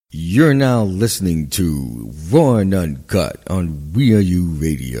You're now listening to Raw and Uncut on We Are You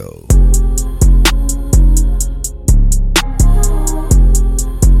Radio.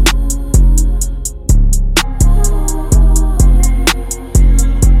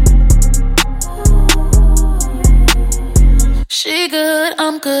 She good,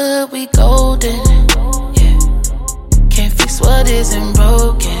 I'm good, we golden. Yeah. Can't fix what isn't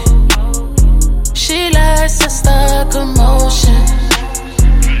broken. She likes to start commotion,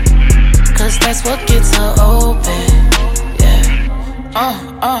 'cause that's what gets her open. Yeah.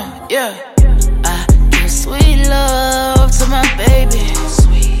 Yeah. I give sweet love to my baby.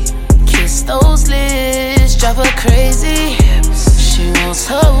 Kiss those lips, drive her crazy. She wants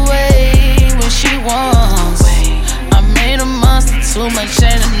her way when she wants. I made a monster, too much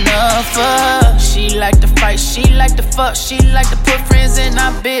ain't enough for her. She like to fight, she like to fuck, she like to put friends in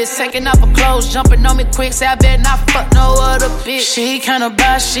our biz. Taking off her clothes, jumping on me quick, say I better not fuck no other bitch. She kinda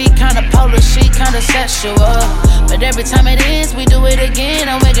bi, she kinda polar, she kinda sexual. But every time it ends, we do it again,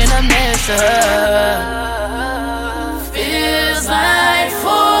 I'm waking up next to her. Feels like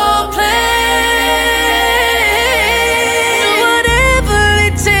foreplay.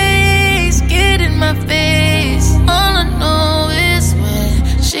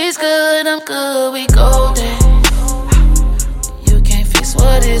 I'm good, we golden. You can't fix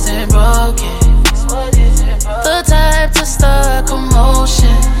what isn't broken. The type to start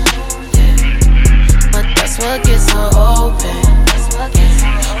commotion, yeah. But that's what gets her open.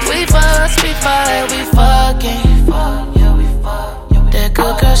 We fuss, we fight, we fucking. That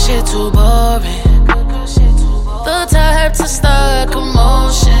good girl shit too boring. The type to start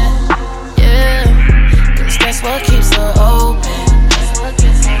commotion, yeah. 'Cause that's what keeps her open.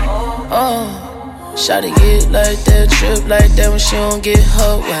 Shawty get like that, trip like that when she don't get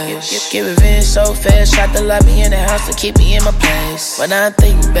her way. Get revenge so fast, shot the lobby in the house to keep me in my place. When I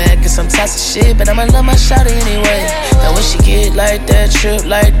think back, it's some types of shit, but I'ma love my shawty anyway. Now when she get like that, trip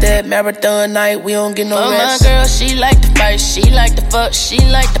like that, marathon night, we don't get no rest. My girl, she like to fight, she like to fuck, she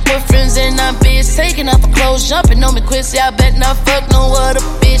like to put friends in our biz. Taking off her clothes, jumping on me quick, say I bet not fuck no other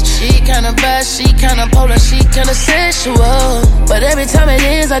bitch. She kinda bad, she kinda polar, she kinda sensual. But every time it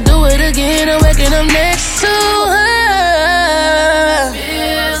ends, I do it again, I'm waking up next to her.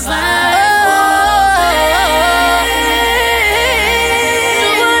 Feels like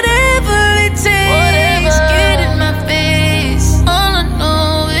do whatever it takes, get in my face. All I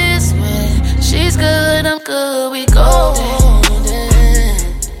know is when she's good, I'm good, we golden.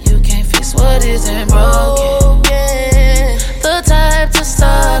 You can't fix what isn't broken. The type to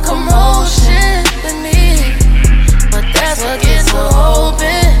start commotion with me, but that's what gets her open.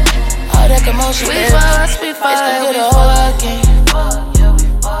 That commotion, we fuss, we fight, we fucking.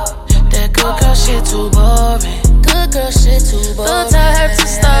 That good girl shit too boring. Good girl shit too boring. The type to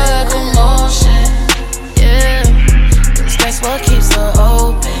start commotion, yeah. 'Cause that's what keeps her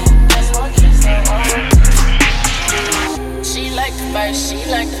open. She like to fight, she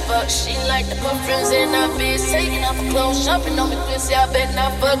like to fuck, she like to put friends in her biz. Taking off her clothes, jumping on me quick, say I bet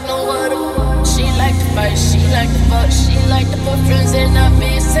not fuck no other. She like to fight, she like to fuck, she like to put friends in her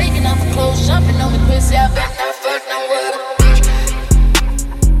biz. Taking off her clothes, jumping on me quick, say I bet not fuck no other.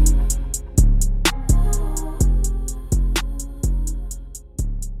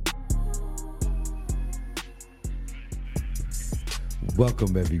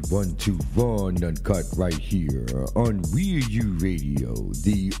 Welcome everyone to Raw and Uncut right here on We Are You Radio,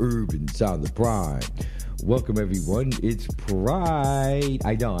 the urban sound of pride. Welcome everyone, it's Pride.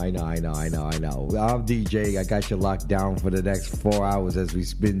 I know. I'm DJ, I got you locked down for the next 4 hours as we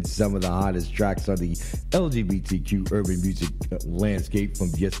spin some of the hottest tracks on the LGBTQ urban music landscape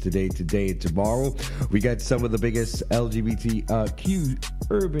from yesterday, today, and tomorrow. We got some of the biggest LGBTQ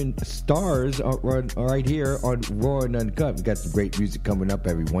urban stars right here on Raw and Uncut. We got some great music coming up,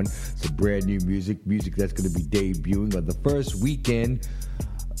 everyone. Some brand new music that's going to be debuting on the first weekend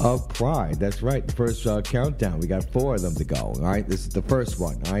of Pride. That's right, the first countdown. We got 4 of them to go. All right, this is the first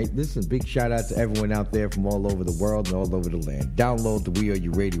one. All right, listen, big shout out to everyone out there from all over the world and all over the land. Download the We Are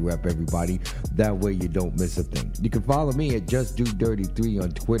You Radio app, everybody. That way you don't miss a thing. You can follow me at Just Do Dirty 3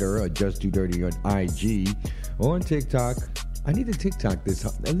 on Twitter or Just Do Dirty on IG or on TikTok. I need a TikTok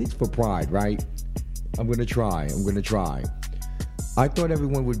at least for Pride, right? I'm gonna try. I thought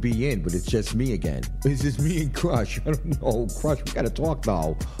everyone would be in, but it's just me again. It's just me and Crush. I don't know. Crush, we gotta talk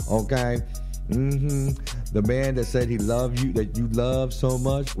though, okay? The man that said he loved you, that you love so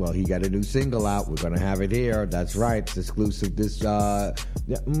much, well, he got a new single out. We're going to have it here. That's right. It's exclusive. This, you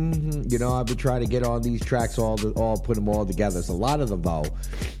know, I've been trying to get on these tracks, all put them all together. It's a lot of them, though.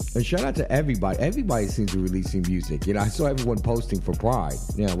 And shout out to everybody. Everybody seems to be releasing music. You know, I saw everyone posting for Pride.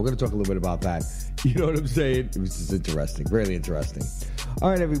 Yeah, we're going to talk a little bit about that. You know what I'm saying? It was just interesting. Really interesting. All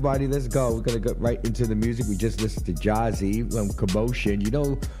right, everybody, let's go. We're going to go right into the music. We just listened to Jazzy, Commotion. You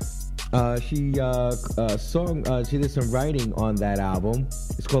know, she did some writing on that album.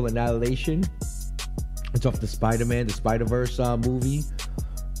 It's called Annihilation. It's off the Spider-Man, the Spider-Verse movie.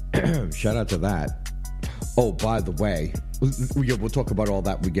 Shout out to that. Oh, by the way, we'll talk about all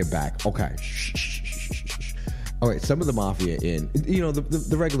that when we get back. Okay. All right, some of the mafia you know,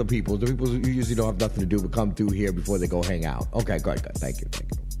 the regular people, the people who usually don't have nothing to do but come through here before they go hang out. Okay, good. Thank you.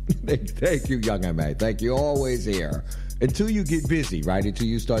 Thank you, Young M.A. Thank you. Always here. Until you get busy, right? Until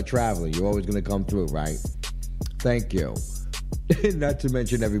you start traveling, you're always going to come through, right? Thank you. Not to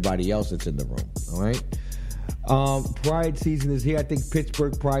mention everybody else that's in the room, all right? Pride season is here. I think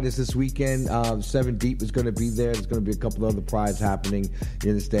Pittsburgh Pride is this weekend. 7 Deep is going to be there. There's going to be a couple other prides happening. You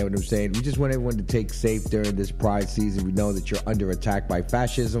understand what I'm saying? We just want everyone to take safe during this Pride season. We know that you're under attack by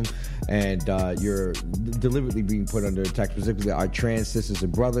fascism, and you're deliberately being put under attack, specifically our trans sisters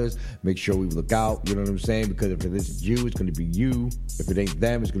and brothers. Make sure we look out, you know what I'm saying? Because if it isn't you, it's going to be you. If it ain't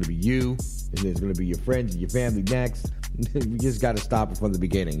them, it's going to be you. And it's going to be your friends and your family next. We just got to stop it from the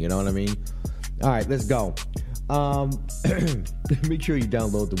beginning, you know what I mean? All right, let's go. Make sure you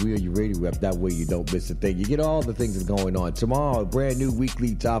download the We Are You Radio app. That way you don't miss a thing. You get all the things that are going on. Tomorrow, a brand new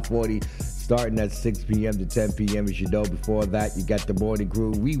weekly Top 40 starting at 6 p.m. to 10 p.m. As you know, before that, you got the Morning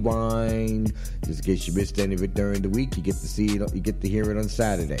Crew Rewind. Just in case you missed any of it during the week, you get to see it. You get to hear it on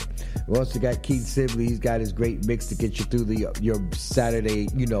Saturday. We also got Keith Sibley. He's got his great mix to get you through your Saturday,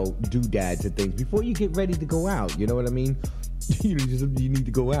 you know, doodads and things before you get ready to go out. You know what I mean? You need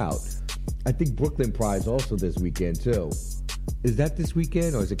to go out. I think Brooklyn Pride's also this weekend, too. Is that this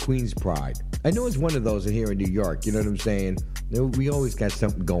weekend, or is it Queens Pride? I know it's one of those here in New York, you know what I'm saying? We always got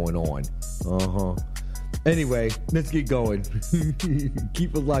something going on. Anyway, let's get going.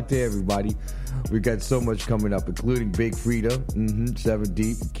 Keep it locked there, everybody. We got so much coming up, including Big Frida, 7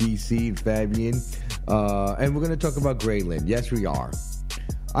 Deep, Key C, and Fabian. And we're going to talk about Grayland. Yes, we are.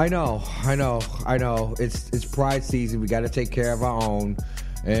 I know. It's Pride season. We got to take care of our own.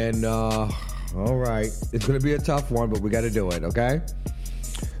 And, all right. It's going to be a tough one, but we got to do it, okay?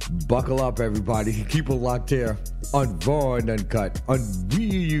 Buckle up, everybody. Keep it locked here on Raw and Uncut on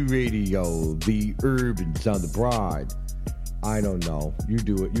VU Radio, the urban sound of Pride. I don't know. You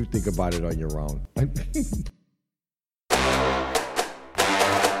do it. You think about it on your own.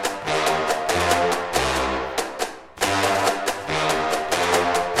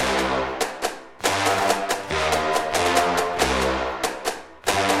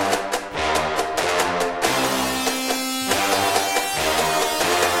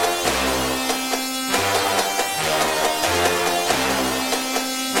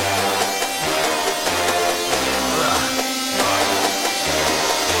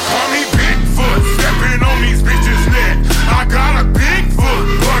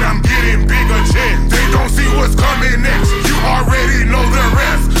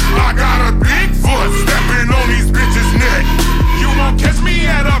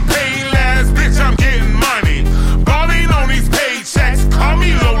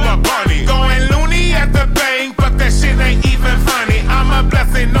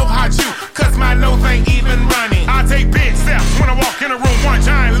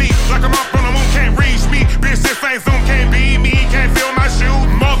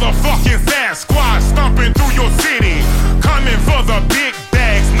 Squad stomping through your city, coming for the big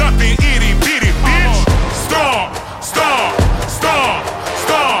bags, nothing itty bitty, bitch. Stomp, stomp, stomp.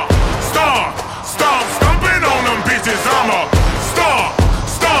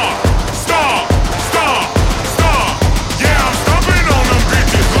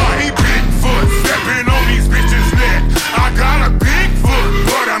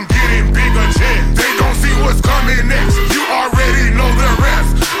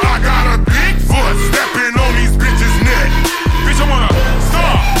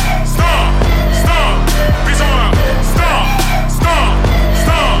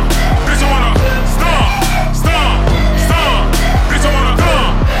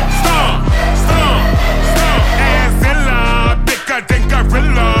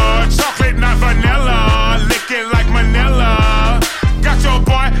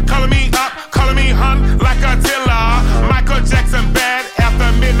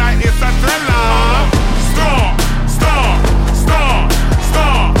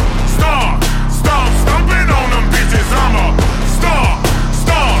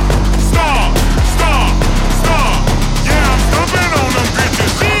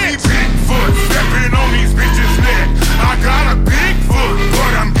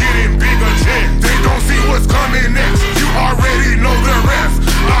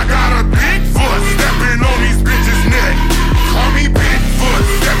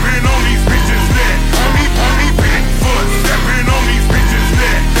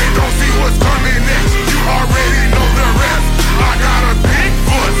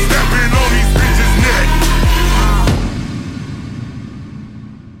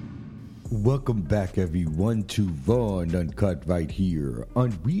 Welcome back, everyone, to Raw and Uncut right here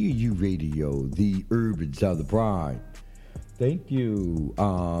on We're You Radio, the urban sound of pride. Thank you,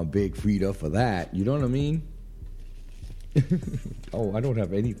 Big Frida, for that. You know what I mean? Oh, I don't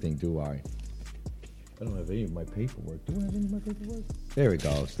have anything, do I? I don't have any of my paperwork. Do I have any of my paperwork? There it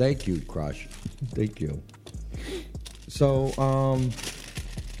goes. Thank you, Crush. Thank you. So, I'm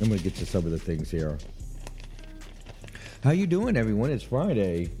going to get to some of the things here. How you doing, everyone? It's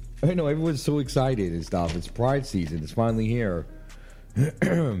Friday. I know everyone's so excited and stuff. It's Pride season. It's finally here.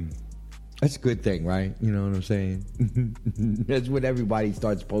 That's a good thing, right? You know what I'm saying? That's when everybody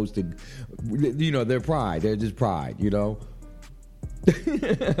starts posting, you know, their pride. They're just pride, you know?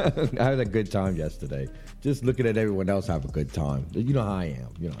 I had a good time yesterday. Just looking at everyone else have a good time. You know how I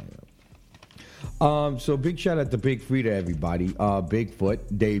am. You know how I am. So big shout out to Big Frida, everybody.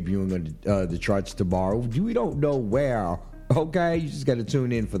 Bigfoot debuting on the charts tomorrow. We don't know where. Okay, you just got to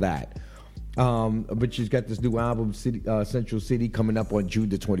tune in for that. But she's got this new album, Central City, coming up on June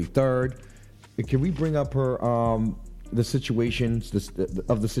the 23rd. Can we bring up her the situations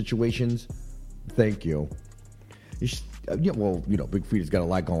of the situations? Thank you. Yeah, well, you know, Big Frida's got a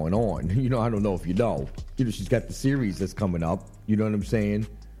lot going on. You know, I don't know if you know. You know, she's got the series that's coming up. You know what I'm saying?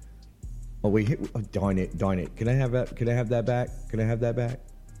 Oh wait, oh, darn it. Can I have that? Can I have that back?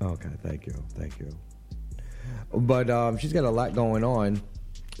 Okay, thank you. But she's got a lot going on.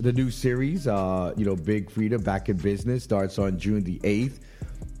 The new series, you know, Big Frida Back in Business, starts on June the 8th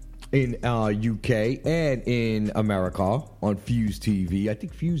in UK and in America on Fuse TV. I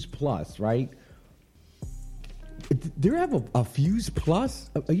think Fuse Plus, right? Do they have a Fuse Plus?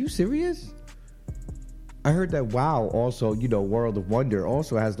 Are you serious? I heard that WoW also, you know, World of Wonder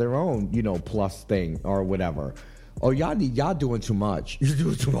also has their own, you know, Plus thing or whatever. Oh, y'all doing too much. You're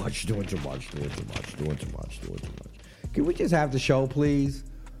doing too much. Can we just have the show, please?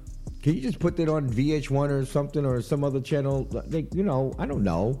 Can you just put that on VH1 or something or some other channel? Like, you know, I don't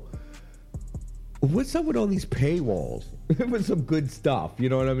know. What's up with all these paywalls? With some good stuff, you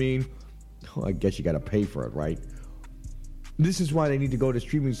know what I mean? Oh, I guess you got to pay for it, right? This is why they need to go to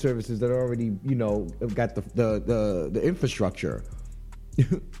streaming services that already, you know, have got the infrastructure.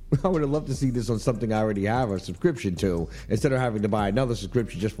 I would have loved to see this on something I already have a subscription to, instead of having to buy another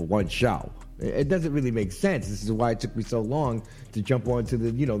subscription just for one show. It doesn't really make sense. This is why it took me so long to jump onto the,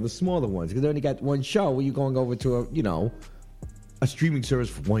 you know, the smaller ones, because they only got one show. Where you going over to a, you know, a streaming service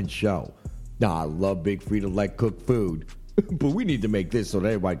for one show? Nah, I love Big Frida, like cook food, but we need to make this so that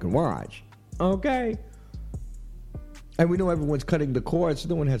everybody can watch. Okay. And we know everyone's cutting the cords, so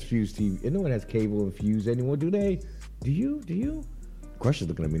no one has Fuse TV, and no one has cable and Fuse anymore, do they? Do you? Crush is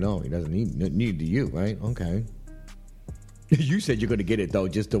looking at me. No, he doesn't need do you, right? Okay. You said you're going to get it though,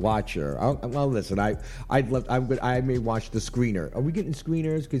 just to watch her. Well, listen, I may watch the screener. Are we getting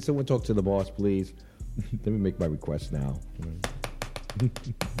screeners? Can someone talk to the boss, please? Let me make my request now.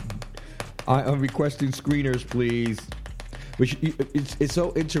 I'm requesting screeners, please. Which it's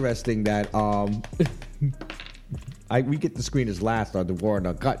so interesting that we get the screeners last on the War and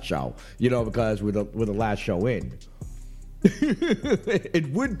Uncut show, you know, because we're the last show in.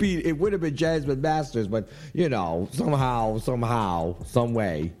 It would have been Jasmine Masters, but you know, somehow, some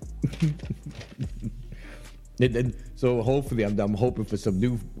way. and so hopefully, I'm hoping for some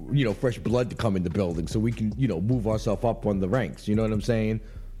new, you know, fresh blood to come in the building, so we can, you know, move ourselves up on the ranks. You know what I'm saying?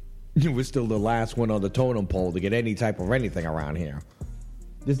 We're still the last one on the totem pole to get any type of anything around here.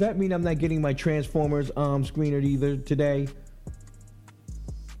 Does that mean I'm not getting my Transformers screener either today?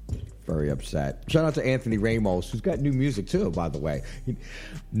 Very upset. Shout out to Anthony Ramos, who's got new music too, by the way.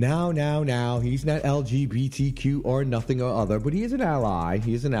 Now, he's not LGBTQ or nothing or other, but he is an ally.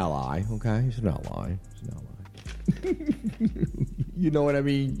 Okay? He's an ally. You know what I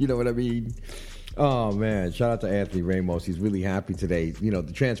mean? Oh, man. Shout out to Anthony Ramos. He's really happy today. You know,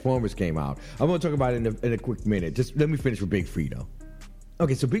 the Transformers came out. I'm going to talk about it in a quick minute. Just let me finish with Big Frida.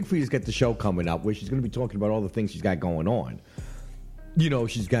 Okay, so Big Frida's got the show coming up where she's going to be talking about all the things she's got going on. You know,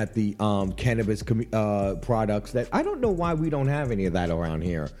 she's got the cannabis products that I don't know why we don't have any of that around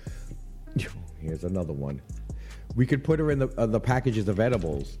here. Here's another one. We could put her in the packages of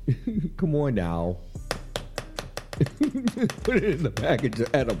edibles. Come on now. Put it in the package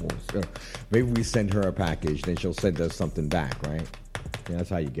of edibles. Maybe we send her a package, then she'll send us something back, right? Yeah, that's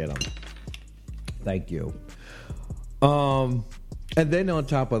how you get them. Thank you. And then on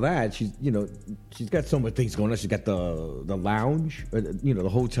top of that, she's got so many things going on. She's got the lounge, you know, the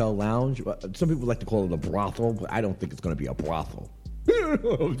hotel lounge. Some people like to call it a brothel, but I don't think it's going to be a brothel.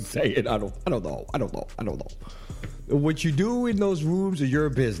 I'm saying I don't know. What you do in those rooms is your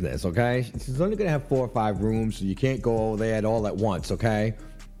business, okay? She's only going to have 4 or 5 rooms, so you can't go over there all at once, okay?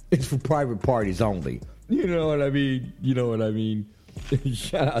 It's for private parties only. You know what I mean? You know what I mean?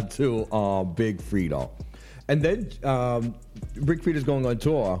 Shout out to Big Frida. And then Big Frida's going on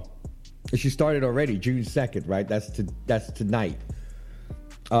tour. She started already, June 2nd, right? That's tonight.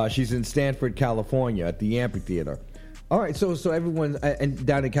 She's in Stanford, California at the amphitheater. All right, so everyone and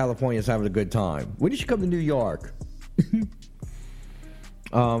down in California is having a good time. When did she come to New York?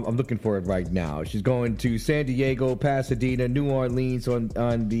 I'm looking for it right now. She's going to San Diego, Pasadena, New Orleans on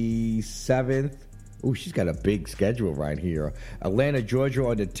the 7th. Oh, she's got a big schedule right here. Atlanta, Georgia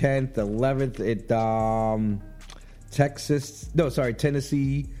on the 10th, 11th at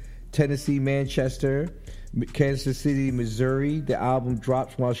Tennessee, Manchester, Kansas City, Missouri. The album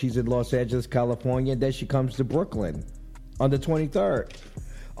drops while she's in Los Angeles, California. And then she comes to Brooklyn on the 23rd.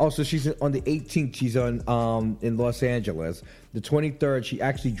 Also, she's on the 18th. She's on in Los Angeles. The 23rd, she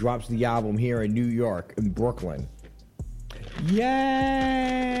actually drops the album here in New York, in Brooklyn.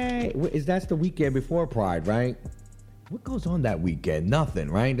 Yay! That's the weekend before Pride, right? What goes on that weekend? Nothing,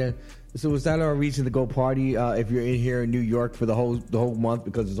 right? So is that our reason to go party if you're in here in New York for the whole month?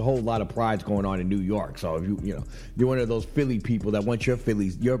 Because there's a whole lot of prides going on in New York. So if you're one of those Philly people that once your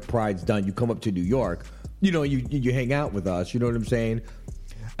pride's done, you come up to New York. You hang out with us. You know what I'm saying?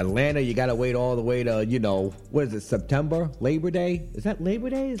 Atlanta, you got to wait all the way to, what is it, September? Labor Day? Is that Labor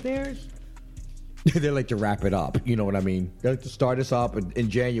Day is theirs? They like to wrap it up. You know what I mean? They like to start us up in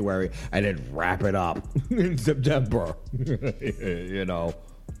January and then wrap it up in September. And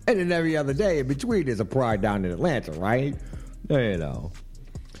then every other day in between there's a Pride down in Atlanta, right? A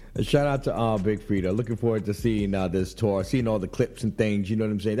shout out to Big Frida. Looking forward to seeing this tour, seeing all the clips and things. You know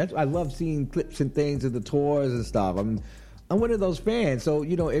what I'm saying? I love seeing clips and things of the tours and stuff. I'm one of those fans. So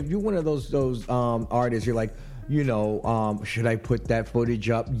if you're one of those artists, you're like, should I put that footage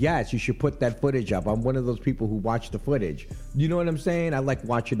up? Yes, you should put that footage up. I'm one of those people who watch the footage. You know what I'm saying? I like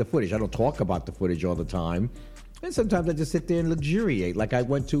watching the footage. I don't talk about the footage all the time. And sometimes I just sit there and luxuriate, like I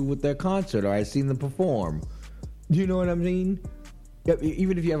went to with their concert or I seen them perform. You know what I mean?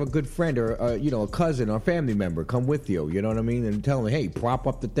 Even if you have a good friend or a cousin or family member come with you, you know what I mean, and tell them, hey, prop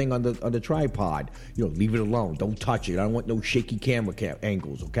up the thing on the tripod. Leave it alone. Don't touch it. I don't want no shaky camera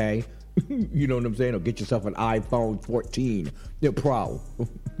angles. Okay. You know what I'm saying? Or get yourself an iPhone 14, Pro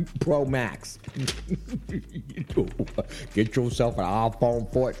Max. Get yourself an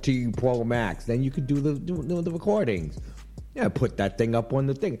iPhone 14 Pro Max. Then you can do the recordings. Yeah, put that thing up on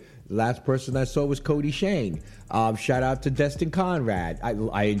the thing. The last person I saw was Cody Shane. Shout out to Dustin Conrad.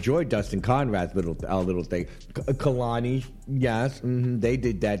 I enjoyed Dustin Conrad's little thing. Kalani, yes, they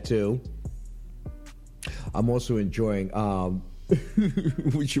did that too. I'm also enjoying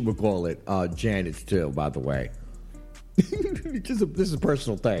we should call it Janet's too, by the way. This is a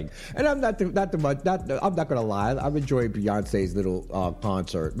personal thing, and I'm not gonna lie. I'm enjoying Beyonce's little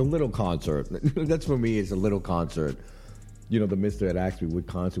concert. The little concert. That's for me is a little concert. The mister had asked me, what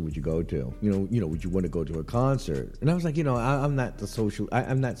concert would you go to? Would you want to go to a concert? And I was like, I'm not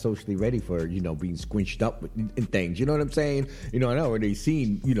socially ready for, being squinched up in things. You know what I'm saying? I already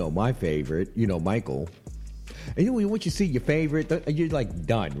seen, my favorite, Michael. And once you see your favorite, you're like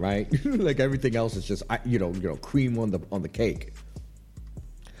done, right? Like everything else is just, cream on the cake.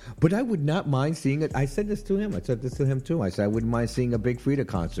 But I would not mind seeing it. I said this to him. I said this to him too. I said I wouldn't mind seeing a Big Frida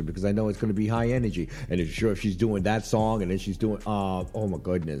concert because I know it's going to be high energy. And if she's doing that song and then she's doing, oh my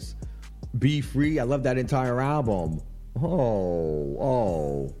goodness, Be Free. I love that entire album.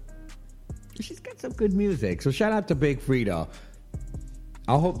 Oh, she's got some good music. So shout out to Big Frida.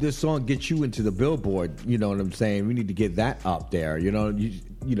 I hope this song gets you into the Billboard. You know what I'm saying? We need to get that up there.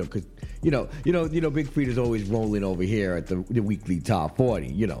 Because Big Frida's always rolling over here at the weekly top 40.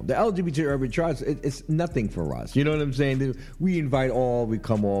 The LGBT urban charts, it's nothing for us. You know what I'm saying? We invite all, we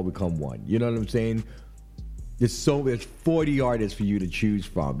come one. You know what I'm saying? There's 40 artists for you to choose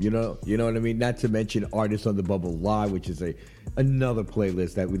from. You know what I mean? Not to mention Artists on the Bubble Live, which is another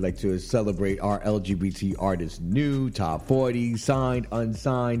playlist that we like to celebrate our LGBT artists, new, top 40, signed,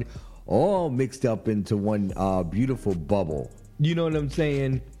 unsigned, all mixed up into one beautiful bubble. You know what I'm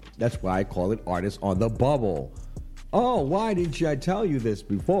saying? That's why I call it Artists on the Bubble. Oh, why didn't I tell you this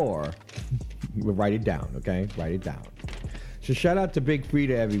before? Write it down, okay? Write it down. So shout out to Big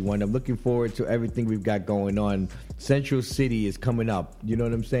Frida, everyone. I'm looking forward to everything we've got going on. Central City is coming up. You know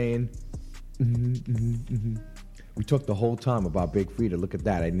what I'm saying? We talked the whole time about Big Frida. Look at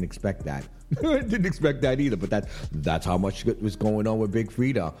that. I didn't expect that. I didn't expect that either. But that's how much was going on with Big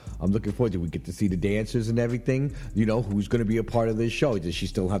Frida. I'm looking forward to it. We get to see the dancers and everything. Who's going to be a part of this show? Does she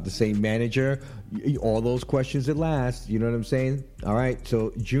still have the same manager? All those questions at last. You know what I'm saying? All right.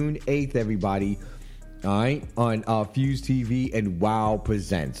 So June 8th, everybody. all right, on Fuse TV and Wow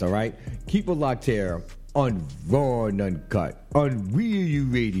Presents, all right? Keep it locked here on Raw and Uncut on Real You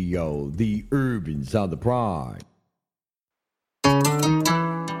Radio, the urban sound of pride.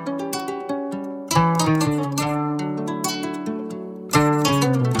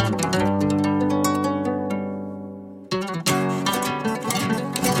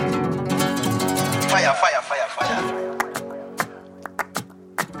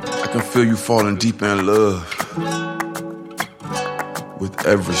 I can feel you falling deep in love with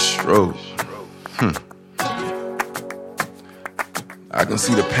every stroke. I can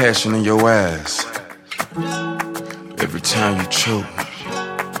see the passion in your eyes every time you choke.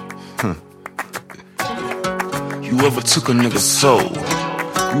 You ever took a nigga's soul?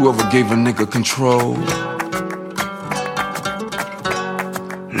 You ever gave a nigga control?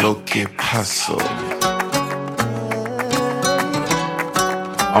 Lo que pasó?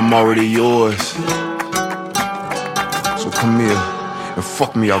 I'm already yours. So come here and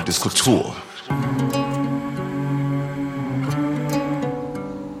fuck me out this couture.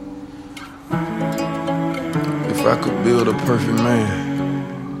 If I could build a perfect man,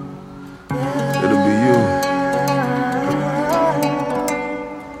 it'll be you.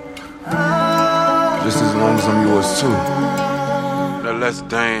 Just as long as I'm yours too. Now let's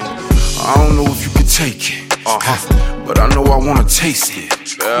dance. I don't know if you can take it, but I know I wanna taste it.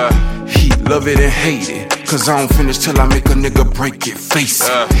 He love it and hate it, cause I don't finish till I make a nigga break it, face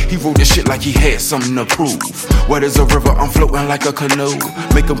it. He wrote this shit like he had something to prove. Where there's a river, I'm floating like a canoe.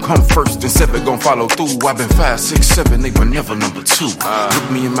 Make him come first and 7 gon' follow through. I've been 5, 6, 7, they were never number 2.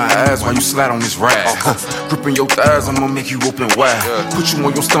 Look me in my eyes while you slide on this ride. Gripping your thighs, I'ma make you open wide. Put you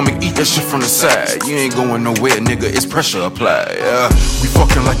on your stomach, eat that shit from the side. You ain't going nowhere, nigga, it's pressure applied. We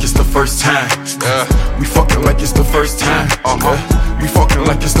fucking like it's the first time. We fucking like it's the first time. We fucking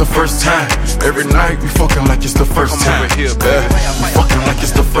like it's the first time. Every night we fucking like it's the first time. We fucking like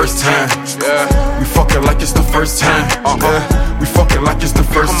it's the first time. We fucking like it's the first time. We fucking like it's the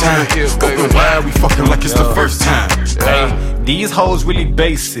first time. Open wide, we fucking like it's the first time. These hoes really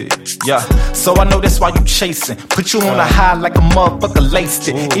basic, yeah. So I know that's why you chasing. Put you on a high like a motherfucker laced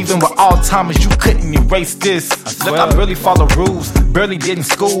it. Even with Alzheimer's, you couldn't erase this. Look, I really follow rules, barely did in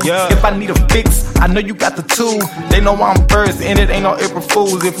school. If I need a fix, I know you got the tool. They know I'm first, and it ain't no April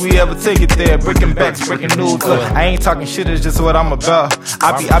Fools if we ever take it there. Breaking backs, breaking news. Look, I ain't talking shit, it's just what I'm about.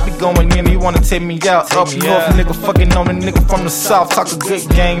 I be going in, you wanna take me out. Up north, nigga fucking on a nigga from the south. Talk a good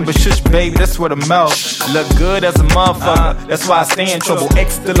game, but shush, baby, that's where the mouth. Look good as a motherfucker. That's why I stay in trouble.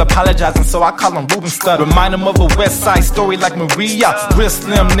 X still apologizing, so I call him Ruben Stud. Remind him of a West Side story like Maria. Real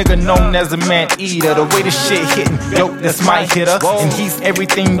slim nigga known as a man eater. The way this shit hitting, yo, that's my hitter. And he's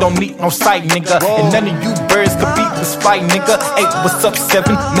everything, don't need no sight, nigga. And none of you birds could beat this fight, nigga. 8, what's up,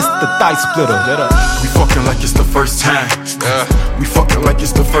 7, Mr. Thigh Splitter. We fucking like it's the first time. We fucking like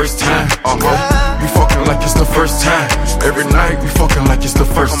it's the first time. We fucking like it's the first time. Every night we fucking like it's the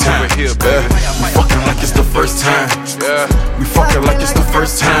first time. We fucking like it's the first time. We fucking like it's the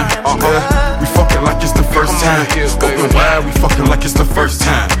first time. We fucking like it's the first time. Open wide, we fucking like it's the first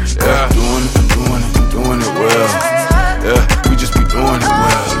time. Doing it and doing it and doing it well. We just be doing it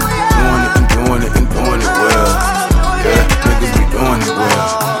well. Doing it and doing it and doing it well. Niggas be doing it well.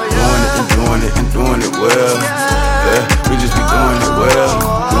 Doing it and doing it and doing it well. We just be doing it well.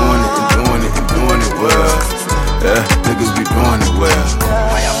 Doing it and doing it and doing it well. Niggas be doing it well.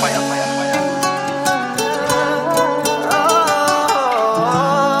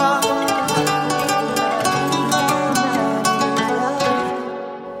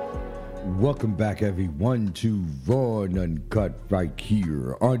 Welcome back, everyone, to Raw and Uncut right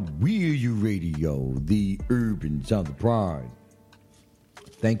here on Real You Radio, the urban sound of pride.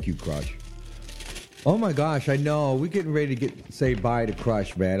 Thank you, Crush. Oh my gosh, I know. We're getting ready to say bye to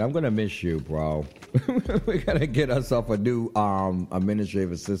Crush, man. I'm gonna miss you, bro. We gotta get ourselves a new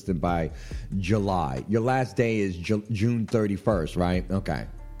administrative assistant by July. Your last day is June 31st, right? Okay.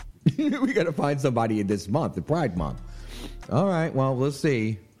 We gotta find somebody in this month, the Pride Month. All right, well, we'll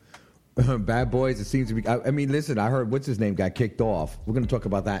see. Bad Boys, it seems to be. I mean, listen, I heard what's his name got kicked off. We're gonna talk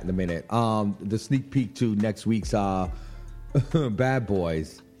about that in a minute. The sneak peek to next week's Bad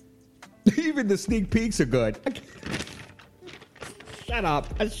Boys. Even the sneak peeks are good. Shut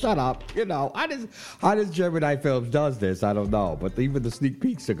up. You know, how does Gemini Films does this? I don't know, but even the sneak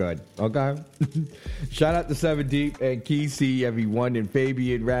peeks are good. Okay. Shout out to 7 Deep and Kesey, everyone, and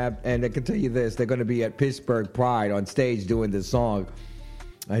Fabian Rap. And I can tell you this: they're gonna be at Pittsburgh Pride on stage doing this song.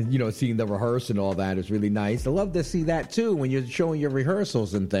 And, you know, seeing the rehearse and all that is really nice. I love to see that, too, when you're showing your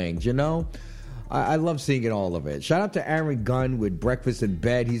rehearsals and things, you know. I love seeing all of it. Shout out to Aaron Gunn with Breakfast in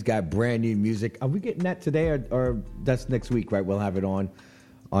Bed. He's got brand new music. Are we getting that today or that's next week, right? We'll have it on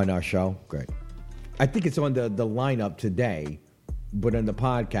our show. Great. I think it's on the lineup today, but on the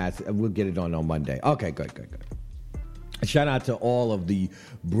podcast, we'll get it on Monday. Okay, good. Shout out to all of the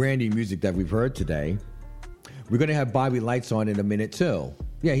brand new music that we've heard today. We're going to have Bobby Lights on in a minute, too.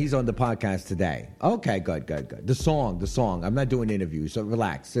 Yeah, he's on the podcast today. Okay, good. The song. I'm not doing interviews, so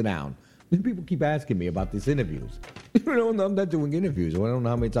relax, sit down. People keep asking me about these interviews. I'm not doing interviews. I don't know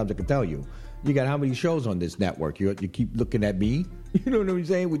how many times I can tell you. You got how many shows on this network? You keep looking at me? You know what I'm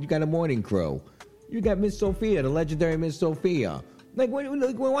saying? You got a morning crew. You got Miss Sophia, the legendary Miss Sophia. Like, why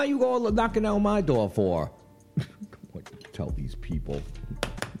are you all knocking on my door for? What do you tell these people?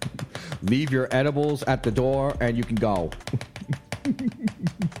 Leave your edibles at the door and you can go.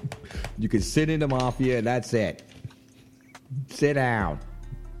 You can sit in the mafia and that's it. Sit down.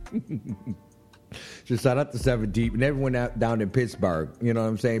 Just shout out to 7 Deep and everyone down in Pittsburgh. You know what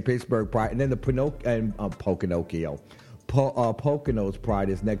I'm saying? Pittsburgh Pride. And then the Poconos Pride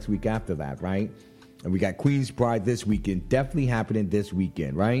is next week after that, right? And we got Queens Pride this weekend. Definitely happening this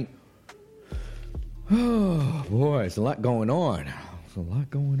weekend, right? Oh, boy, it's a lot going on.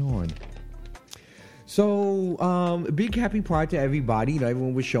 So, big happy Pride to everybody. You know,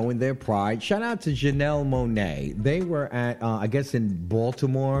 everyone was showing their pride. Shout out to Janelle Monáe. They were at, I guess, in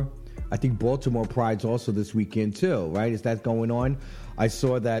Baltimore. I think Baltimore Pride's also this weekend, too, right? Is that going on? I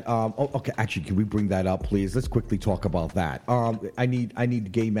saw that. Okay. Actually, can we bring that up, please? Let's quickly talk about that. I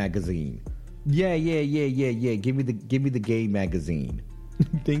need Gay Magazine. Yeah. Give me the Gay Magazine.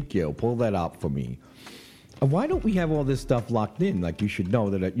 Thank you. Pull that up for me. Why don't we have all this stuff locked in? Like, you should know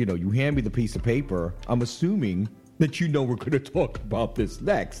that, you hand me the piece of paper. I'm assuming that we're going to talk about this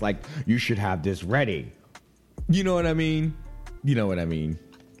next. Like, you should have this ready. You know what I mean?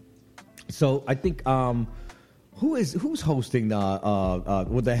 So, I think, who's hosting the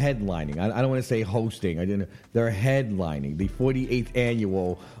headlining? I don't want to say hosting. They're headlining the 48th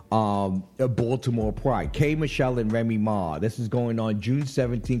annual Baltimore Pride. K. Michelle and Remy Ma. This is going on June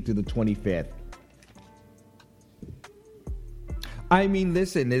 17th through the 25th. I mean,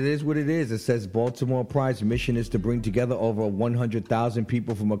 listen, it is what it is. It says Baltimore Pride's mission is to bring together over 100,000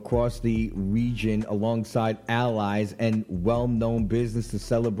 people from across the region alongside allies and well-known businesses to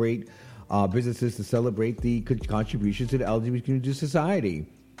celebrate the contributions to the LGBT society.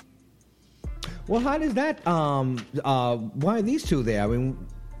 Well, how does that, why are these two there?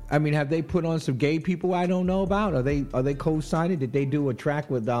 I mean, have they put on some gay people I don't know about? Are they co-signing? Did they do a track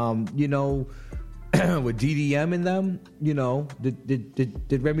with, with DDM in them?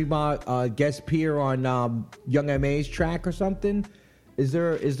 Did Remy Ma guest peer on Young M.A.'s track or something? Is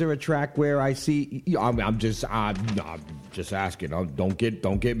there a track where I see? I'm just asking. Don't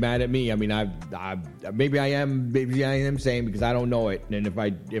get mad at me. I mean, maybe I am saying because I don't know it, and if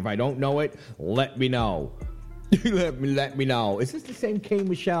I don't know it, let me know. let me know. Is this the same K.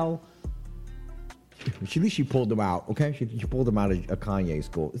 Michelle? At least she pulled them out, okay? She pulled them out of Kanye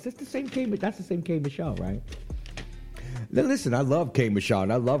school. Is this the same K? That's the same K. Michelle, right? Then listen, I love K. Michelle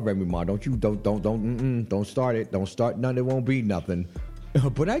and I love Remy Ma. Don't start it. Don't start none. It won't be nothing.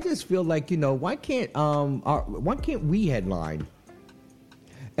 But I just feel like why can't we headline?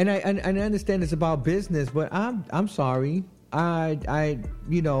 And I understand it's about business, but I'm sorry. I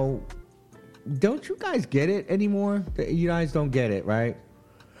don't you guys get it anymore? You guys don't get it, right?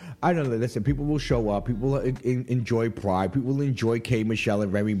 I don't know. Listen, people will show up. People will enjoy Pride. People will enjoy K. Michelle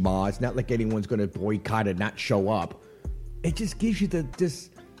and Remy Ma. It's not like anyone's going to boycott and not show up. It just gives you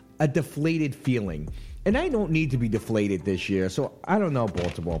a deflated feeling. And I don't need to be deflated this year. So I don't know,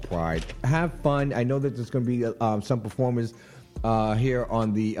 Baltimore Pride. Have fun. I know that there's going to be some performers here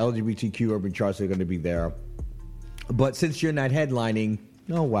on the LGBTQ Urban Charts that are going to be there. But since you're not headlining,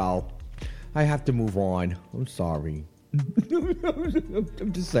 oh well. I have to move on. I'm sorry.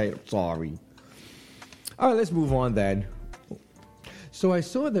 I'm just saying, I'm sorry. All right, let's move on then. So I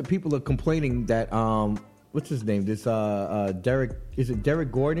saw that people are complaining that what's his name? This Derek, is it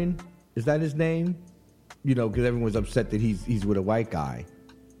Derek Gordon? Is that his name? Because everyone's upset that he's with a white guy.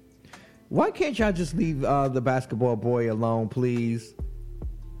 Why can't y'all just leave the basketball boy alone, please?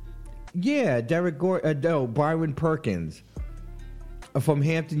 Yeah, Derek Gordon. No, Byron Perkins from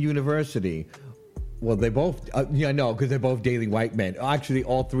Hampton University. Well, they both, because they're both dating white men. Actually,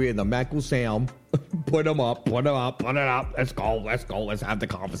 all three of them. Michael Sam, put it up. Let's go. Let's have the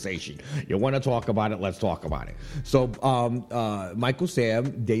conversation. You want to talk about it? Let's talk about it. So, Michael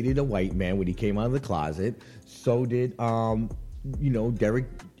Sam dated a white man when he came out of the closet. So did, Derek.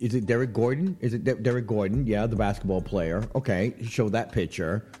 Is it Derek Gordon? Derek Gordon? Yeah, the basketball player. Okay, show that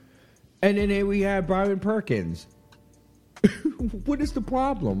picture. And then here we have Byron Perkins. What is the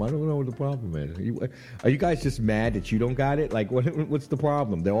problem? I don't know what the problem is. Are you guys just mad that you don't got it? Like, what's the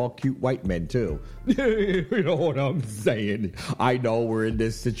problem? They're all cute white men, too. You know what I'm saying? I know we're in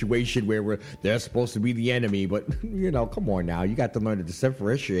this situation where they're supposed to be the enemy, but, come on now. You got to learn to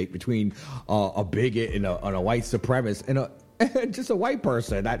differentiate between a bigot and a white supremacist and just a white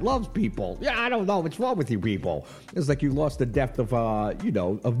person that loves people. Yeah, I don't know what's wrong with you people. It's like you lost the depth of,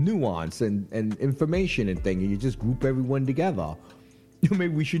 of nuance and information and thing, and you just group everyone together.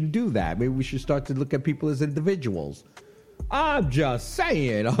 Maybe we shouldn't do that. Maybe we should start to look at people as individuals. I'm just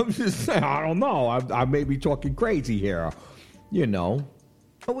saying. I don't know. I may be talking crazy here. Oh,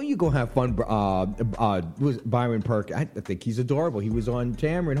 well, you go have fun. Was Byron Perkins? I think he's adorable. He was on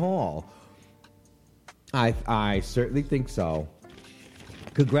Tamron Hall. I certainly think so.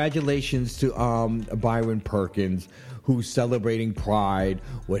 Congratulations to Byron Perkins, who's celebrating Pride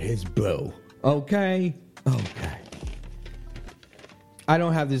with his boo. Okay. I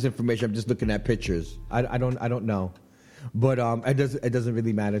don't have this information. I'm just looking at pictures. I don't know, but it doesn't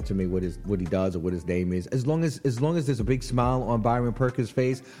really matter to me what he does or what his name is. As long as there's a big smile on Byron Perkins'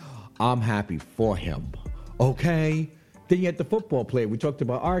 face, I'm happy for him. Okay. Then you had the football player. We talked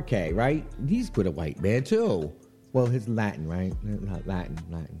about RK, right? He's good a white man too. Well, he's Latin, right? Latin.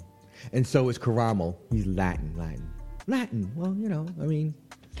 And so is Karamo. He's Latin. Well,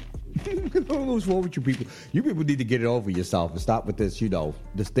 what's wrong with you people? You people need to get it over yourself and stop with this,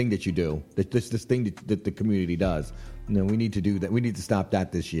 this thing that you do. This thing that the community does. We need to do that. We need to stop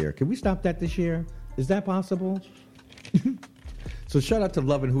that this year. Can we stop that this year? Is that possible? So shout out to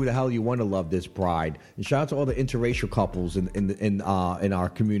loving who the hell you want to love this Pride, and shout out to all the interracial couples in our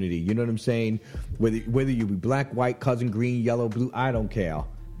community. You know what I'm saying? Whether you be black, white, cousin, green, yellow, blue, I don't care.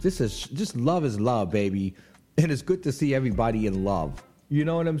 Just love is love, baby, and it's good to see everybody in love. You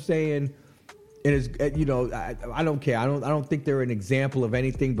know what I'm saying? And it's I don't care. I don't think they're an example of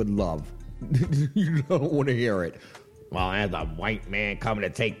anything but love. You don't want to hear it. Well, as a white man coming to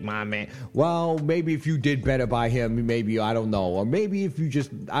take my man. Well, maybe if you did better by him, maybe, I don't know. Or maybe if you just,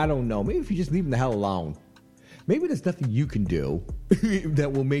 I don't know. Maybe if you just leave him the hell alone. Maybe there's nothing you can do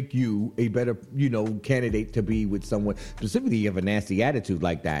that will make you a better, candidate to be with someone. Specifically, you have a nasty attitude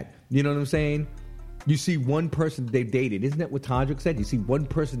like that. You know what I'm saying? You see one person they dated. Isn't that what Todrick said? You see one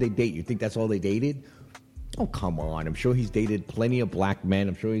person they date. You think that's all they dated? Oh, come on. I'm sure he's dated plenty of black men.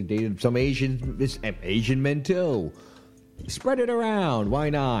 I'm sure he's dated some Asian men, too. Spread it around. Why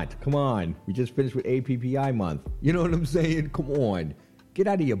not? Come on. We just finished with APPI month. You know what I'm saying? Come on. Get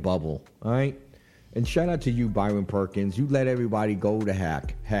out of your bubble. All right? And shout out to you, Byron Perkins. You let everybody go to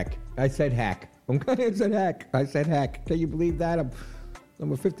heck. Heck. I said heck. Okay? I said heck. Can you believe that? I'm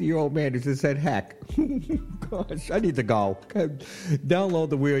a 50-year-old man who just said heck. Gosh, I need to go. Download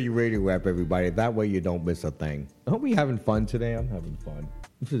the Where You Radio app, everybody. That way you don't miss a thing. Aren't we having fun today? I'm having fun.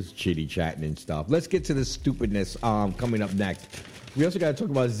 This is chitty chatting and stuff. Let's get to the stupidness coming up next. We also got to talk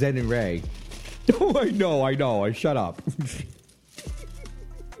about Zen and Ray. Oh, I know. Shut up.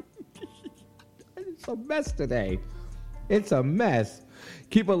 It's a mess today. It's a mess.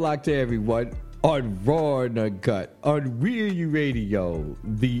 Keep it locked to everyone on Raw and Uncut on Real You Radio,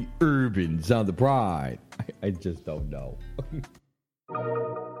 the Urban Sound of Pride. I just don't know.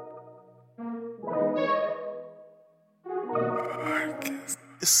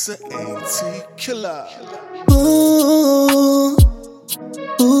 It's an AT killer. Ooh,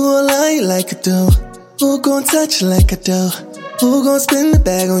 I lie like I do. Who gon' touch you like I do? Who gon' spin the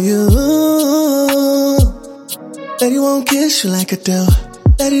bag on you? Daddy won't kiss you like I do.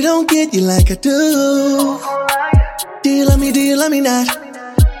 Daddy don't get you like I do. Do you love me? Do you love me not?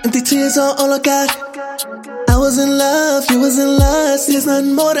 Empty tears are all I got. I was in love, you was in lust. There's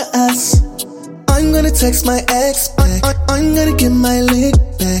nothing more to us. I'm gonna text my ex back. I'm gonna get my lick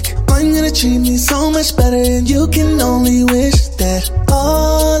back. I'm gonna treat me so much better, and you can only wish that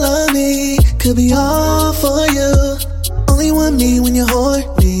all of me could be all for you. Only want me when you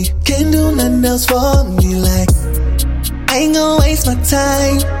hold me. Can't do nothing else for me. Like, I ain't gonna waste my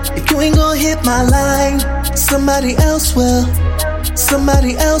time if you ain't gonna hit my line. Somebody else will.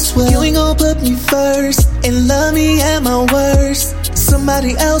 Somebody else will. You ain't gonna put me first and love me at my worst.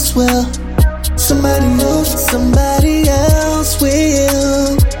 Somebody else will. Somebody else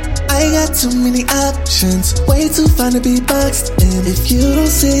will. I got too many options, way too fine to be boxed in. If you don't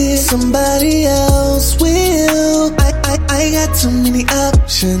see it, somebody else will. I got too many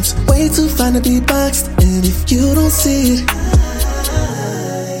options, way too fine to be boxed in. If you don't see it,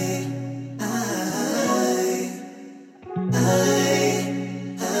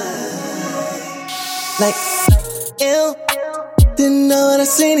 like, ew, didn't know what I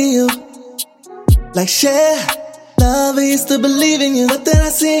seen in you. like share. Love, I used to believe in you, but then I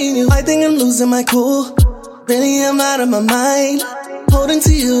seen you. I think I'm losing my cool. Really, I'm out of my mind. Holding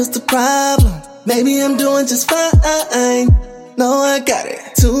to you is the problem. Maybe I'm doing just fine. No, I got it.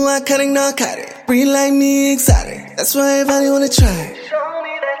 Too narcotic, narcotic. Breathe like me, exotic. That's why everybody wanna try it. Show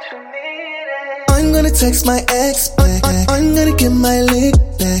me that you need it. I'm gonna text my ex back. I'm gonna get my lick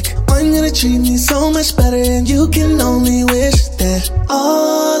back. I'm gonna treat me so much better, and you can only wish that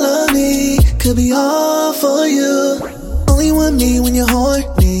all of me could be all for you. Only want me when you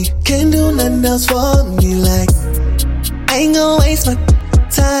horny. Can't do nothing else for me. Like, I ain't gon' waste my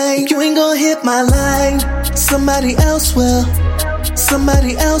time. You ain't gon' hit my line. Somebody else will.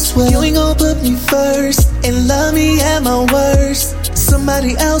 Somebody else will. You ain't gon' put me first and love me at my worst.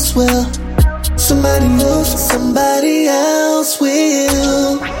 Somebody else will. Somebody else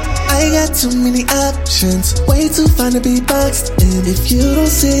will. I got too many options, way too fine to be boxed in. If you don't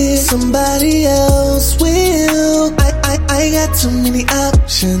see it, somebody else will. I got too many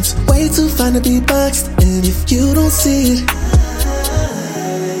options, way too fine to be boxed in. If you don't see it,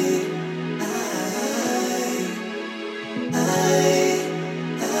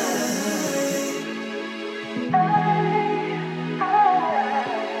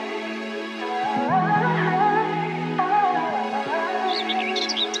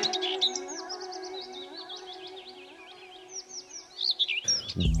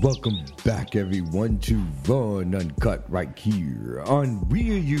 Welcome back, everyone, to Run Uncut right here on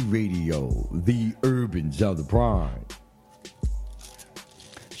Real You Radio, the Urban Sound of Prime.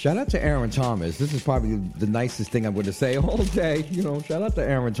 Shout out to Aaron Thomas. This is probably the nicest thing I'm going to say all day. You know, shout out to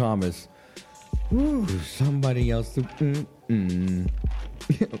Aaron Thomas. Ooh, somebody else.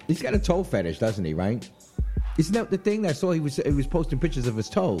 He's got a toe fetish, doesn't he? Right? Isn't that the thing? I saw he was posting pictures of his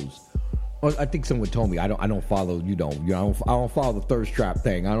toes. Well, I think someone told me I don't follow I don't follow the thirst trap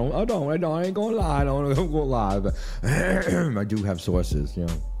thing. I ain't gonna lie. I'm gonna lie. But I do have sources. You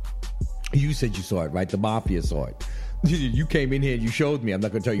know, you said you saw it, right? The mafia saw it. You came in here and you showed me. I'm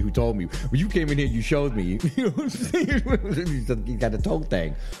not gonna tell you who told me, but you came in here and you showed me. You know what I'm saying? He's got a toe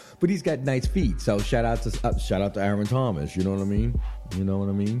thing, but he's got nice feet. So shout out to Aaron Thomas. You know what I mean? You know what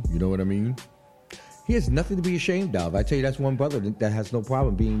I mean? You know what I mean? He has nothing to be ashamed of. I tell you, that's one brother that has no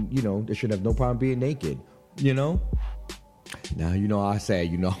problem being, you know, that should have no problem being naked, you know? Now, you know, I say,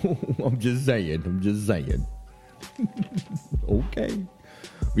 you know, I'm just saying. Okay.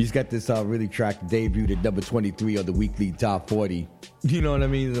 He's got this really track debuted at number 23 on the weekly top 40. You know what I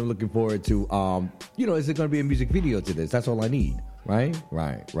mean? I'm looking forward to, you know, is it going to be a music video to this? That's all I need, right?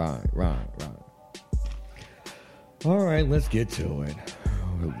 Right. All right, let's get to it.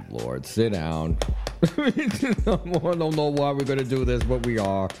 Oh, Lord, sit down. I don't know why we're going to do this, but we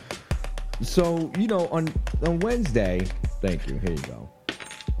are. So, you know, on Wednesday, thank you, here you go.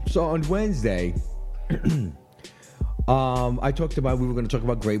 So on Wednesday, I talked about, we were going to talk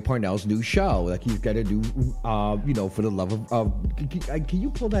about Greg Parnell's new show. Like, he's got to do, you know, for the love of, can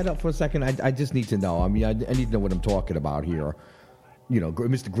you pull that up for a second? I just need to know. I mean, I need to know what I'm talking about here. You know,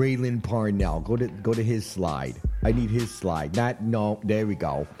 Mr. Graylin Parnell. Go to his slide. I need his slide. There we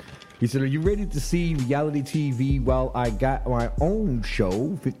go. He said, are you ready to see reality TV? Well, I got my own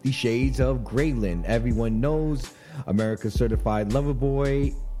show, 50 Shades of Graylin. Everyone knows America's Certified Lover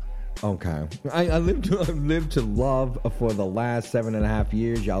Boy. Okay. I lived to love for the last 7.5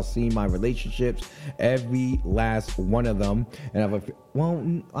 years. Y'all seen my relationships, every last one of them. And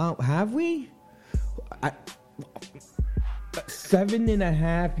have we?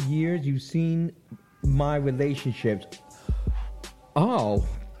 7.5 years you've seen my relationships.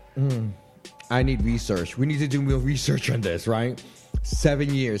 I need research. We need to do more research on this, right?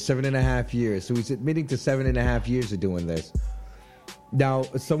 7 years, 7.5 years. So he's admitting to 7.5 years of doing this. Now,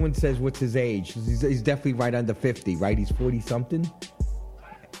 someone says, what's his age? He's definitely right under 50, right? He's 40 something.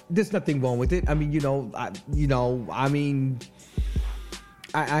 There's nothing wrong with it. I mean,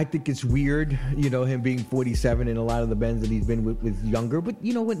 I think it's weird, you know, him being 47 and a lot of the men that he's been with younger. But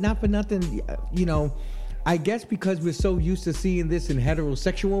you know what? Not for nothing, you know, I guess because we're so used to seeing this in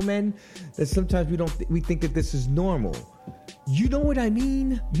heterosexual men that sometimes we think that this is normal. You know what I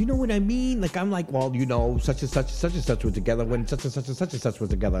mean? Like, I'm like, well, you know, such and such were together when such and such was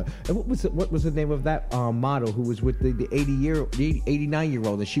together. And what was the name of that model who was with the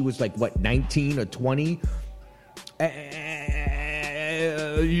 89-year-old, and she was like, what, 19 or 20?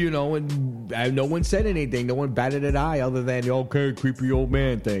 You know, and no one said anything. No one batted an eye other than, okay, creepy old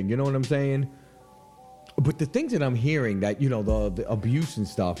man thing. You know what I'm saying? But the things that I'm hearing that, you know, the abuse and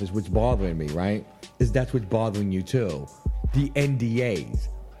stuff is what's bothering me, right? That's what's bothering you too. The NDAs.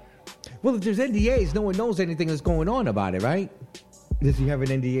 Well, if there's NDAs, no one knows anything that's going on about it, right? Does he have an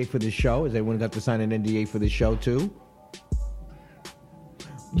NDA for the show? Has anyone got to sign an NDA for the show too?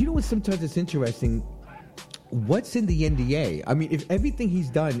 You know what? Sometimes it's interesting. What's in the NDA? I mean, if everything he's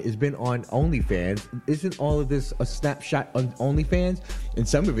done has been on OnlyFans, isn't all of this a snapshot on OnlyFans? And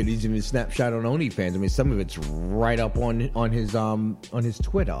some of it is even a snapshot on OnlyFans. I mean, some of it's right up on his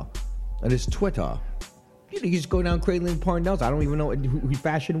Twitter. On his Twitter. You know, you just go down Craylin Parnell's. I don't even know who he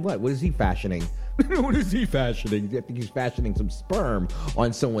fashioned what. What is he fashioning? What is he fashioning? I think he's fashioning some sperm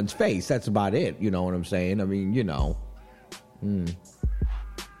on someone's face. That's about it. You know what I'm saying? I mean, you know.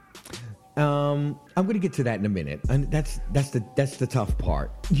 I'm going to get to that in a minute, and that's the tough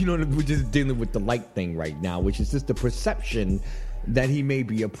part. You know, we're just dealing with the light thing right now, which is just the perception that he may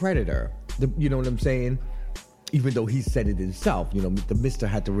be a predator. You know what I'm saying? Even though he said it himself, you know, the Mister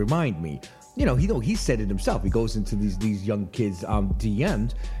had to remind me. You know, he said it himself. He goes into these young kids'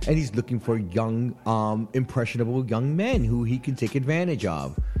 DMs, and he's looking for young, impressionable young men who he can take advantage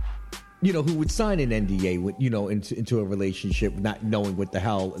of. You know, who would sign an NDA with, you know, into a relationship not knowing what the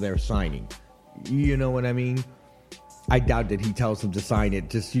hell they're signing. You know what I mean? I doubt that he tells them to sign it.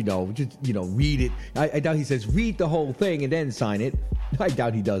 Just read it. I doubt he says read the whole thing and then sign it. I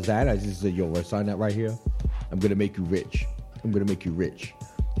doubt he does that. I just say, yo, let's sign that right here. I'm gonna make you rich. I'm gonna make you rich.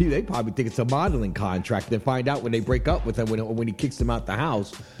 They probably think it's a modeling contract. Then find out when they break up with him when he kicks them out the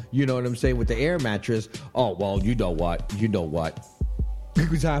house. You know what I'm saying, with the air mattress. Oh well, you know what?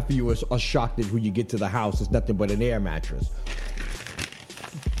 Because half of you are shocked that when you get to the house, it's nothing but an air mattress.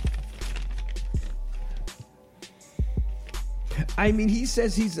 I mean, he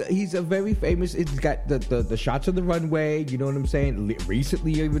says he's a very famous. He's got the shots of the runway. You know what I'm saying?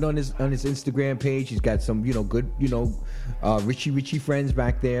 Recently, even on his Instagram page, he's got some good Richie friends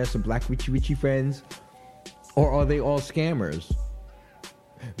back there. Some black Richie friends, or are they all scammers?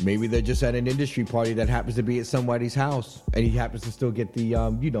 Maybe they're just at an industry party that happens to be at somebody's house, and he happens to still get the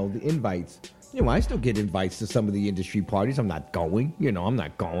the invites. You know, I still get invites to some of the industry parties. I'm not going. I'm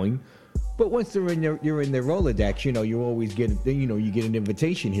not going. But once you're in their Rolodex, you always get you get an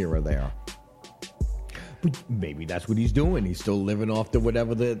invitation here or there. But maybe that's what he's doing. He's still living off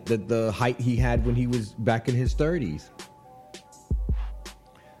whatever the height he had when he was back in his 30s.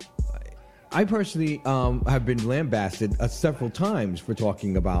 I personally have been lambasted several times for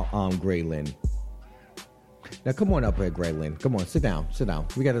talking about Graylin. Now come on up here, Graylin. Come on, sit down.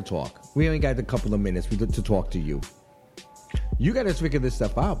 We got to talk. We only got a couple of minutes to talk to you. You got to figure this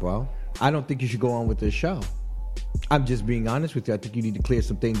stuff out, bro. I don't think you should go on with this show. I'm just being honest with you. I think you need to clear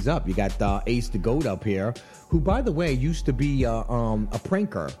some things up. You got Ace the Goat up here, who, by the way, used to be a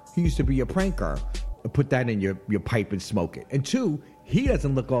pranker. He used to be a pranker. Put that in your pipe and smoke it. And two, he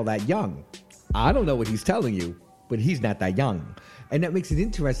doesn't look all that young. I don't know what he's telling you, but he's not that young. And that makes it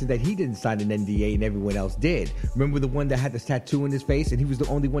interesting that he didn't sign an NDA and everyone else did. Remember the one that had this tattoo in his face, and he was the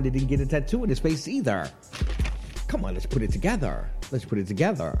only one that didn't get a tattoo in his face either. Come on, let's put it together.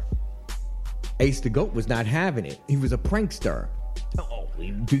 Ace the Goat was not having it. He was a prankster. Oh,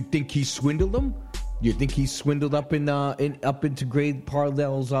 do you think he swindled him? You think he swindled up into Greg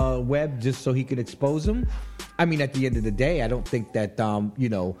Parnell's web just so he could expose him? I mean, at the end of the day, I don't think that I'm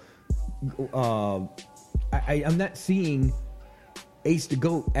not seeing Ace the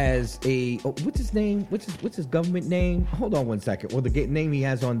Goat as a what's his name? What's his government name? Hold on one second. Well, the name he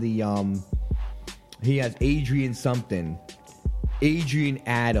has on the he has Adrian something. Adrian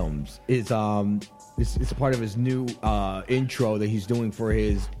Adams is it's a part of his new intro that he's doing for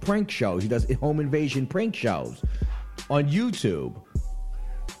his prank show. He does home invasion prank shows on YouTube.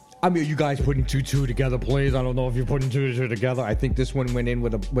 I mean, are you guys putting two together, please? I don't know if you're putting two together. I think this one went in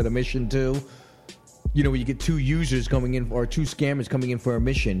with a mission too. You know, when you get two users coming in or two scammers coming in for a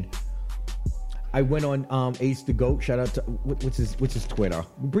mission. I went on Ace the Goat. Shout out to what's his Twitter?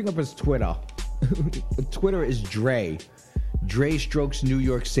 Bring up his Twitter. Twitter is Dre Strokes New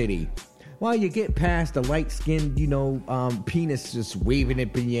York City. Well, you get past the light-skinned, penis just waving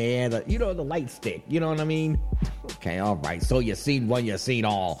it in your air, the light stick, you know what I mean? Okay, all right, so you seen one, you seen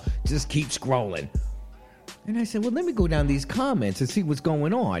all. Just keep scrolling. And I said, well, let me go down these comments and see what's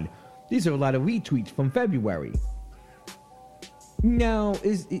going on. These are a lot of retweets from February. Now,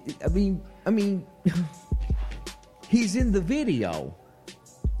 he's in the video.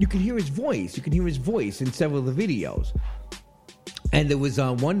 You can hear his voice. In several of the videos. And there was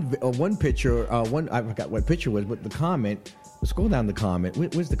one picture. I forgot what picture was, but the comment. Scroll down the comment.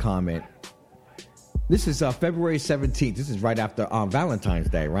 Where's the comment? This is February 17th. This is right after Valentine's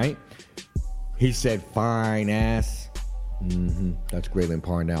Day, right? He said, "Fine ass." Mm-hmm. That's Graylin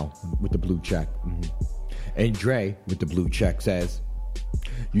Parnell with the blue check. Mm-hmm. And Dre with the blue check says,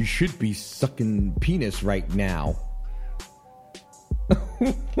 "You should be sucking penis right now."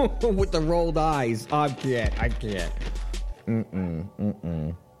 With the rolled eyes. I can't.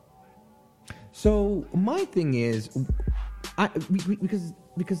 So my thing is,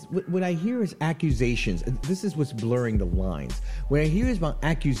 because what I hear is accusations. This is what's blurring the lines. What I hear is about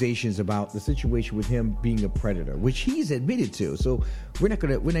accusations about the situation with him being a predator, which he's admitted to. So we're not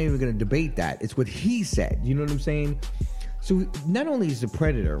even gonna debate that. It's what he said. You know what I'm saying? So not only is he a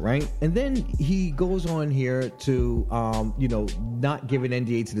predator, right? And then he goes on here to, not give an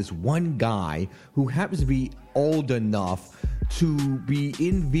NDA to this one guy who happens to be old enough to be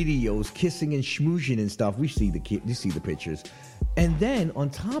in videos kissing and schmoozing and stuff. You see the pictures. And then on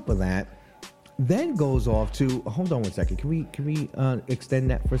top of that, then goes off to, hold on one second. Can we extend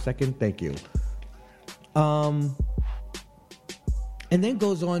that for a second? Thank you. And then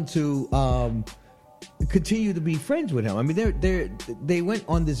goes on to continue to be friends with him. I mean, they went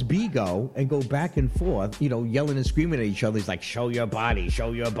on this Bigo and go back and forth, yelling and screaming at each other. He's like, show your body.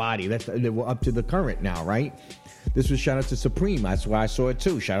 We're up to the current now, right? This was shout out to Supreme. That's why I saw it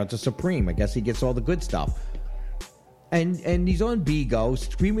too. Shout out to Supreme. I guess he gets all the good stuff. And he's on Bigo,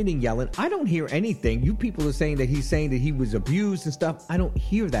 screaming and yelling. I don't hear anything. You people are saying that he's saying that he was abused and stuff. I don't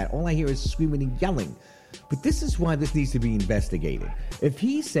hear that. All I hear is screaming and yelling. But this is why this needs to be investigated. If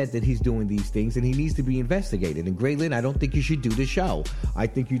he said that he's doing these things, then he needs to be investigated. And Graylin, I don't think you should do this show. I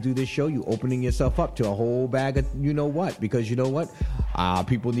think you do this show, you opening yourself up to a whole bag of you-know-what. Because you know what?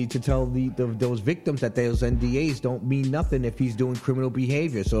 People need to tell those victims that those NDAs don't mean nothing if he's doing criminal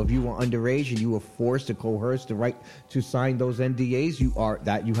behavior. So if you were underage and you were forced to coerce the right to sign those NDAs,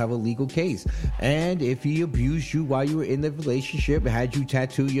 you have a legal case. And if he abused you while you were in the relationship, had you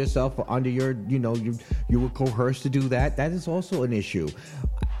tattoo yourself under your, you were coerced to do that, that is also an issue.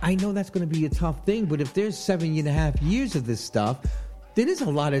 I know that's going to be a tough thing, but if there's 7.5 years of this stuff, then there's a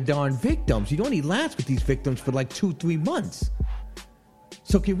lot of darn victims. You don't only last with these victims for like 2-3 months.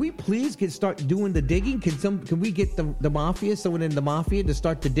 So can we please start doing the digging? Can we get the mafia, someone in the mafia, to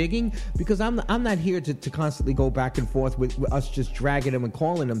start the digging? Because I'm not here to constantly go back and forth with us just dragging him and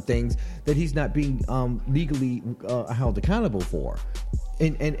calling him things that he's not being legally held accountable for.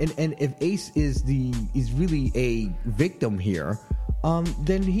 And if Ace is really a victim here,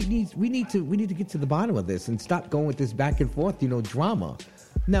 then we need to get to the bottom of this and stop going with this back and forth, drama.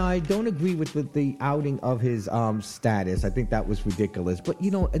 Now, I don't agree with the outing of his status. I think that was ridiculous. But,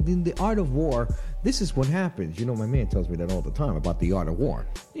 in the art of war, this is what happens. My man tells me that all the time about the art of war.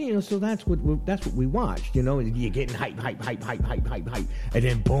 So that's what we watched. You're getting hype, and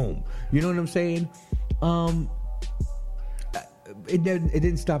then boom. You know what I'm saying? It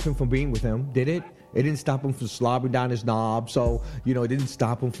didn't stop him from being with him, did it? It didn't stop him from slobbering down his knob. So, it didn't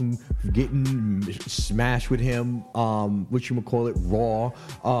stop him from getting smashed with him, raw.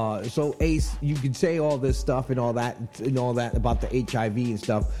 So Ace, you can say all this stuff and all that about the HIV and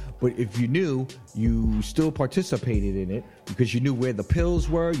stuff. But if you knew, you still participated in it because you knew where the pills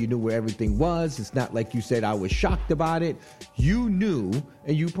were. You knew where everything was. It's not like you said, I was shocked about it. You knew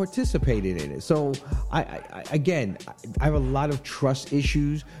and you participated in it. So I have a lot of trust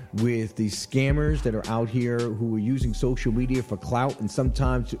issues with these scammers that are out here who are using social media for clout and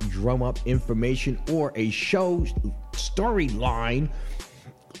sometimes to drum up information or a show storyline,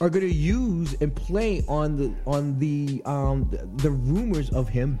 are going to use and play on the rumors of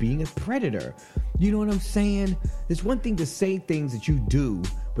him being a predator. You know what I'm saying? There's one thing to say things that you do,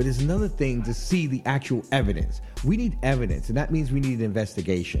 but there's another thing to see the actual evidence. We need evidence, and that means we need an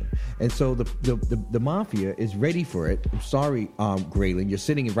investigation. And so the mafia is ready for it. I'm sorry, Graylin, you're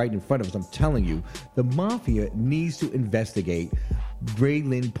sitting right in front of us. I'm telling you, the mafia needs to investigate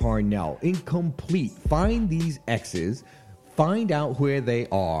Graylin Parnell. Incomplete. Find these exes. Find out where they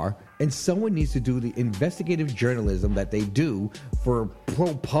are, and someone needs to do the investigative journalism that they do for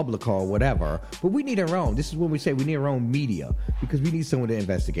ProPublica or whatever. But we need our own. This is when we say we need our own media, because we need someone to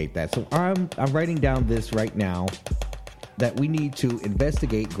investigate that. So I'm writing down this right now, that we need to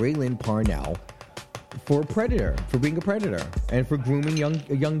investigate Graylin Parnell for being a predator, and for grooming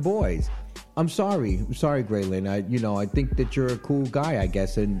young boys. I'm sorry, Graylin. I think that you're a cool guy, I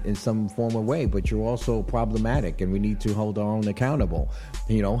guess, in some form or way, but you're also problematic, and we need to hold our own accountable.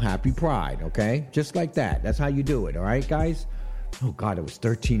 Happy Pride, okay? Just like that. That's how you do it, all right, guys? Oh, God, it was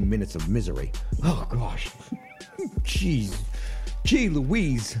 13 minutes of misery. Oh, gosh. Jeez. Gee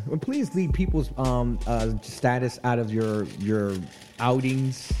Louise. Please leave people's status out of your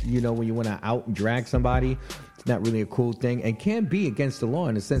outings, when you want to out and drag somebody. It's not really a cool thing and can be against the law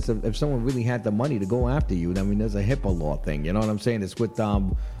in the sense of if someone really had the money to go after you. I mean, there's a HIPAA law thing. You know what I'm saying? It's with,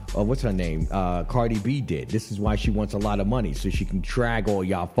 what's her name? Cardi B did. This is why she wants a lot of money, so she can drag all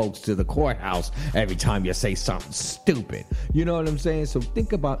y'all folks to the courthouse every time you say something stupid. You know what I'm saying? So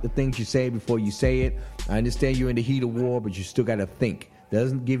think about the things you say before you say it. I understand you're in the heat of war, but you still got to think.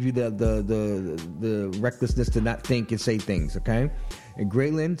 Doesn't give you the recklessness to not think and say things, okay? And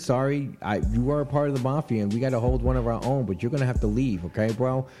Graylin, sorry, you are a part of the mafia, and we got to hold one of our own, but you're going to have to leave, okay,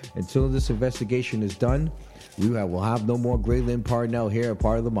 bro? Until this investigation is done, we'll have no more Graylin Parnell here, a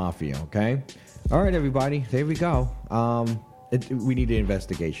part of the mafia, okay? All right, everybody, there we go. We need an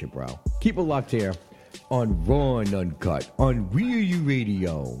investigation, bro. Keep it locked here on Raw and Uncut on Real U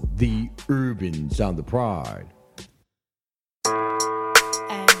Radio, the urban sound of pride.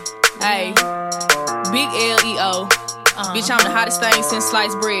 Hey, big L-E-O. Bitch, I'm the hottest thing since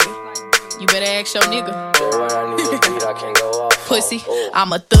sliced bread. You better ask your nigga. Pussy, I'm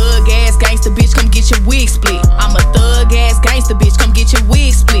a thug ass gangster bitch, come get your wig split. I'm a thug ass gangster bitch, come get your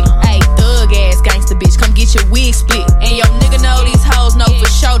wig split. Hey, thug ass gangster bitch, come get your wig split. And your nigga know these hoes know for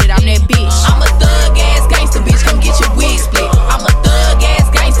sure that I'm that bitch. I'm a thug ass gangster bitch, come get your wig split. I'm a thug ass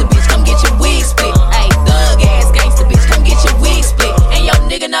gangster bitch, come get your wig split. Hey, thug ass gangster bitch, come get your wig split. And your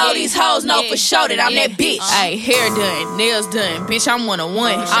nigga know these hoes know for sure that I'm that bitch. Hey, hair done, nails done, bitch, I'm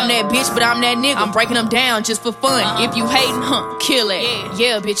 101. I'm that bitch, but I'm that nigga. I'm breaking them down just for fun. If you hatin', kill it.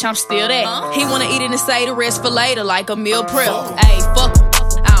 Yeah, bitch, I'm still that. He wanna eat it and say the rest for later, like a meal prep. Ayy, fuck him.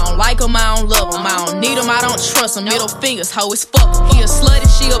 I don't like him, I don't love him. I don't need him, I don't trust him. Middle fingers, hoe is fuck him. He a slut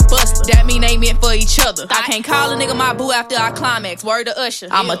and she a buster. That mean they meant for each other. I can't call a nigga my boo after I climax. Word to Usher.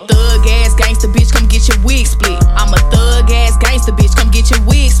 I'm a thug ass gangster bitch, come get your wig split. I'm a thug ass gangster bitch, come get your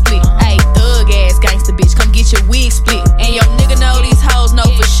wig split. Ayy, thug ass gangster bitch, come get your wig split. And your nigga know these hoes know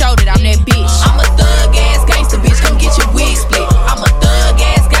for sure that I'm that bitch. I'm a thug ass gangster bitch, come get your wig split. I'm a thug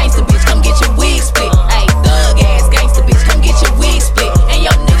ass gangster bitch, come get your wig split. Ayy, thug ass gangster bitch, come get your wig split. And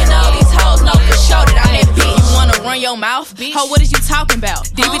your nigga know these hoes know for sure that I'm that bitch. You wanna run your mouth? Ho, what is you talking about?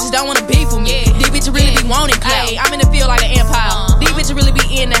 These bitches don't wanna beef with me. These bitches really be wanting clout. I'm in the field like an empire. These bitches really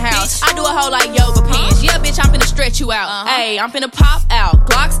be in the house. I do a whole like yoga pants. Yeah, bitch, I'm finna stretch you out. Ayy, I'm finna pop out.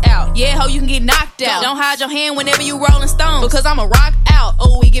 Glocks out. Yeah, ho, you can get knocked out. Don't hide your hand whenever you rolling stones, because I'ma rock out.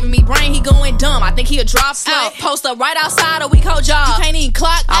 Oh, he giving me brain, he going dumb. I think he'll drop out. Post up right outside a weak hoe job. You can't even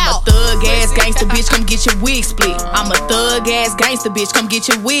clock out. I'm a thug ass gangster bitch, come get your wig split. I'm a thug ass gangster bitch, come get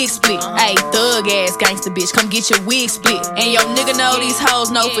your wig split. Ayy, thug ass gangster bitch, come get your wig split. And your nigga know these hoes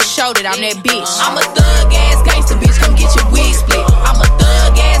know for sure that I'm that bitch. I'm a thug ass gangster bitch, come get your wig split. I'm a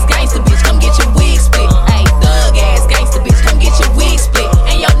thug ass gangster bitch, come get your wig split. Ayy, thug ass gangster bitch, come get your wig split.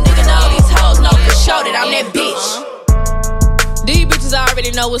 And your nigga know these hoes know for sure that I'm that bitch. These bitches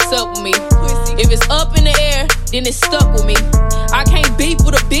already know what's up with me. If it's up in the air, then it's stuck with me. I can't beef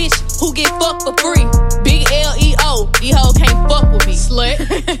with a bitch who get fucked for free. Big L-E-O, these hoes can't fuck with me,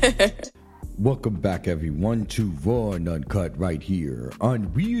 slut. Welcome back, everyone, to Raw and Uncut right here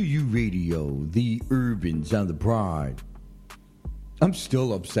on Real U Radio, the urban sound of pride. I'm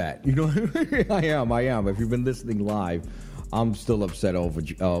still upset. You know, I am. If you've been listening live, I'm still upset over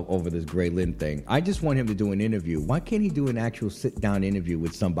this Graylin thing. I just want him to do an interview. Why can't he do an actual sit-down interview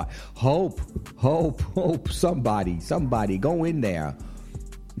with somebody? Hope, somebody, go in there.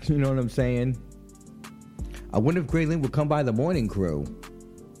 You know what I'm saying? I wonder if Graylin would come by the morning crew.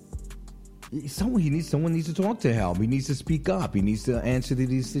 Someone needs to talk to him. He needs to speak up. He needs to answer to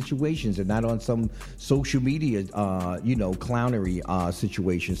these situations and not on some social media, clownery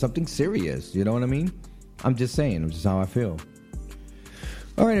situation. Something serious. You know what I mean? I'm just saying. This is how I feel.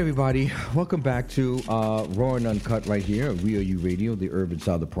 All right, everybody. Welcome back to Raw and Uncut right here at Real U Radio, the urban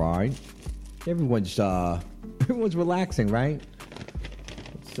sound of pride. Everyone's relaxing, right?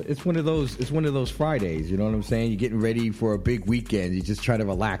 It's one of those Fridays. You know what I'm saying? You're getting ready for a big weekend. You just try to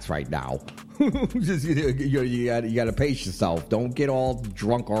relax right now. You gotta pace yourself. Don't get all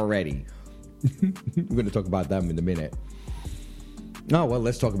drunk already. We're gonna talk about them in a minute. Oh, well,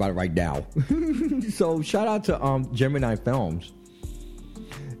 let's talk about it right now. So, shout out to Gemini Films.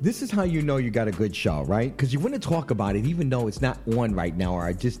 This is how you know you got a good show, right? Because you want to talk about it, even though it's not on right now, or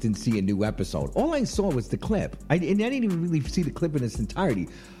I just didn't see a new episode. All I saw was the clip. I didn't even really see the clip in its entirety.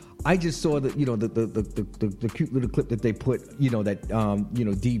 I just saw the cute little clip that they put,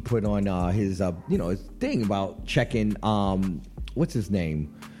 that D put on his thing about checking what's his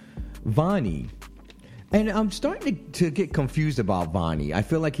name, Vonnie. And I'm starting to get confused about Vonnie. I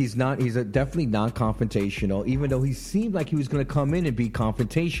feel like he's definitely non-confrontational, even though he seemed like he was going to come in and be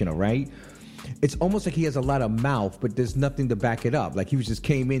confrontational, right? It's almost like he has a lot of mouth, but there's nothing to back it up. Like he just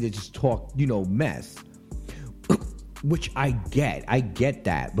came in to just talk, mess. which I get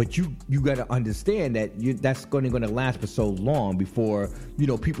that, but you got to understand that that's going to last for so long before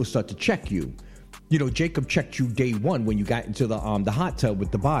people start to check you. Jacob checked you day one when you got into the hot tub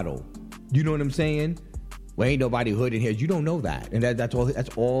with the bottle. You know what I'm saying? Well, ain't nobody hood in here. You don't know that, and that's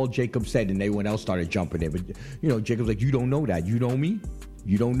all Jacob said, and everyone else started jumping in. But Jacob's like, you don't know that. You know me.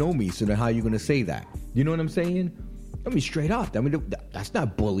 You don't know me. So then how are you going to say that? You know what I'm saying? I mean, straight up. I mean, that's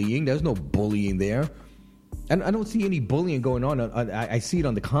not bullying. There's no bullying there. And I don't see any bullying going on. I see it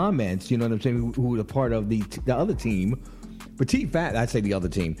on the comments, you know what I'm saying, who are part of the other team. But Team Fab, I'd say the other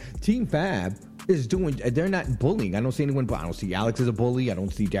team. Team Fab is they're not bullying. I don't see anyone, I don't see Alex as a bully. I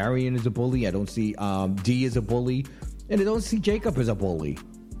don't see Darian as a bully. I don't see D as a bully. And I don't see Jacob as a bully.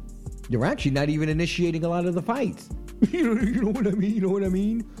 You're actually not even initiating a lot of the fights. You know what I mean? You know what I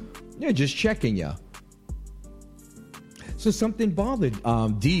mean? They're just checking you. So something bothered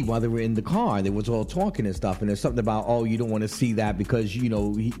D while they were in the car. They was all talking and stuff, and there's something about, you don't want to see that because,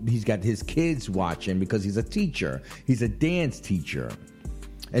 he's got his kids watching because he's a teacher. He's a dance teacher.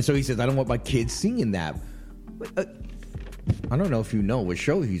 And so he says, I don't want my kids seeing that. But, I don't know if you know what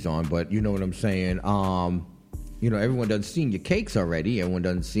show he's on, but you know what I'm saying. Everyone done seen your cakes already. Everyone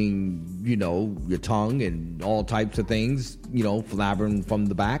done seen, your tongue and all types of things, flabbering from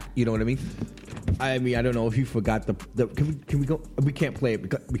the back. You know what I mean? I don't know if you forgot can we go? We can't play it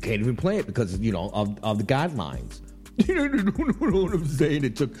because we can't even play it because of the guidelines. You know what I'm saying?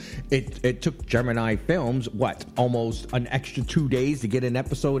 It took Gemini Films almost an extra 2 days to get an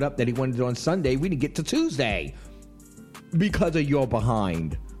episode up that he wanted on Sunday. We didn't get to Tuesday because of your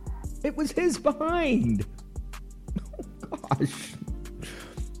behind. It was his behind. Oh gosh.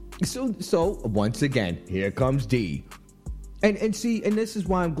 So once again, here comes D. And see, and this is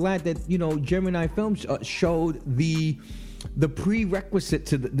why I'm glad that Gemini Films showed the prerequisite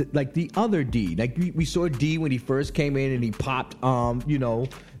to the other D. Like we saw D when he first came in and he popped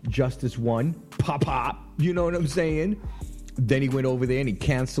Justice 1 pop. You know what I'm saying? Then he went over there and he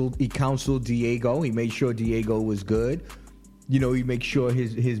counseled Diego. He made sure Diego was good. He makes sure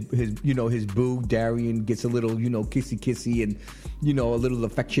his boo Darian gets a little kissy and a little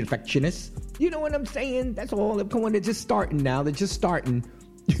affectionist. You know what I'm saying? That's all. Come on, they're just starting now. They're just starting.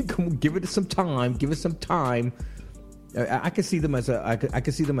 Come on, give it some time. Give it some time. I can see them as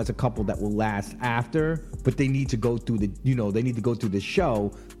a couple that will last after, but they need to go through the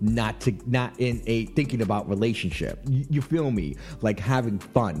show, not in a thinking about relationship. You feel me? Like having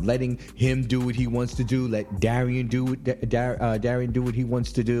fun, letting him do what he wants to do, let Darian do what he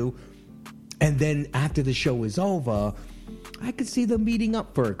wants to do, and then after the show is over, I could see them meeting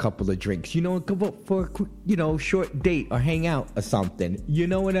up for a couple of drinks, go up for a short date or hang out or something. You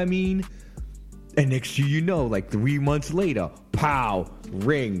know what I mean? And next thing you know, like 3 months later, pow,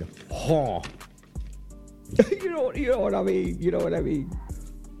 ring, haw. You know what I mean? You know what I mean?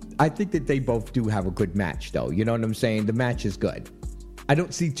 I think that they both do have a good match, though. You know what I'm saying? The match is good. I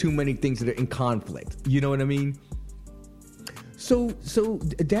don't see too many things that are in conflict. You know what I mean? So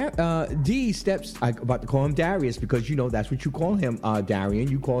D steps. I'm about to call him Darius because that's what you call him, Darian.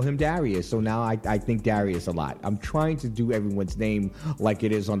 You call him Darius. So now I think Darius a lot. I'm trying to do everyone's name like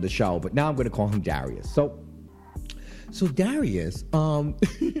it is on the show, but now I'm going to call him Darius. So Darius,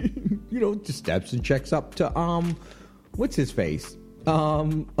 just steps and checks up to what's his face,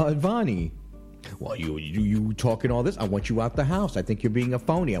 Vonnie. Well, you talking all this? I want you out the house. I think you're being a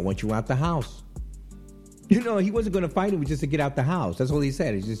phony. I want you out the house. He wasn't going to fight him just to get out the house. That's all he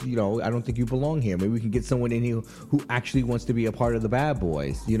said. It's just, I don't think you belong here. Maybe we can get someone in here who actually wants to be a part of the bad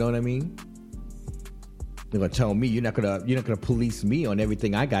boys. You know what I mean? They're going to tell me you're not going to police me on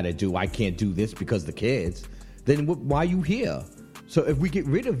everything I got to do. I can't do this because the kids. Then why are you here? So if we get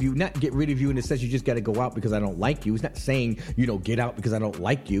rid of you, not get rid of you in the sense you just got to go out because I don't like you. He's not saying, get out because I don't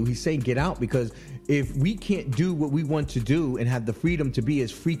like you. He's saying get out because if we can't do what we want to do and have the freedom to be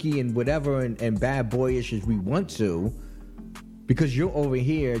as freaky and whatever and bad boyish as we want to, because you're over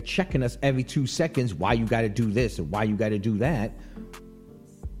here checking us every 2 seconds why you got to do this and why you got to do that,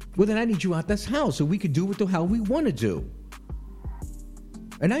 well, then I need you out this house so we could do what the hell we want to do.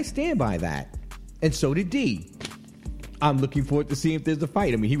 And I stand by that. And so did D. I'm looking forward to seeing if there's a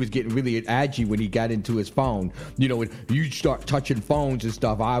fight. I mean, he was getting really edgy when he got into his phone. When you start touching phones and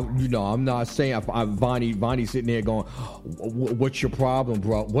stuff, I'm not saying Vonnie sitting there going, what's your problem,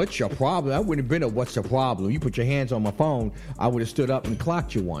 bro? What's your problem? I wouldn't have been a what's your problem. You put your hands on my phone, I would have stood up and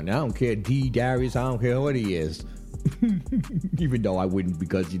clocked you one. I don't care, D. Darius, I don't care what he is. Even though I wouldn't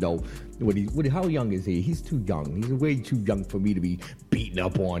because, how young is he? He's too young. He's way too young for me to be beating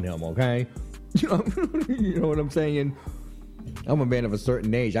up on him, okay? You know what I'm saying? I'm a man of a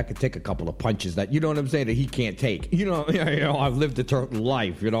certain age. I could take a couple of punches that, you know what I'm saying, that he can't take. You know, I've lived a certain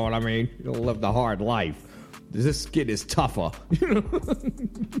life. You know what I mean? Lived a hard life. This skin is tougher. You know?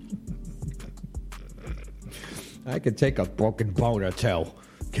 I could take a broken bone or two.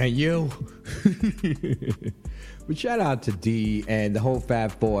 Can you? But shout out to D and the whole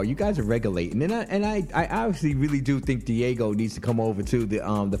Fab Four. You guys are regulating, and I obviously really do think Diego needs to come over to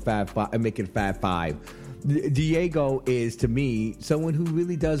the Fab Five and make it Fab Five. Diego is, to me, someone who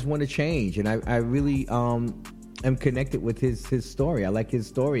really does want to change, and I really am connected with his story. I like his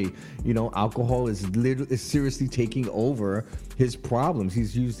story. You know, alcohol is seriously taking over his problems.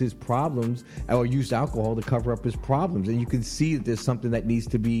 He's used his problems or used alcohol to cover up his problems, and you can see that there's something that needs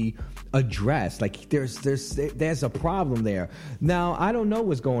to be addressed. Like there's a problem there. Now I don't know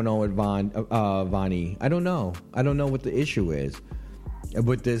what's going on with Vonnie. I don't know what the issue is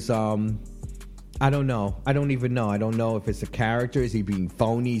with this. I don't know. I don't even know. I don't know if it's a character. Is he being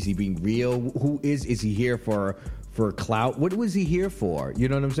phony? Is he being real? Who is he here for clout? What was he here for? You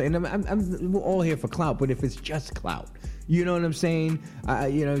know what I'm saying? We're all here for clout, but if it's just clout, you know what I'm saying?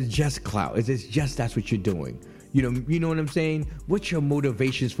 It's just clout. It's just that's what you're doing. You know what I'm saying? What's your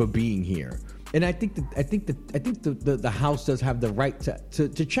motivations for being here? And I think the house does have the right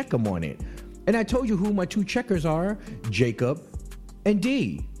to check him on it. And I told you who my two checkers are: Jacob and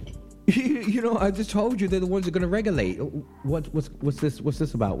D. You know, I just told you they're the ones that are going to regulate. What's this? What's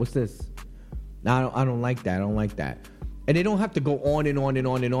this about? What's this? No, I don't like that. I don't like that. And they don't have to go on and on and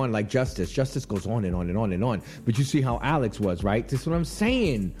on and on like Justice. Justice goes on and on and on and on. But you see how Alex was, right? That's what I'm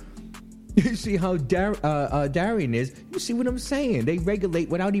saying. You see how Darian is. You see what I'm saying. They regulate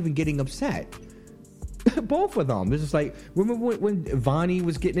without even getting upset. Both of them. It's just like, remember when Vonnie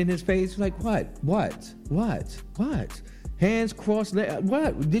was getting in his face? Like, what? Hands crossed.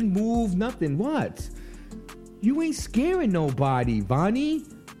 What? Didn't move. Nothing. What? You ain't scaring nobody, Vonnie.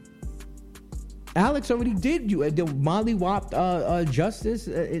 Alex already did. You mollywopped Justice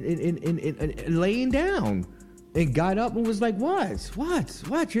in laying down, and got up and was like,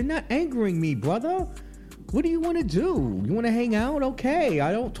 "What? You're not angering me, brother. What do you want to do? You want to hang out? Okay,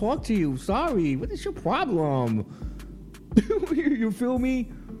 I don't talk to you. Sorry. What is your problem? You feel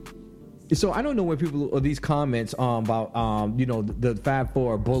me?" So I don't know when people or these comments about the Fab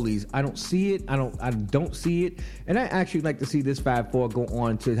Four are bullies. I don't see it. I don't see it. And I actually like to see this Fab Four go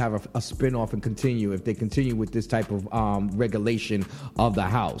on to have a spin-off and continue, if they continue with this type of regulation of the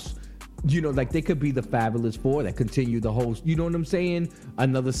house. You know, like they could be the Fabulous Four that continue the whole. You know what I'm saying?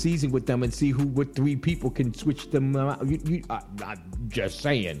 Another season with them and see what three people can switch them out. I'm just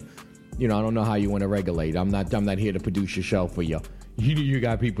saying. You know, I don't know how you want to regulate. I'm not here to produce your show for you. You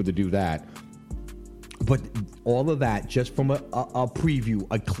got people to do that. But all of that just from a preview,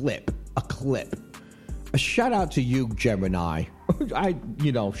 a clip. A shout out to you, Gemini.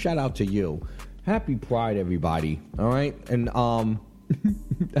 Shout out to you. Happy Pride, everybody. All right? And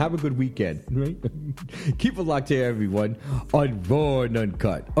have a good weekend, right? Keep it locked here, everyone, on Raw and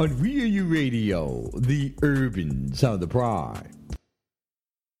Uncut, on Real You Radio, the urban sound of pride.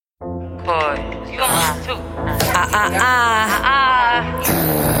 Boy, you don't want to.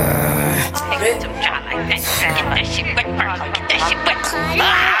 Take it to a job like that. Get that shit wet first. Get that shit wet.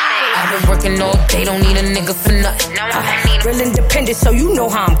 I've been working all day, don't need a nigga for nothing. Real independent, so you know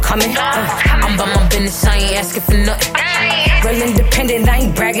how I'm coming. I'm by my business, I ain't asking for nothing. Real independent, I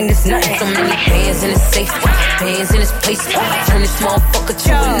ain't bragging, it's nothing. So many bands in the safe, bands in this place. Turn this motherfucker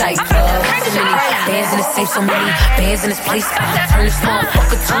to a nightclub. So many bands in the safe, so many bands in this place. Turn this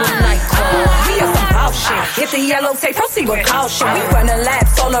motherfucker to a nightclub. We on some bout shit. Get the yellow tape, proceed with caution. We running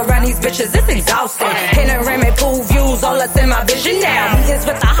laps all around these bitches, it's exhausting. Panoramic pool views, all that's in my vision now. We is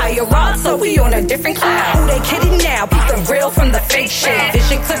with the higher up, so we on a different cloud. Who they kidding now? Pick the real from the fake shit.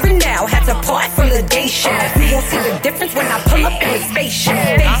 Vision clearer now, had to part from the day shift. You won't see the difference when I pull up in the spaceship.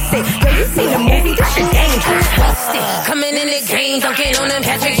 Face it, girl, you seen the movie, this shit dangerous. Wasted, coming in the game, dunking on them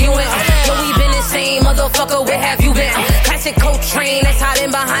Patrick Ewing. Yo, we been the same, motherfucker, where have you been? Classic Coltrane, that's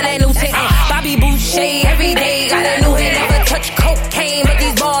hiding behind that new tent. Bobby Boucher, every day, got a new hit. Never touch cocaine, but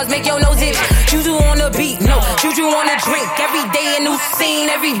these bars make your nose itch. Juju on the beat, no, Juju on the drink. Every day a new scene,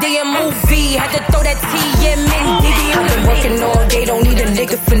 every day a movie. Had to throw that T in Mindy. I've been working all day, don't need a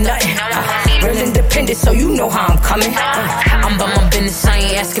nigga for nothing. Real independent, so you know how I'm coming. I'm by my business, I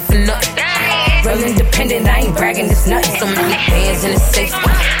ain't asking for nothing. Real independent, I ain't bragging, it's nothing. So many bands in the safe,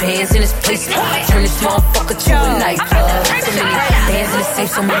 bands in this place. Turn this motherfucker to a nightclub. So many bands in the safe,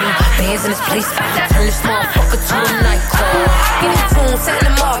 so many bands in this place. Turn this motherfucker to a nightclub. Get in tune, setting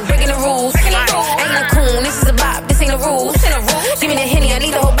them up, breaking the rules. Ain't no coon, this is a bop, this ain't a rule. Give me the Henny, I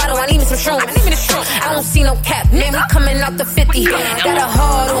need the whole bottle, I need me some shrooms. I don't don't see no cap, man, we coming out the 50. Got a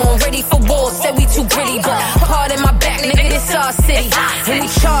hard on, ready for war, said we too gritty. But hard in my back, nigga, this our city. And we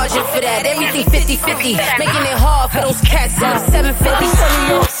charging for that, everything 50-50. Making it hard for those cats in the 750. So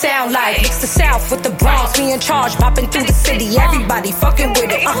New York sound like, mix the South with the Bronx. We in charge, popping through the city, everybody fucking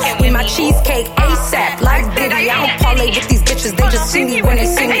with it. With my cheesecake ASAP, like Diddy. I don't parlay with these bitches, they just see me when they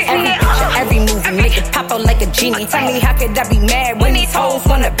see me. Every picture, every movie, make it pop out like a genie. Tell me how could I be mad when these hoes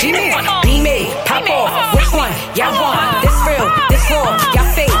wanna be me? Be me, pop off, which one? Y'all want? This real, this raw, y'all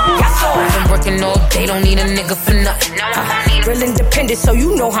fake, y'all saw. Been working all day, don't need a nigga for nothing. Real independent, so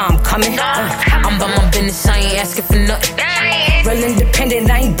you know how I'm coming. I'm by my business, I ain't asking for nothing. Real independent,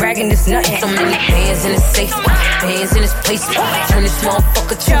 I ain't bragging, it's nothing. So many bands in the safe, bands in this place. Turn this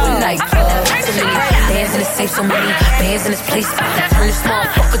motherfucker to a nightclub. So many bands in the safe, so many bands in this place. Turn this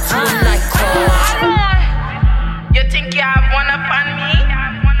motherfucker to a nightclub. You think you have one up on me?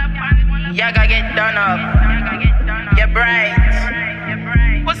 You gotta get done up. You're bright.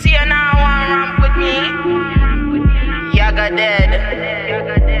 Pussy, you now want ramp with me? You got dead.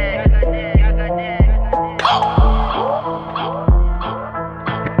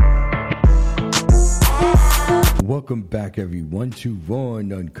 Welcome back, everyone, to Raw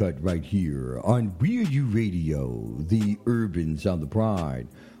and Uncut right here on We're You Radio, the urban sound of pride.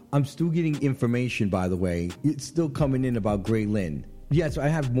 I'm still getting information, by the way. It's still coming in about Gray Lynn. Yes, I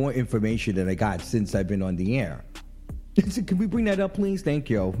have more information than I got since I've been on the air. Can we bring that up, please? Thank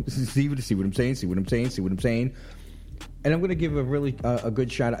you. See what I'm saying? And I'm going to give a really a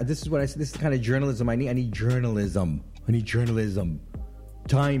good shout out. This is what I said. This is the kind of journalism I need. I need journalism.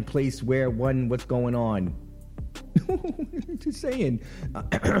 Time, place, where, when, what's going on. Just saying.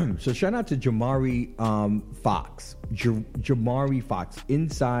 So shout out to Jamari Fox. Jamari Fox.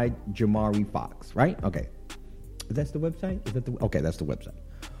 Inside Jamari Fox, right? Okay. That's the website? Okay, that's the website.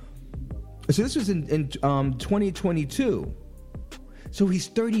 So this was in 2022. So he's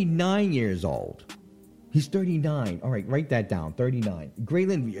 39 years old. He's 39. All right, write that down. 39.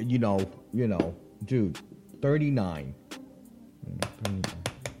 Graylin, you know, dude, 39.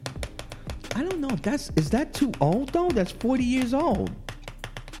 I don't know if is that too old though? That's 40 years old.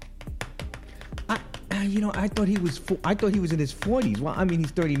 I thought he was in his 40s. Well, I mean,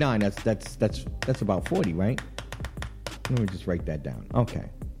 he's 39. That's about 40, right? Let me just write that down. Okay.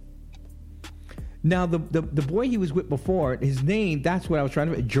 Now the boy he was with before, his name, that's what I was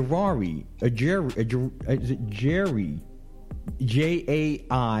trying to Jerry. Is it Jerry? Jairee.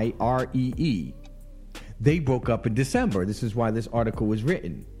 They broke up in December. This is why this article was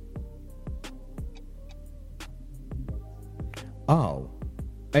written. Oh,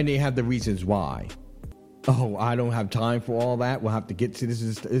 and they have the reasons why. Oh, I don't have time for all that. We'll have to get to this.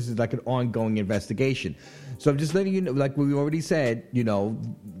 This is like an ongoing investigation. So I'm just letting you know, like we already said,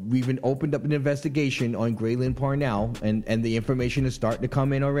 we've been opened up an investigation on Graylin Parnell, and the information is starting to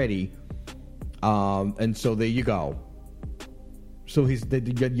come in already. And so there you go. So he's the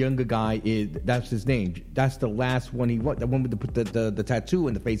younger guy that's his name. That's the last one the one with the tattoo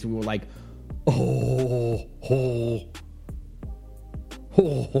in the face. And we were like, oh.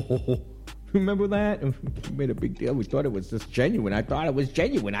 Remember that? We made a big deal. We thought it was just genuine. I thought it was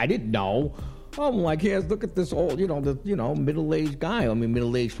genuine. I didn't know. I'm like, yes, look at this old, middle-aged guy. I mean,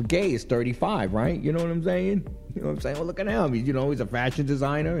 middle-aged for gay is 35, right? You know what I'm saying? Well, look at him. He's a fashion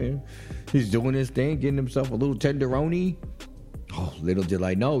designer. And he's doing his thing, getting himself a little tenderoni. Oh, little did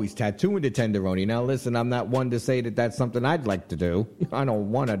I know, he's tattooing the tenderoni. Now, listen, I'm not one to say that that's something I'd like to do. I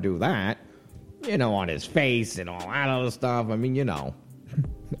don't want to do that. On his face and all that other stuff. I mean,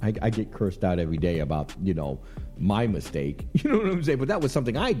 I get cursed out every day about, my mistake. You know what I'm saying? But that was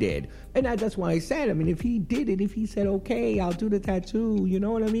something I did. And that's why I said, I mean, if he did it, if he said, okay, I'll do the tattoo, you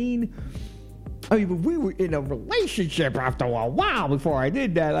know what I mean? I mean, but we were in a relationship after a while before I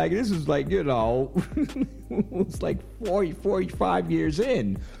did that. Like, this was like, it was like 45 years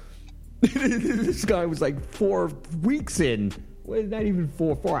in. This guy was like 4 weeks in. Well, not even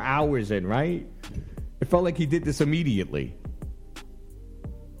 4 hours in, right? It felt like he did this immediately.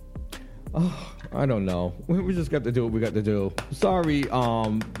 Oh, I don't know. We just got to do what we got to do. Sorry,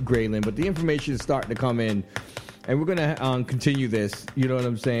 Graylin, but the information is starting to come in, and we're gonna continue this. You know what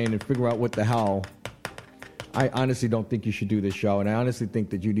I'm saying, and figure out what the hell. I honestly don't think you should do this show, and I honestly think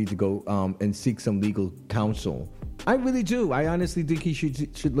that you need to go and seek some legal counsel. I really do. I honestly think he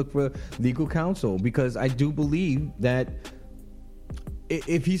should look for legal counsel, because I do believe that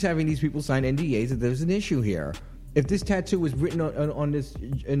if he's having these people sign NDAs, that there's an issue here. If this tattoo was written on this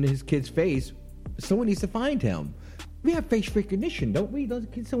in his kid's face, someone needs to find him. We have face recognition, don't we?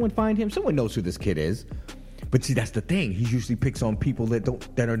 Can someone find him? Someone knows who this kid is. But see, that's the thing. He usually picks on people that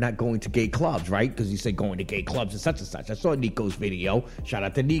are not going to gay clubs, right? Because he said going to gay clubs and such. I saw Nico's video. Shout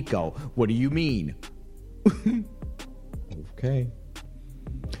out to Nico. What do you mean? Okay.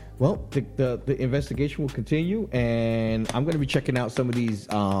 Well, the investigation will continue, and I'm going to be checking out some of these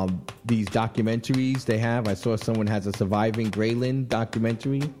documentaries they have. I saw someone has a Surviving Grayland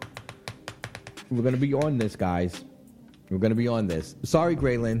documentary. We're going to be on this, guys. We're going to be on this. Sorry,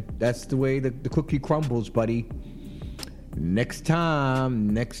 Grayland. That's the way the cookie crumbles, buddy. Next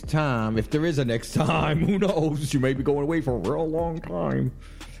time, if there is a next time, who knows? You may be going away for a real long time.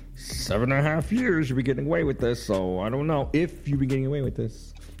 7.5 years you'll be getting away with this, so I don't know if you'll be getting away with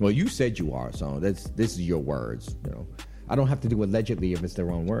this. Well, you said you are, so this is your words. You know, I don't have to do allegedly if it's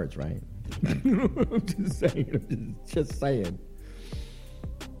their own words, right? I'm just saying.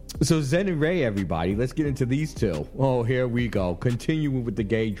 So Zen and Ray, everybody, let's get into these two. Oh, here we go. Continuing with the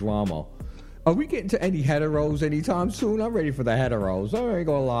gay drama. Are we getting to any heteros anytime soon? I'm ready for the heteros. I ain't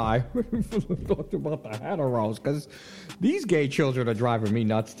gonna lie. Talked about the heteros because these gay children are driving me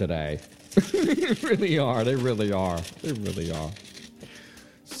nuts today. They really are. They really are.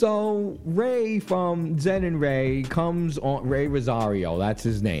 So Ray from Zen and Ray comes on. Ray Rosario, that's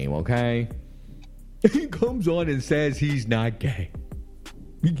his name, okay? He comes on and says he's not gay.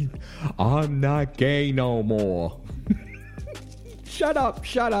 I'm not gay no more. Shut up.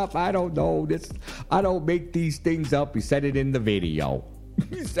 I don't know this. I don't make these things up. He said it in the video.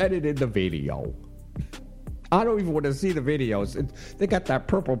 I don't even want to see the videos. They got that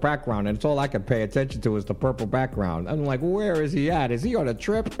purple background, and it's all I can pay attention to is the purple background. I'm like, where is he at? Is he on a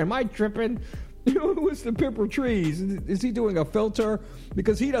trip? Am I tripping? What's the purple trees? Is he doing a filter?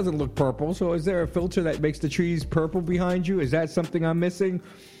 Because he doesn't look purple. So is there a filter that makes the trees purple behind you? Is that something I'm missing?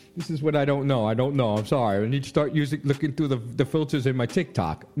 This is what I don't know. I'm sorry. I need to start looking through the filters in my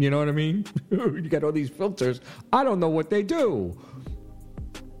TikTok. You know what I mean? You got all these filters. I don't know what they do.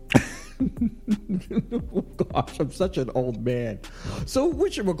 Oh gosh, I'm such an old man. So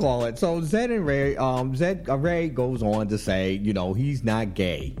whatchamacallit? So Zed and Ray, Ray goes on to say, he's not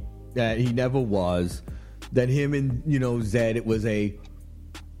gay. That he never was. That him and, Zed, it was it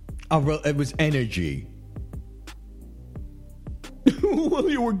was energy. Well,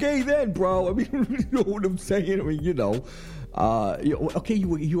 you were gay then, bro. I mean, you know what I'm saying? I mean, okay,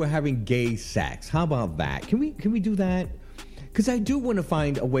 you were having gay sex. How about that? Can we do that? Because I do want to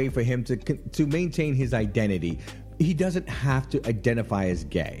find a way for him to maintain his identity. He doesn't have to identify as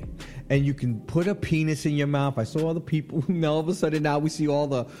gay. And you can put a penis in your mouth. I saw all the people, and all of a sudden now we see all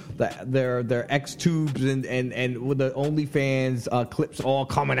their X tubes and with the OnlyFans clips all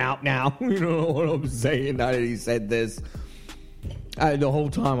coming out now. You know what I'm saying? Now that he said this. The whole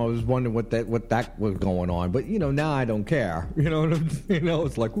time I was wondering what that was going on, but now I don't care. You know what I'm saying?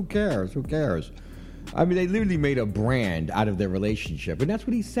 It's like, who cares? I mean, they literally made a brand out of their relationship, and that's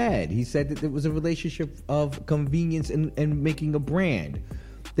what he said. He said that it was a relationship of convenience and making a brand.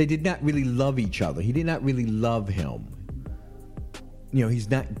 They did not really love each other. He did not really love him. He's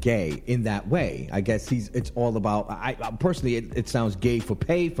not gay in that way. I guess it's all about. I personally, it sounds gay for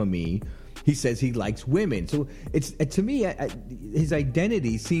pay for me. He says he likes women. So it's to me, his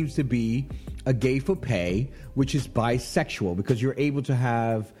identity seems to be a gay for pay, which is bisexual, because you're able to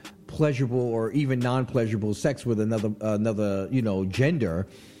have pleasurable or even non-pleasurable sex with another gender,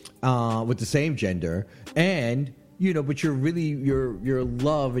 with the same gender, and but you're really your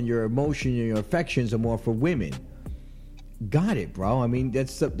love and your emotion and your affections are more for women. Got it, bro. I mean,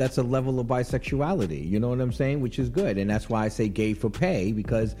 that's a level of bisexuality. You know what I'm saying? Which is good. And that's why I say gay for pay,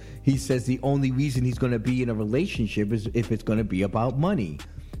 because he says the only reason he's going to be in a relationship is if it's going to be about money.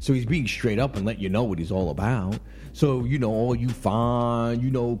 So he's being straight up and letting you know what he's all about. So, all you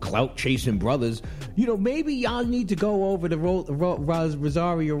fine, clout chasing brothers, maybe y'all need to go over to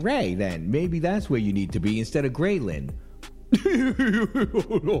Rosario Ray then. Maybe that's where you need to be instead of Grayland. I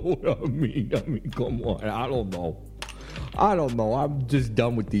mean, come on. I don't know. I'm just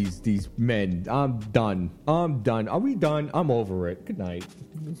done with these men. I'm done. Are we done? I'm over it. Good night.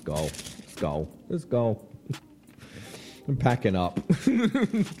 Let's go. I'm packing up.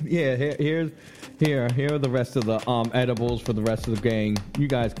 Yeah, here are the rest of the edibles for the rest of the gang. You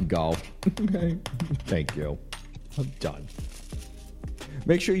guys can go. Okay. Thank you. I'm done.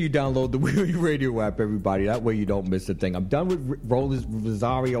 Make sure you download the Weary Radio app, everybody. That way you don't miss a thing. I'm done with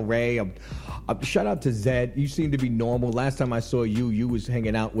Rosario Ray. Shout out to Zed. You seem to be normal. Last time I saw you was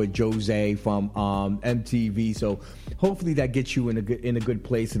hanging out with Jose from MTV. So hopefully that gets you in a good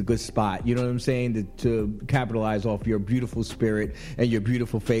place, in a good spot. You know what I'm saying? To capitalize off your beautiful spirit and your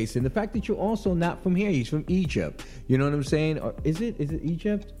beautiful face, and the fact that you're also not from here. He's from Egypt. You know what I'm saying? Or is it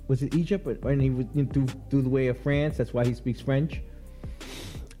Egypt? Was it Egypt? And he was through the way of France. That's why he speaks French.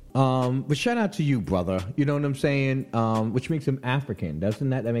 But shout out to you, brother. You know what I'm saying? Which makes him African, doesn't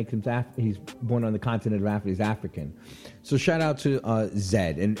that? That makes him he's born on the continent of Africa. He's African. So shout out to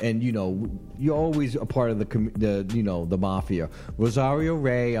Zed, and you know, you're always a part of the mafia. Rosario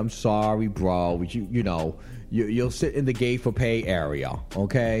Ray, I'm sorry, bro. But you'll sit in the gay for pay area,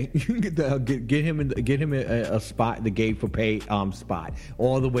 okay? get him a spot, the gay for pay spot,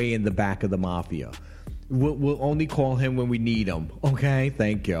 all the way in the back of the mafia. We'll only call him when we need him. Okay?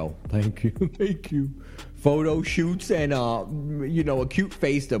 Thank you. Photo shoots and a cute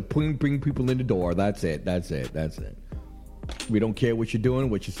face to bring people in the door. That's it. We don't care what you're doing,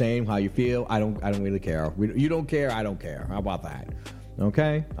 what you're saying, how you feel. I don't really care. You don't care. I don't care. How about that?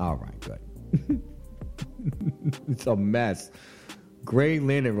 Okay? All right. Good. It's a mess. Gray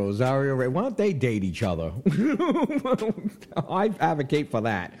Lynn and Rosario Ray. Why don't they date each other? I advocate for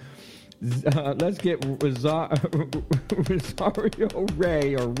that. Let's get Rosario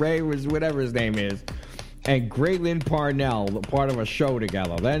Ray, or Ray was whatever his name is, and Graylin Parnell, part of a show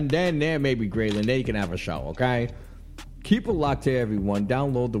together. Then there may be Graylin. They can have a show, okay? Keep it locked to everyone.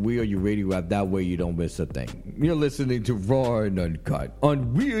 Download the We Are You Radio app. That way you don't miss a thing. You're listening to Raw and Uncut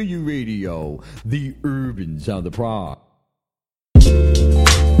on We Are You Radio, the urban sound of pride.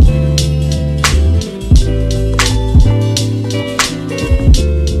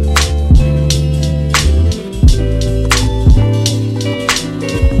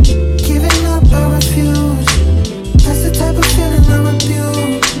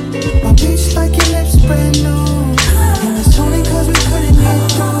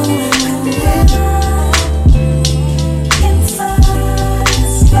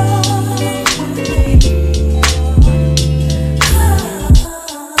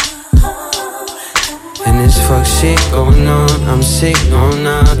 Shit going on, I'm sick, no,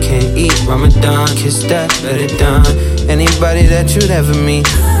 nah, can't eat Ramadan, kiss that, better done. Anybody that you'd ever meet,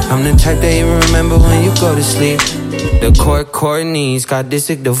 I'm the type that you remember when you go to sleep. The court knees, got this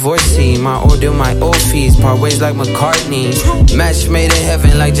sick divorcee. My order, my old fees, part ways like McCartney. Match made in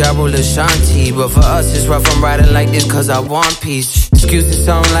heaven like Jabro Lashanti. But for us it's rough, I'm riding like this cause I want peace. Excuses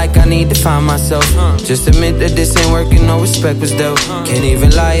sound like I need to find myself. Just admit that this ain't working, no respect was dealt. Can't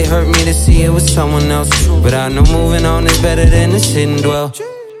even lie, it hurt me to see it was someone else. But I know moving on is better than to sit and dwell.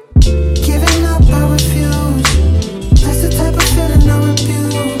 Giving up, I refuse. That's the type of feeling I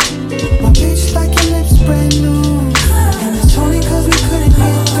refuse. My bitch like your lips brand new. And it's only cause we couldn't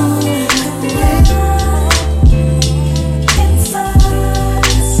get through.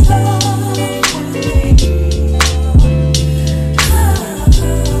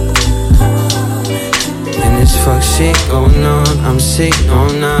 Fuck shit going on, I'm sick, no,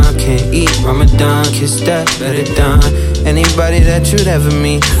 nah, can't eat Ramadan, kiss that, better done. Anybody that you'd ever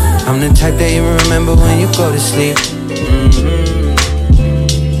meet, I'm the type that you remember when you go to sleep.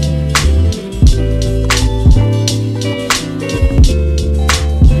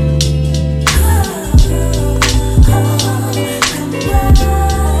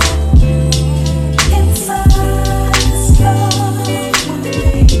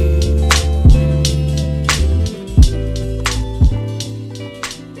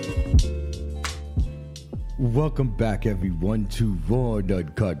 Welcome back, everyone, to Raw and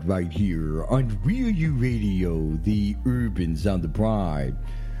Uncut right here on We Are You Radio, the urban sound of pride.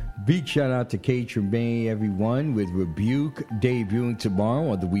 Big shout out to K Tremaine, everyone, with Rebuke debuting tomorrow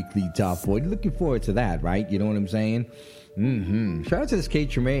on the weekly Top 40. Looking forward to that, right? You know what I'm saying? Shout out to this K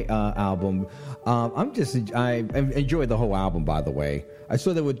Tremaine album. I enjoyed the whole album, by the way. I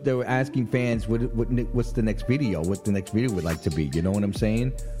saw that they were asking fans what's the next video, what the next video would like to be. You know what I'm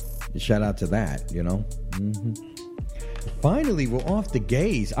saying? Shout out to that, you know. Finally, we're off the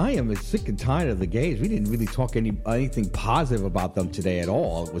gays. I am sick and tired of the gays. We didn't really talk anything positive about them today at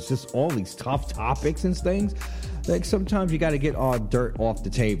all. It was just all these tough topics and things. Like, sometimes you got to get our dirt off the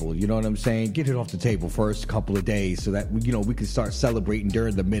table. You know what I'm saying? Get it off the table first couple of days so that we can start celebrating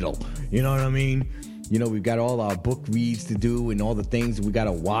during the middle. You know what I mean? You know, we've got all our book reads to do and all the things we got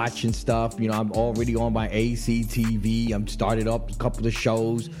to watch and stuff. You know, I'm already on my ACTV. I'm started up a couple of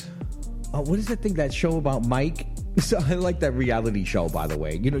shows. What is that thing, that show about Mike? So I like that reality show, by the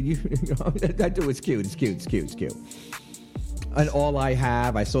way. You know, that dude is cute. It's cute. And All I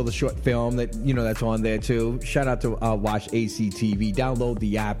Have. I saw the short film that that's on there too. Shout out to Watch ACTV. Download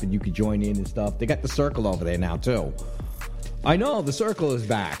the app and you can join in and stuff. They got the Circle over there now too. I know the Circle is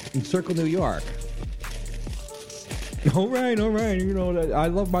back in Circle, New York. All right. I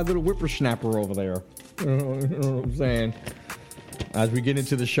love my little whippersnapper over there. You know what I'm saying? As we get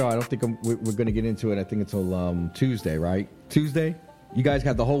into the show, I don't think we're going to get into it. I think until Tuesday, right? Tuesday? You guys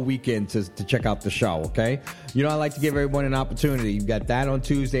got the whole weekend to check out the show, okay? I like to give everyone an opportunity. You got that on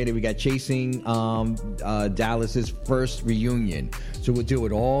Tuesday. Then we got Chasing Dallas's first reunion. So we'll deal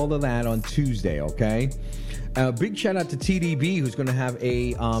with all of that on Tuesday, okay? Big shout out to TDB, who's going to have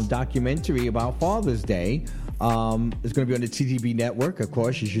a documentary about Father's Day. It's going to be on the TDB network, of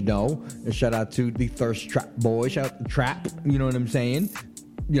course, you should know. And shout out to the Thirst Trap Boys. Shout out to Trap, you know what I'm saying?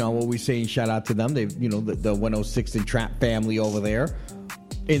 What we're saying, shout out to them. They, the 106 and Trap family over there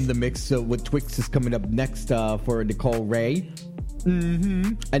in the mix with Twix is coming up next for Nicole Ray.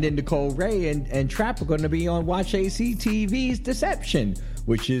 And then Nicole Ray and Trap are going to be on Watch AC TV's Deception,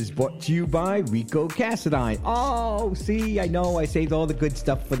 which is brought to you by Rico Cassadine. Oh, see, I know I saved all the good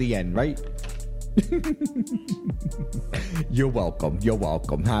stuff for the end, right? You're welcome.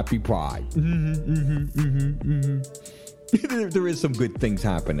 Happy Pride. There is some good things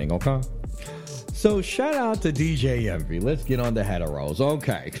happening, okay? So shout out to DJ Envy. Let's get on the heteros.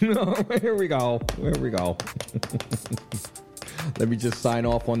 Okay. Here we go. Let me just sign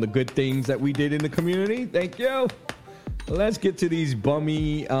off on the good things that we did in the community. Thank you. Let's get to these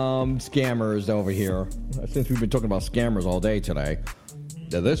bummy scammers over here. Since we've been talking about scammers all day today.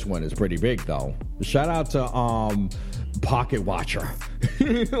 Now, this one is pretty big, though. Shout out to Pocket Watcher.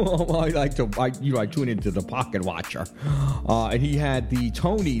 I tune into the Pocket Watcher. And he had the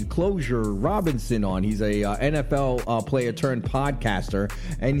Tony Closure Robinson on. He's a NFL player turned podcaster.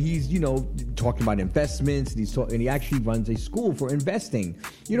 And he's, talking about investments. And he actually runs a school for investing.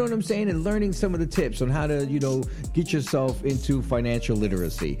 You know what I'm saying? And learning some of the tips on how to, get yourself into financial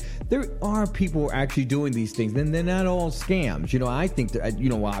literacy. There are people who are actually doing these things. And they're not all scams. I think that,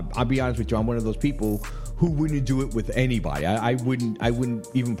 I'll be honest with you. I'm one of those people who wouldn't do it with anybody. I wouldn't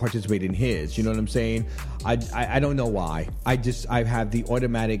even participate in his. You know what I'm saying? I don't know why. I have the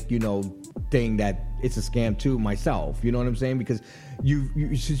automatic, thing that it's a scam too myself. You know what I'm saying? Because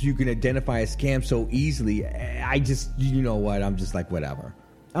since you can identify a scam so easily, I just, I'm just like, whatever.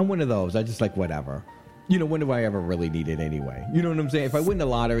 I'm one of those. I just like, whatever. When do I ever really need it anyway? You know what I'm saying? If I win the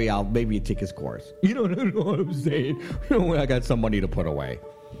lottery, I'll maybe take his course. You know what I'm saying? When I got some money to put away.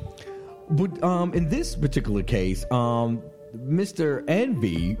 But in this particular case, Mr.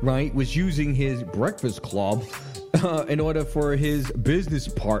 Envy, right, was using his Breakfast Club in order for his business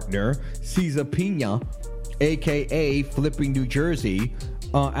partner, Cesar Pina, a.k.a. Flipping New Jersey,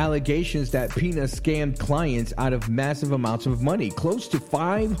 allegations that Pina scammed clients out of massive amounts of money, close to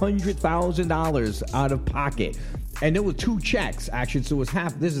 $500,000 out of pocket. And there were two checks, actually, so it was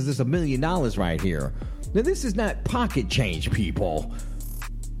this is $1 million right here. Now, this is not pocket change, people.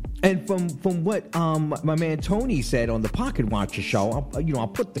 And from what my man Tony said on the Pocket Watcher show, I'll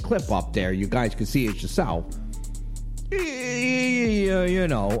put the clip up there. You guys can see it yourself.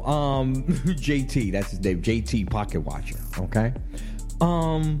 JT, that's his name, JT Pocket Watcher. Okay.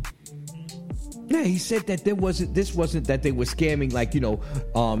 Yeah, he said that this wasn't that they were scamming like,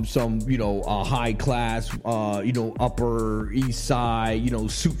 some, high class, Upper East Side,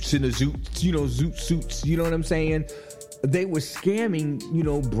 suits in the zoots, zoot suits, you know what I'm saying? They were scamming,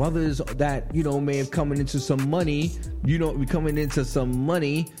 brothers that, may have coming into some money, you know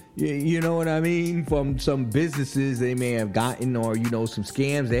what I mean, from some businesses they may have gotten, or, some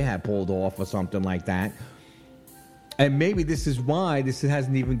scams they had pulled off or something like that. And maybe this is why this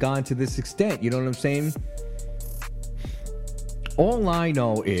hasn't even gone to this extent, you know what I'm saying? All I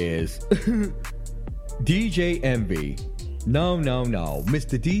know is DJ Envy. No.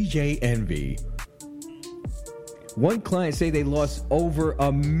 Mr. DJ Envy. One client say they lost over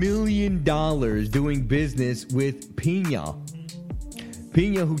 $1 million doing business with Pina.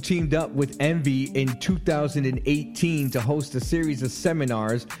 Pina, who teamed up with Envy in 2018 to host a series of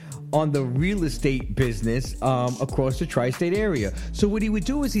seminars on the real estate business across the tri-state area. So what he would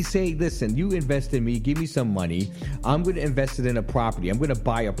do is he'd say, listen, you invest in me, give me some money. I'm going to invest it in a property. I'm going to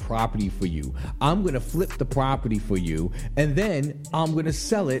buy a property for you. I'm going to flip the property for you. And then I'm going to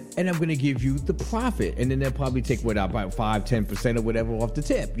sell it and I'm going to give you the profit. And then they'll probably take about 5-10% or whatever off the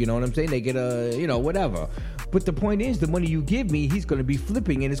tip. You know what I'm saying? They get whatever. But the point is, the money you give me, he's going to be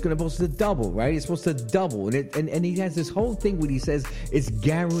flipping, and it's going to supposed to double, right? It's supposed to double. And he has this whole thing where he says it's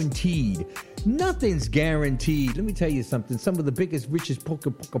guaranteed. Nothing's guaranteed. Let me tell you something. Some of the biggest, richest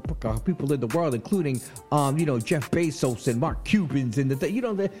people in the world, including, Jeff Bezos and Mark Cubans, and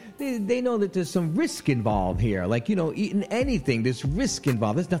they know that there's some risk involved here. Like, eating anything, there's risk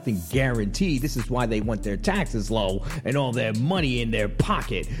involved. There's nothing guaranteed. This is why they want their taxes low and all their money in their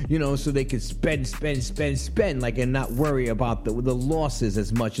pocket, so they can spend, like, and not worry about the losses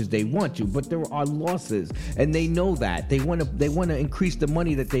as much as they want to. But there are losses, and they know that. They want to increase the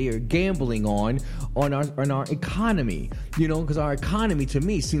money that they are gambling on our economy, because our economy to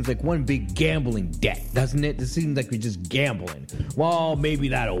me seems like one big gambling debt, doesn't it? It seems like we're just gambling. Well, maybe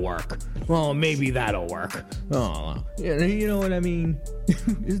that'll work. Oh, you know what I mean?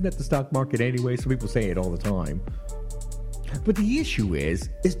 Isn't that the stock market anyway? Some people say it all the time. But the issue is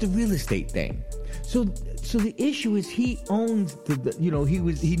the real estate thing. So the issue is he owns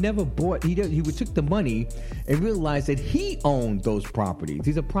he never bought, he took the money and realized that he owned those properties.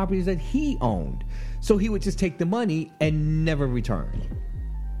 These are properties that he owned. So he would just take the money and never return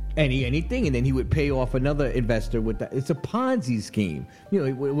anything, and then he would pay off another investor with that. It's a Ponzi scheme.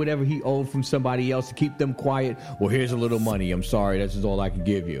 Whatever he owed from somebody else to keep them quiet. Well, here's a little money. I'm sorry, this is all I can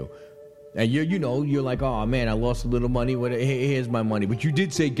give you. And you're like, oh man, I lost a little money. Here's my money. But you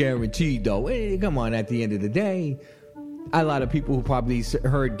did say guaranteed, though. Hey, come on, at the end of the day, a lot of people who probably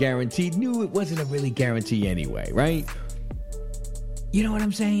heard guaranteed knew it wasn't a really guarantee anyway, right? You know what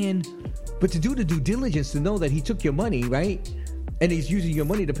I'm saying? But to do the due diligence to know that he took your money, right? And he's using your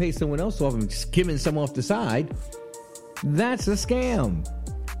money to pay someone else off and skimming some off the side, that's a scam.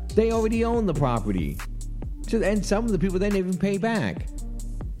 They already own the property. And some of the people they didn't even pay back.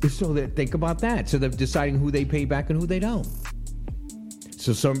 So think about that. So they're deciding who they pay back and who they don't.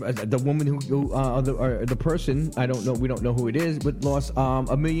 So the woman or the person, I don't know, we don't know who it is, but lost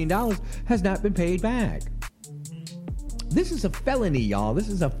 $1 million has not been paid back. This is a felony, y'all. This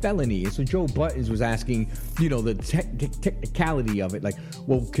is a felony. And so Joe Buttons was asking, the technicality of it. Like,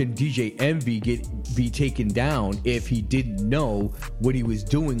 well, can DJ Envy be taken down if he didn't know what he was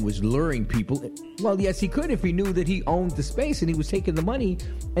doing was luring people? Well, yes, he could if he knew that he owned the space and he was taking the money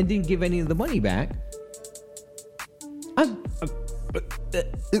and didn't give any of the money back.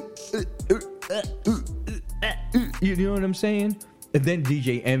 You know what I'm saying? And then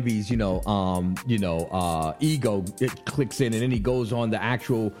DJ Envy's, ego, it clicks in, and then he goes on the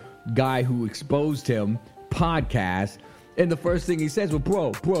actual guy who exposed him podcast, and the first thing he says,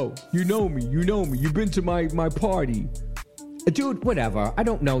 well, bro, you know me, you've been to my party. Dude, whatever, I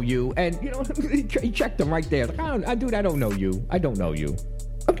don't know you. And, he checked him right there. Like, I don't know you.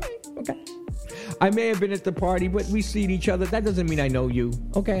 Okay. I may have been at the party, but we've seen each other. That doesn't mean I know you.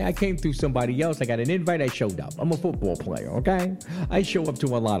 Okay, I came through somebody else. I got an invite. I showed up. I'm a football player. Okay, I show up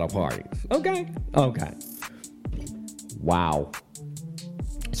to a lot of parties. Okay. Wow.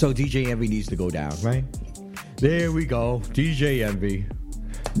 So DJ Envy needs to go down, right? There we go, DJ Envy.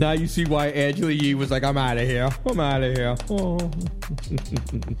 Now you see why Angela Yee was like, I'm out of here. Oh.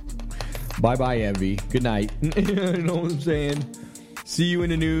 Bye, Envy. Good night. You know what I'm saying? See you in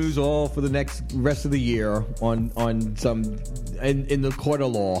the news all for the rest of the year on some in the court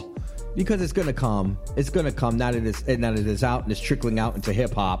of law, because it's gonna come. It's gonna come. Now that it's out and it's trickling out into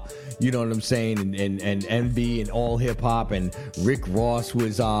hip hop. You know what I'm saying? And Envy and all hip hop, and Rick Ross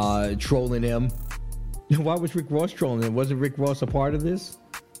was trolling him. Why was Rick Ross trolling him? Wasn't Rick Ross a part of this?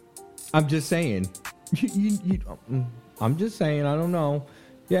 I'm just saying. I'm just saying. I don't know.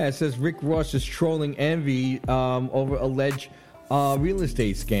 Yeah, it says Rick Ross is trolling Envy over alleged real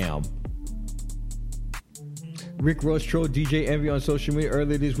estate scam. Rick Ross trolled DJ Envy on social media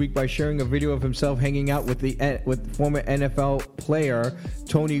earlier this week by sharing a video of himself hanging out with former NFL player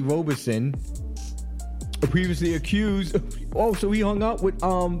Tony Roberson, previously accused. Oh, so he hung out with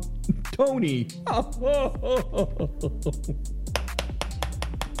Tony.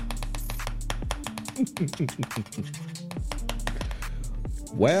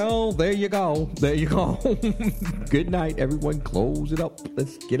 Well, there you go. Good night, everyone. Close it up.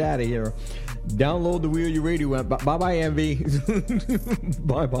 Let's get out of here. Download the Wheel Your Radio app. Bye-bye, Envy.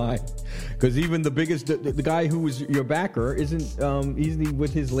 Bye-bye. Because even the biggest, the guy who was your backer isn't he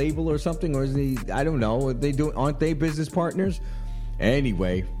with his label or something, or is he? I don't know. Aren't they business partners?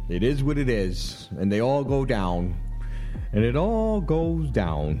 Anyway, it is what it is, and they all go down, and it all goes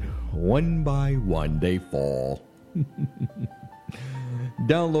down one by one. They fall.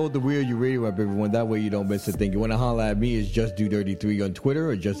 Download the Wheel Your Radio app, everyone. That way you don't miss a thing. You want to holler at me? It's JustDo33 on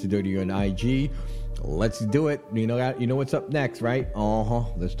Twitter or JustDo30 on IG. Let's do it. You know what's up next, right?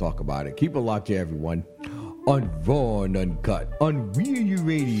 Let's talk about it. Keep it locked here, everyone. On Raw and Uncut. On Wheel Your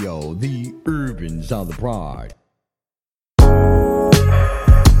Radio, the urban sound of pride.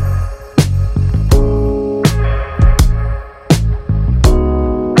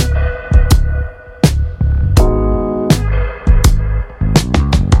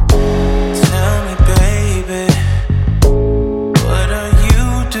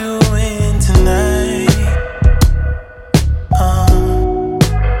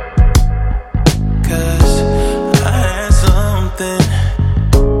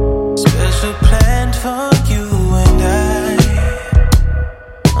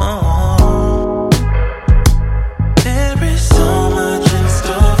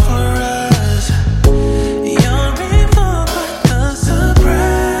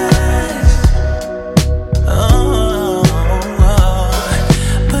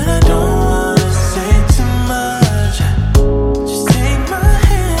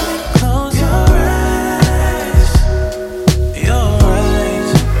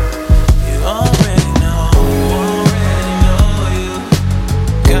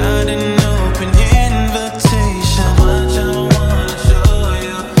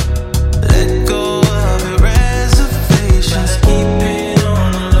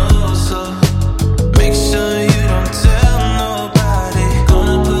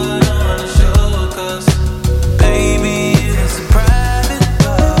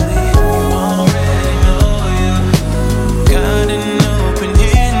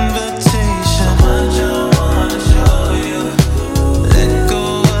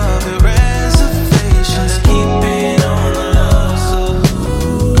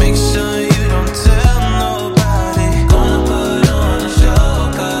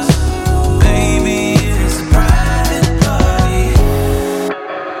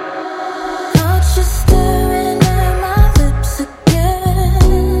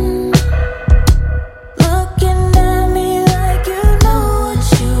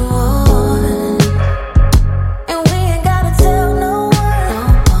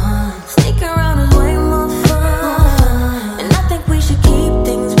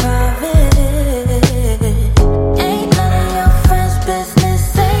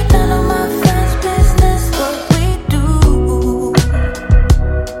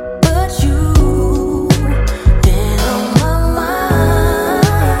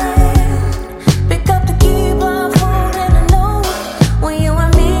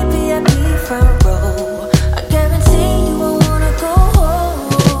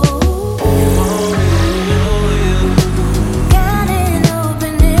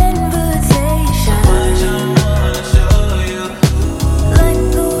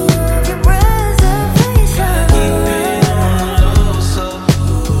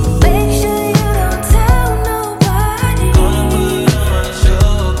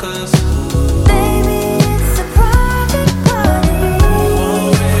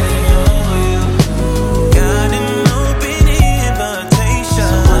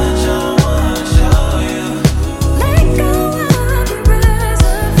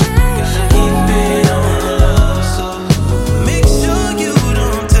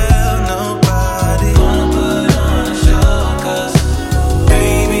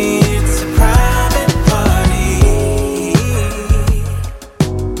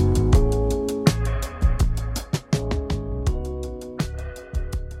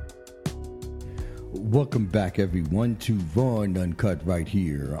 Welcome back, everyone, to Raw and Uncut right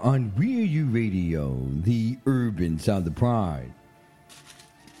here on Real U Radio, the urban sound of pride.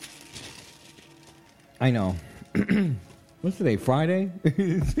 I know. What's today, Friday?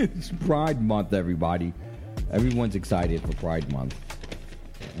 It's Pride Month, everybody. Everyone's excited for Pride Month.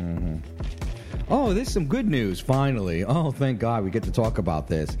 Mm-hmm. Oh, there's some good news, finally. Oh, thank God we get to talk about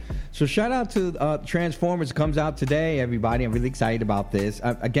this. So shout out to Transformers. It comes out today, everybody. I'm really excited about this.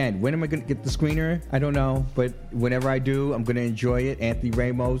 Again, when am I going to get the screener? I don't know. But whenever I do, I'm going to enjoy it. Anthony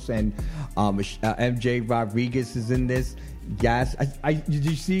Ramos and MJ Rodriguez is in this. Yes. Did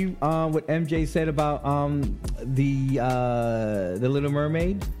you see what MJ said about the Little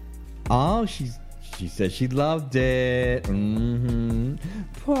Mermaid? Oh, she said she loved it. Mm-hmm.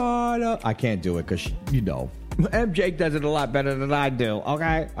 I can't do it because, MJ does it a lot better than I do.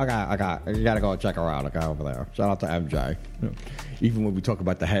 Okay. You got to go check her out, okay, over there. Shout out to MJ. Even when we talk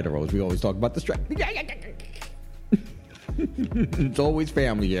about the heteros, we always talk about the straight. It's always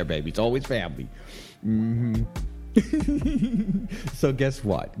family here, baby. It's always family. Mm-hmm. So guess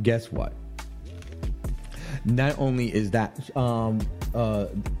what? Not only is that...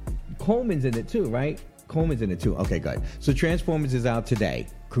 Coleman's in it too, right? Coleman's in it too. Okay, good. So Transformers is out today.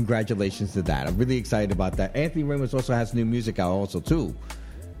 Congratulations to that. I'm really excited about that. Anthony Ramos also has new music out also too.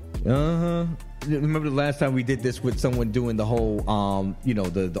 Remember the last time we did this with someone doing the whole,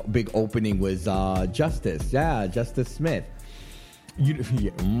 the big opening was Justice. Yeah, Justice Smith. Yeah,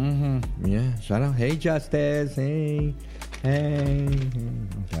 shout out. Hey, Justice. Hey.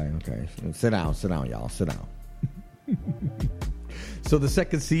 Okay. Sit down, y'all. Sit down. So the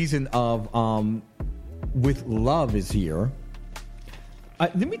second season of With Love is here.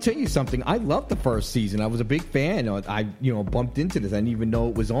 Let me tell you something. I loved the first season. I was a big fan. I bumped into this. I didn't even know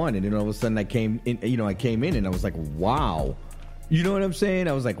it was on, and then all of a sudden I came in. I came in and I was like, wow. You know what I'm saying?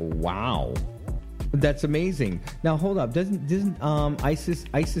 I was like, wow, that's amazing. Now hold up. Doesn't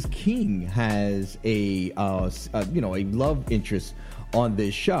Isis King has a love interest on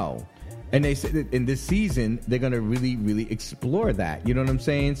this show? And they said that in this season, they're going to really, really explore that. You know what I'm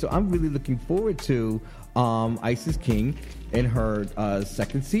saying? So I'm really looking forward to Isis King in her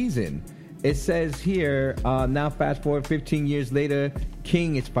second season. It says here, now fast forward 15 years later,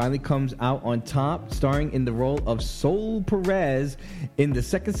 King finally comes out on top, starring in the role of Sol Perez in the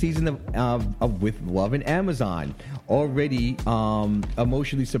second season of With Love and Amazon. Already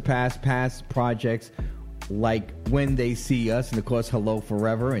emotionally surpassed past projects like When They See Us, and of course Hello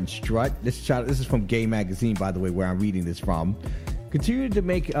Forever and Strut. This is from Gay Magazine, by the way, where I'm reading this from. Continue to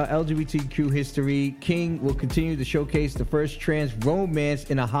make LGBTQ history. King will continue to showcase the first trans romance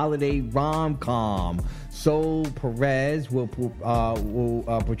in a holiday rom-com. Sol Perez will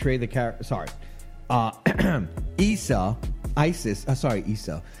portray the character. Isis. That's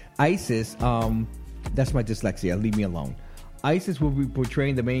my dyslexia. Leave me alone. Isis will be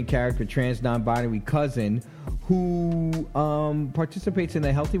portraying the main character, trans non-binary cousin, who participates in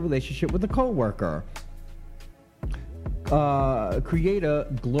a healthy relationship with a co-worker. Creator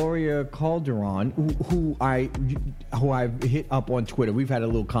Gloria Calderon, who I've hit up on Twitter. We've had a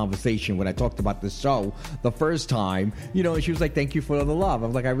little conversation when I talked about this show the first time, and she was like, thank you for the love. I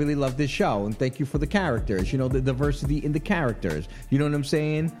was like, I really love this show, and thank you for the characters, the diversity in the characters. You know what I'm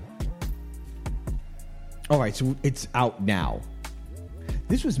saying? All right, so it's out now.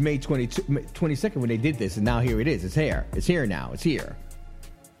 This was May 22nd when they did this, and now here it is. It's here. It's here now. It's here.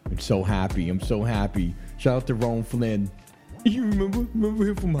 I'm so happy. Shout out to Ron Flynn. You remember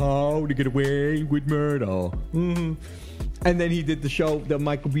him from How to Get Away with Murder? Mm-hmm. And then he did the show, the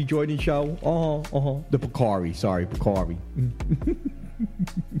Michael B. Jordan show. The Picari. Sorry, Picari.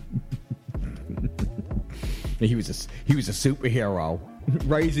 He was a superhero.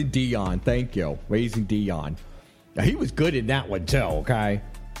 Raising Dion, thank you. Raising Dion. Now, he was good in that one too, okay?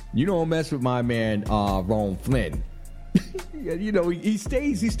 You don't mess with my man Ron Flynn. He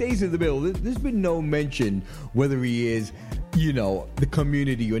stays in the middle. There's been no mention whether he is, the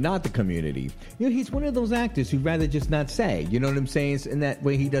community or not the community. He's one of those actors who'd rather just not say, you know what I'm saying? And that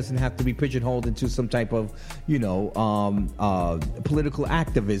way he doesn't have to be pigeonholed into some type of, political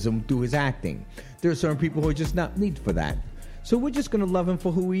activism through his acting. There are certain people who are just not need for that. So we're just going to love him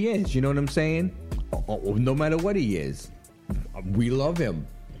for who he is. You know what I'm saying? No matter what he is. We love him.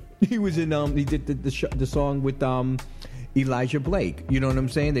 He was in, he did the song with Elijah Blake. You know what I'm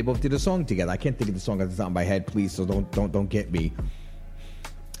saying? They both did a song together. I can't think of the song that's on my head, please, so don't get me.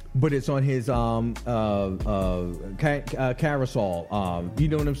 But it's on his Carousel. You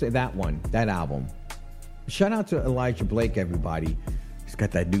know what I'm saying? That one. That album. Shout out to Elijah Blake, everybody. He's got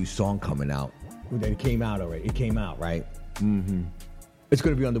that new song coming out. It came out already. It came out, right? Mm-hmm. It's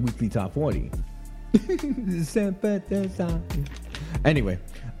going to be on the weekly top 40. Anyway,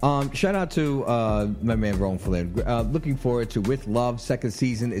 shout out to my man Ron Flynn. Looking forward to With Love. Second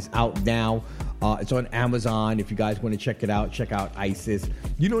season is out now. It's on Amazon. If you guys want to check it out, check out ISIS.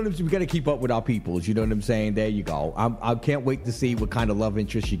 You know what I'm saying? We got to keep up with our peoples. You know what I'm saying? There you go. I can't wait to see what kind of love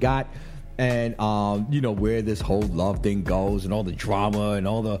interest you got. And, where this whole love thing goes and all the drama and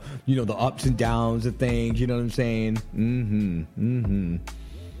all the, the ups and downs of things. You know what I'm saying?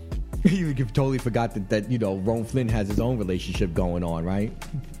 You totally forgot that Ron Flynn has his own relationship going on, right?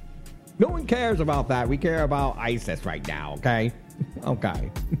 No one cares about that. We care about ISIS right now, okay?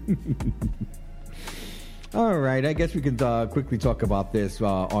 Okay. All right, I guess we can quickly talk about this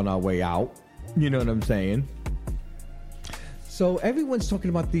on our way out. You know what I'm saying? So everyone's talking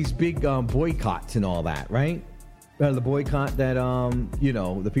about these big boycotts and all that, right? The boycott that,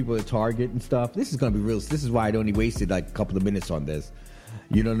 the people at Target and stuff. This is going to be real. This is why I only wasted like a couple of minutes on this.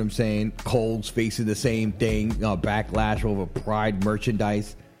 You know what I'm saying? Kohl's facing the same thing, backlash over Pride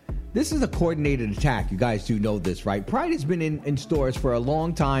merchandise. This is a coordinated attack. You guys do know this, right? Pride has been in stores for a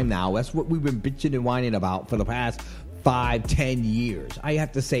long time now. That's what we've been bitching and whining about for the past 5-10 years. I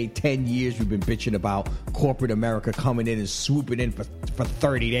have to say 10 years we've been bitching about corporate America coming in and swooping in for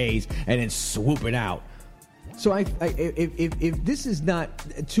 30 days and then swooping out. So if this is not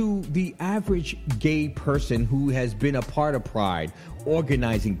to the average gay person who has been a part of Pride,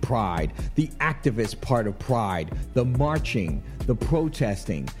 organizing Pride, the activist part of Pride, the marching, the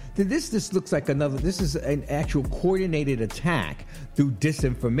protesting, this looks like this is an actual coordinated attack through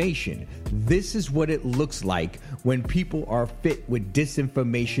disinformation. This is what it looks like when people are fit with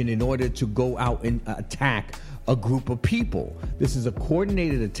disinformation in order to go out and attack a group of people. This is a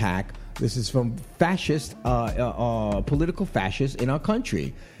coordinated attack. This is from fascist, political fascists in our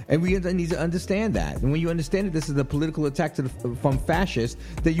country. And we need to understand that. And when you understand that this is a political attack from fascists,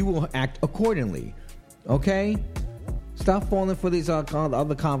 that you will act accordingly. Okay? Stop falling for these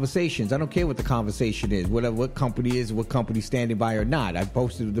other conversations. I don't care what the conversation is, what company is, what company standing by or not. I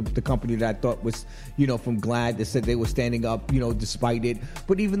posted the company that I thought was, from Glad that said they were standing up, despite it.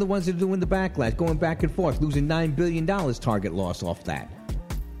 But even the ones that are doing the backlash, going back and forth, losing $9 billion Target loss off that.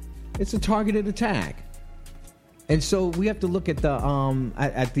 It's a targeted attack. And so we have to look at the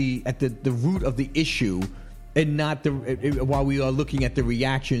root of the issue, and not while we are looking at the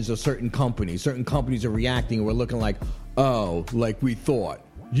reactions of certain companies. Certain companies are reacting and we're looking like, oh, like we thought.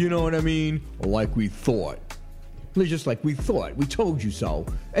 You know what I mean? Like we thought. Just like we thought. We told you so.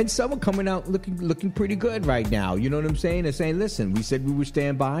 And some are coming out looking pretty good right now. You know what I'm saying? They're saying, listen, we said we would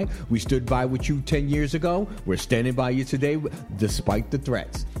stand by. We stood by with you 10 years ago. We're standing by you today despite the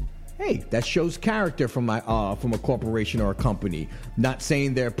threats. Hey, that shows character from a corporation or a company. Not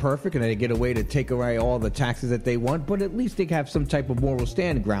saying they're perfect and they get away to take away all the taxes that they want, but at least they have some type of moral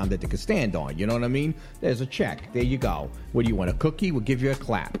stand ground that they can stand on. You know what I mean? There's a check. There you go. What do you want, a cookie? We'll give you a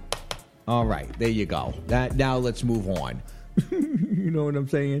clap. All right, there you go. Now let's move on. You know what I'm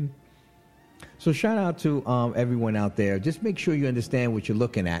saying? So shout out to everyone out there. Just make sure you understand what you're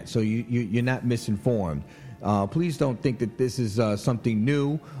looking at so you're not misinformed. Please don't think that this is something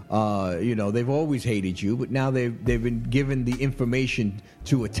new. They've always hated you, but now they've been given the information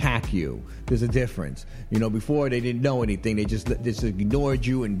to attack you. There's a difference. Before they didn't know anything. They just ignored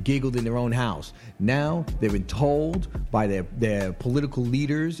you and giggled in their own house. Now they've been told by their political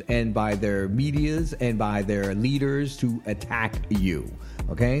leaders and by their medias and by their leaders to attack you.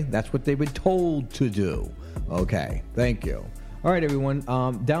 Okay? That's what they've been told to do. Okay. Thank you. All right, everyone.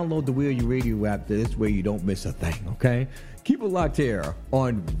 Download the Wheel You Radio app. This way you don't miss a thing, okay? Keep it locked here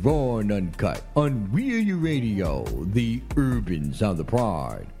on Raw and Uncut on Wheel You Radio, the urban sound of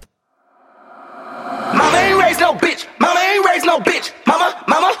pride. Mama ain't raised no bitch. Mama ain't raised no bitch. Mama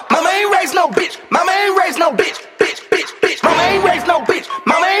ain't raised no bitch. Mama ain't raised no bitch. Bitch. Mama ain't raised no bitch.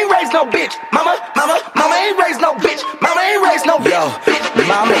 Mama ain't raised no bitch. Mama ain't raised no bitch. Mama ain't raised no bitch. Yo,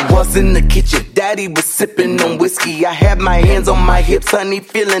 mama was in the kitchen. Daddy was sipping on whiskey. I had my hands on my hips, honey,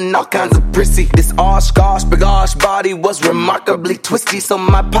 feeling all kinds of prissy. This gosh, body was remarkably twisty. So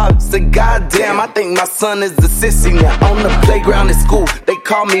my pop said, goddamn, I think my son is a sissy. Now on the playground at school, they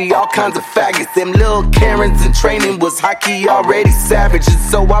call me all kinds of faggots. Them little Karens in training was hockey already savage. And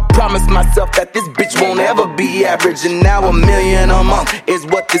so I promised myself that this bitch won't ever be average. And now $1 million a month is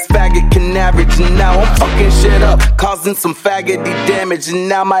what this faggot can average. And now I'm fucking shit up, causing some faggoty damage. And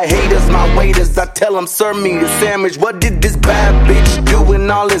now my haters, my waiters, I tell them serve me a sandwich. What did this bad bitch do when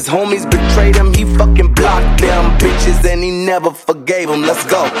all his homies betrayed him? He fucking blocked them bitches and he never forgave them. Let's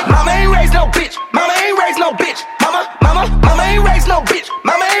go. Mama ain't raised no bitch. Mama ain't raised no bitch. Mama ain't raised no bitch.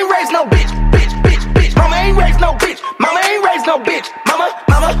 Mama ain't raised no bitch. Bitch. Mama ain't raised no bitch. Mama ain't raised no bitch. Mama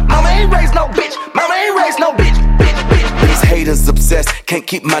ain't raised no bitch. Mama ain't raised no bitch. These haters obsessed, can't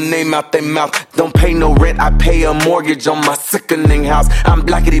keep my name out their mouth. Don't pay no rent, I pay a mortgage on my sickening house. I'm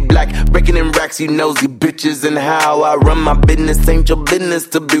blackity black, breaking in racks, you nosy bitches. And how I run my business ain't your business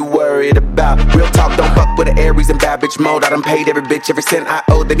to be worried about. Real talk, don't fuck with the Aries and bad bitch mode. I done paid every bitch, every cent I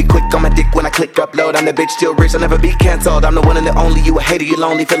owe. They be quick on my dick when I click upload. I'm the bitch still rich, I'll never be cancelled. I'm the one and the only, you a hater, you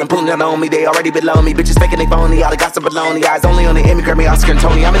lonely. Feeling pulling down on me, they already below me. Bitches faking they phony, all the gossip baloney. Eyes only on the Emmy, Grammy, Oscar, and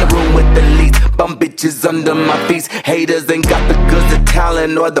Tony. I'm in the room with the least, bum bitches under my feet. Haters ain't got the goods, the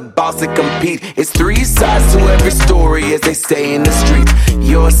talent, or the boss to compete. It's three sides to every story, as they say in the streets.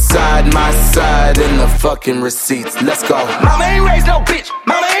 Your side, my side, and the fucking receipts. Let's go. Mama ain't raised no bitch.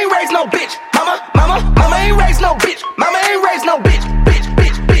 Mama ain't raised no bitch. Mama ain't raised no bitch. Mama ain't raised no bitch.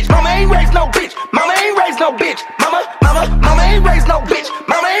 Bitch. Mama ain't raised no bitch. Mama ain't raised no bitch. Mama ain't raised no bitch.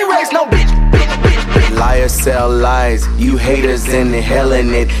 Mama ain't raised no bitch. Liars sell lies, you haters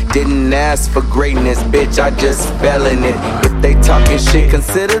inhaling it. Didn't ask for greatness, bitch, I just fell in it. If they talking shit,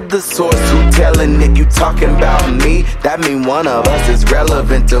 consider the source who telling it. You talking about me, that mean one of us is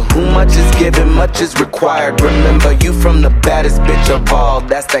relevant. To whom much is given, much is required. Remember, you from the baddest bitch of all,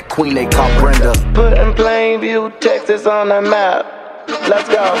 that's that queen they call Brenda. Put in plain view, Texas on the map. Let's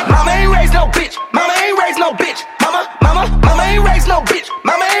go. Mama ain't raised no bitch. Mama ain't raised no bitch. Mama ain't raised no bitch.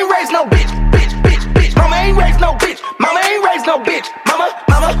 Mama ain't raised no bitch. Bitch. Mama ain't raised no bitch. Mama ain't raised no bitch. Mama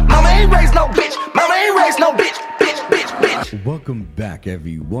ain't raised no bitch. Mama ain't raised no bitch. Bitch. Welcome back,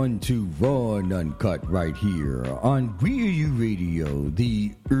 everyone, to Raw and Uncut right here on Real You Radio,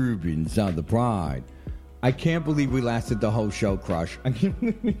 the urban sound of pride. I can't believe we lasted the whole show, Crush. I can't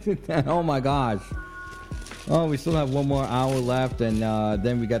believe we did that. Oh my gosh. Oh, we still have one more hour left, and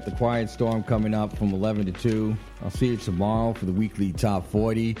then we got the Quiet Storm coming up from 11 to 2. I'll see you tomorrow for the weekly Top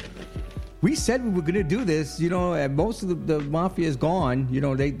 40. We said we were going to do this, you know, and most of the Mafia is gone. You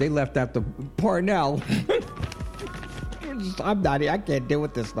know, they left after Parnell. I can't deal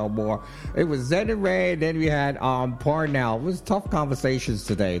with this no more. It was Zen and Ray, and then we had Parnell. It was tough conversations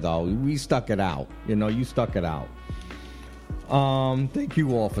today, though. We stuck it out. You know, you stuck it out. Thank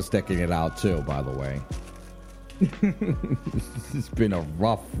you all for sticking it out, too, by the way. It's been a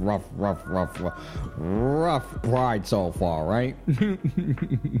rough ride so far, right?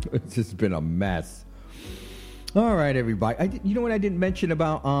 It's just been a mess. All right, everybody. You know what I didn't mention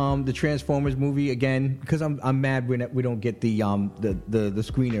about the Transformers movie again, because I'm mad we don't get the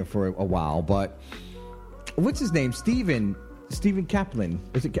screener for a while. But what's his name? Stephen Kaplan.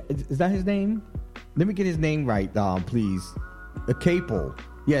 Is that his name? Let me get his name right, please. Capel.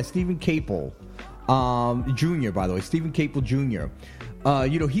 Yeah, Stephen Capel. Jr., by the way, Stephen Capel Jr.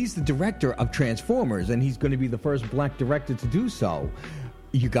 You know, he's the director of Transformers, and he's going to be the first black director to do so.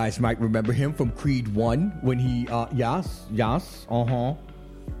 You guys might remember him from Creed 1 when he, yes.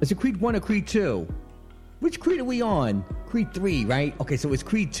 Is it Creed 1 or Creed 2? Which Creed are we on? Creed 3, right? Okay, so it's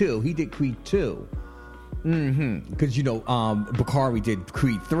Creed 2. He did Creed 2. Because, you know, Bakari did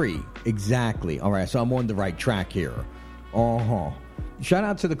Creed 3. Exactly. All right, so I'm on the right track here. Shout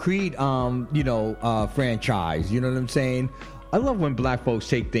out to the Creed, franchise. You know what I'm saying? I love when black folks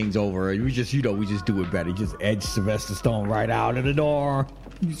take things over and we just do it better. Just edge Sylvester Stallone right out of the door.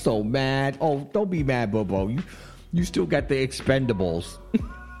 You so mad. Oh, don't be mad, Bobo. You still got the Expendables.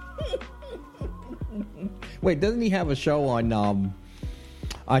 Wait, doesn't he have a show on,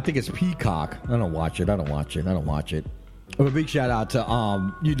 I think it's Peacock. I don't watch it. A big shout out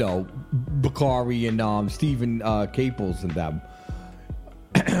to, Bakari and Stephen Capels and them.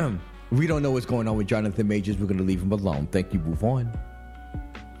 We don't know what's going on with Jonathan Majors. We're going to leave him alone. Thank you. Move on.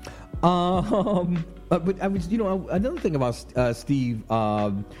 But I was, another thing about Steve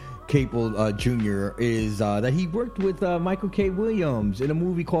Capel Jr. is that he worked with Michael K. Williams in a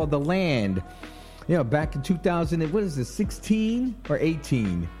movie called The Land. Yeah, back in 16 or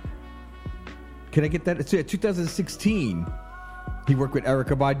 18? Can I get that? It's 2016. He worked with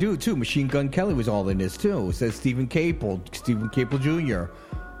Erykah Badu, too. Machine Gun Kelly was all in this, too. It says Stephen Capel Jr.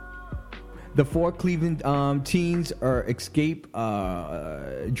 The four Cleveland teens dream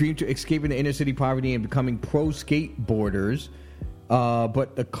to escape into inner city poverty and becoming pro skateboarders.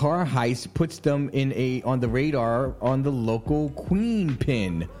 But the car heist puts them on the radar on the local Queen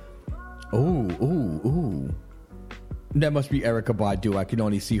Pin. Ooh. That must be Erykah Badu. I can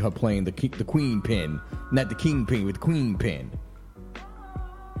only see her playing the Queen Pin. Not the King Pin, with the Queen Pin.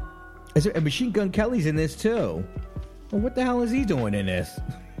 And Machine Gun Kelly's in this, too. Well, what the hell is he doing in this?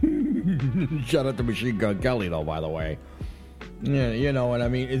 Shout out to Machine Gun Kelly, though, by the way. Yeah, you know what I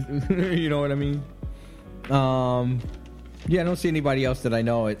mean. You know what I mean? Yeah, I don't see anybody else that I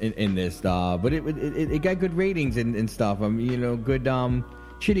know in this, but it got good ratings and stuff. Good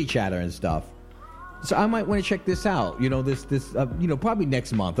chitty chatter and stuff. So I might want to check this out. This probably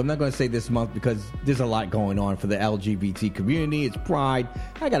next month. I'm not going to say this month because there's a lot going on for the LGBT community. It's Pride.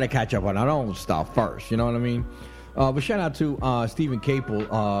 I got to catch up on our own stuff first. You know what I mean? But shout out to Stephen Caples.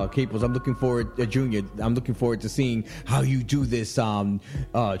 I'm looking forward, Junior. I'm looking forward to seeing how you do this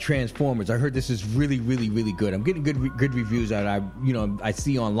Transformers. I heard this is really, really, really good. I'm getting good reviews that I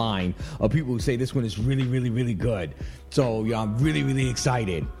see online of people who say this one is really, really, really good. So I'm really, really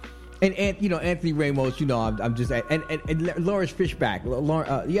excited. And Anthony Ramos, I'm just and Laura Fishback,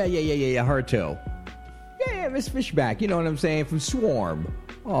 her too. Yeah, Miss Fishback, you know what I'm saying, from Swarm.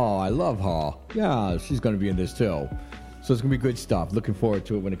 Oh, I love her. Yeah, she's gonna be in this too. So it's gonna be good stuff. Looking forward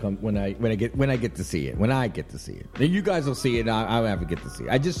to it when I get to see it. When I get to see it, then you guys will see it. And I'll have to get to see it.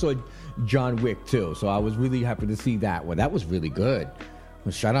 I just saw John Wick too, so I was really happy to see that one. That was really good.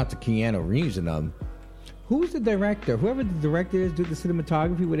 Well, shout out to Keanu Reeves and who's the director? Whoever the director is, did the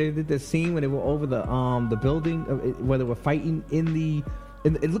cinematography where they did the scene when they were over the building, where they were fighting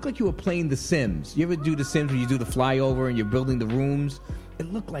it looked like you were playing The Sims. You ever do The Sims where you do the flyover and you're building the rooms?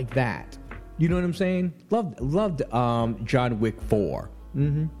 It looked like that. You know what I'm saying? Loved John Wick 4.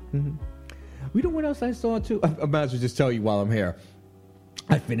 You know what else I saw too? I might as well just tell you while I'm here.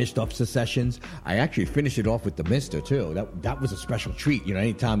 I finished off Secessions. I actually finished it off with the Mister too. That was a special treat.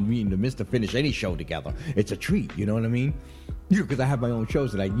 Anytime me and the Mister finish any show together, it's a treat. You know what I mean? Because I have my own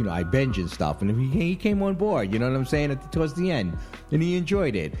shows that I binge and stuff. And he came on board. You know what I'm saying? Towards the end, and he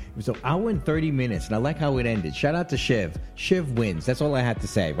enjoyed it. It was an hour and 30 minutes, and I like how it ended. Shout out to Shiv. Shiv wins. That's all I had to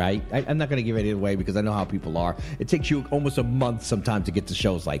say. Right? I'm not going to give it away because I know how people are. It takes you almost a month sometimes to get to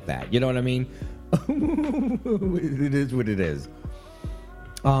shows like that. You know what I mean? It is what it is.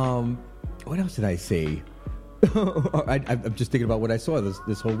 What else did I see? I'm just thinking about what I saw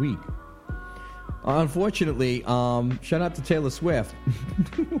this whole week. Unfortunately, shout out to Taylor Swift.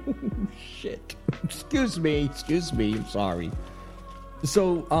 Shit. Excuse me. I'm sorry.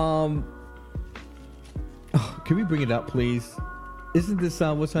 So, can we bring it up, please? Isn't this,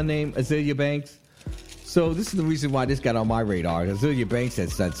 what's her name? Azealia Banks? So this is the reason why this got on my radar. Azealia Banks had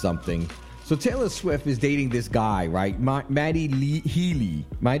said something. So Taylor Swift is dating this guy, right? Maddie Healy.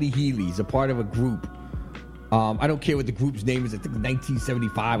 Maddie Healy's a part of a group. I don't care what the group's name is. I think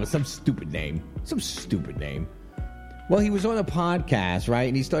 1975 or some stupid name. Well, he was on a podcast, right?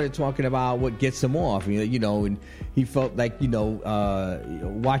 And he started talking about what gets him off. And he felt like,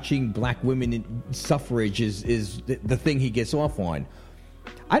 watching black women in suffrage is the thing he gets off on.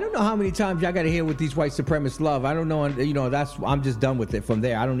 I don't know how many times y'all got to hear what these white supremacists love. I don't know. I'm just done with it from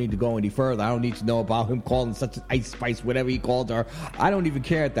there. I don't need to go any further. I don't need to know about him calling such an Ice Spice, whatever he called her. I don't even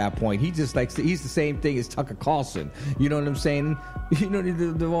care at that point. He's the same thing as Tucker Carlson. You know what I'm saying?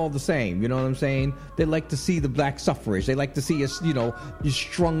 They're all the same. You know what I'm saying? They like to see the black suffrage. They like to see us, you're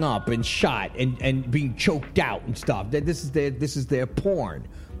strung up and shot and being choked out and stuff. This is their porn.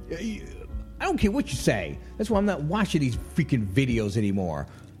 I don't care what you say. That's why I'm not watching these freaking videos anymore.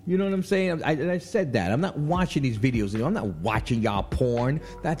 You know what I'm saying? I said that. I'm not watching these videos anymore. I'm not watching y'all porn.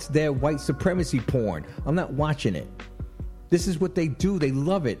 That's their white supremacy porn. I'm not watching it. This is what they do. They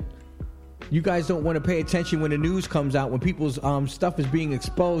love it. You guys don't want to pay attention when the news comes out, when people's stuff is being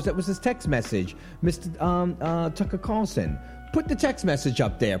exposed. That was his text message, Mr. Tucker Carlson. Put the text message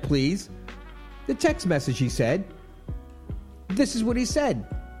up there, please. The text message, he said. This is what he said.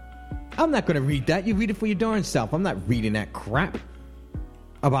 I'm not going to read that. You read it for your darn self. I'm not reading that crap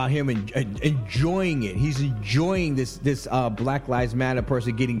about him enjoying it. He's enjoying this Black Lives Matter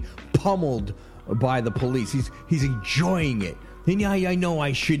person getting pummeled by the police. He's enjoying it. And I know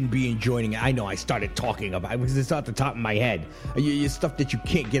I shouldn't be enjoying it. I know I started talking about it because it's off the top of my head. It's stuff that you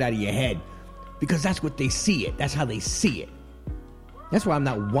can't get out of your head because that's what they see it. That's how they see it. That's why I'm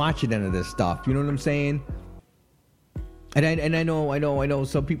not watching any of this stuff. You know what I'm saying? And I know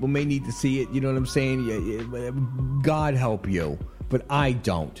some people may need to see it. You know what I'm saying? God help you, but I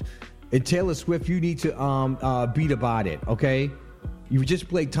don't. And Taylor Swift, you need to beat about it, okay? You just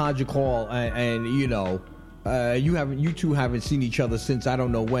played Tanja Call, and you two haven't seen each other since I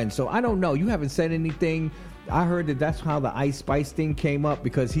don't know when. So I don't know. You haven't said anything. I heard that's how the Ice Spice thing came up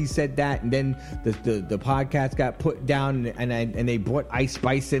because he said that, and then the podcast got put down, and they brought Ice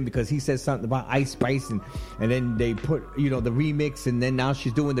Spice in because he said something about Ice Spice, and then they put the remix, and then now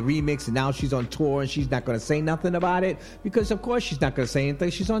she's doing the remix, and now she's on tour, and she's not going to say nothing about it because of course she's not going to say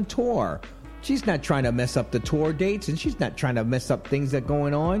anything. She's on tour. She's not trying to mess up the tour dates, and she's not trying to mess up things that are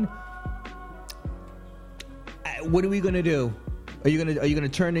going on. What are we going to do? Are you gonna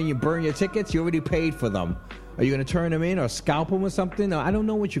turn in burn your tickets? You already paid for them. Are you going to turn him in or scalp him or something? I don't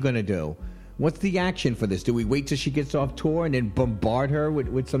know what you're going to do. What's the action for this? Do we wait till she gets off tour and then bombard her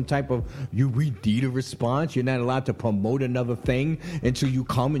with some type of, we need a response? You're not allowed to promote another thing until you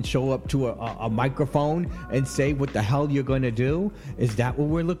come and show up to a microphone and say what the hell you're going to do? Is that what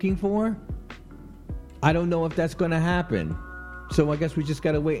we're looking for? I don't know if that's going to happen. So I guess we just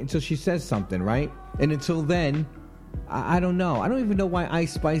got to wait until she says something, right? And until then, I don't know. I don't even know why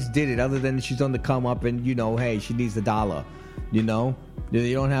Ice Spice did it other than she's on the come up and, hey, she needs $1, You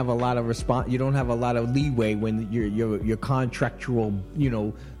don't have a lot of response. You don't have a lot of leeway when you're contractual,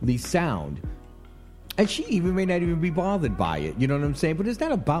 sound. And she even may not even be bothered by it. You know what I'm saying? But it's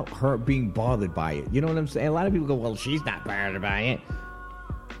not about her being bothered by it. You know what I'm saying? A lot of people go, well, she's not bothered by it.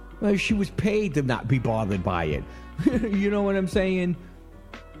 Well, she was paid to not be bothered by it. You know what I'm saying?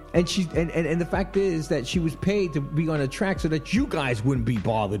 And the fact is that she was paid to be on a track so that you guys wouldn't be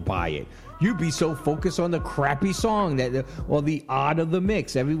bothered by it. You'd be so focused on the crappy song or the odd of the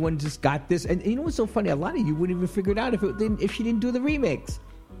mix. Everyone just got this. And you know what's so funny? A lot of you wouldn't even figure it out if she didn't do the remix.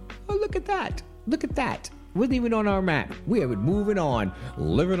 Oh, look at that. Look at that. Wasn't even on our map. We have been moving on,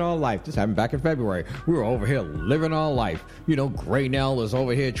 living our life. This happened back in February. We were over here living our life. Gray Nell is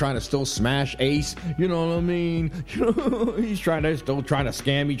over here trying to still smash Ace. You know what I mean? He's still trying to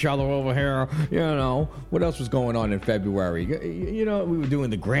scam each other over here. What else was going on in February? We were doing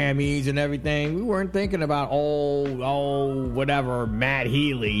the Grammys and everything. We weren't thinking about whatever, Matt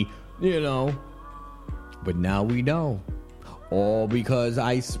Healy. But now we know. All because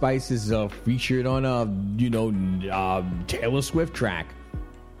Ice Spice is featured on a, Taylor Swift track.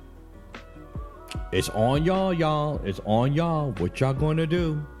 It's on y'all. It's on y'all. What y'all gonna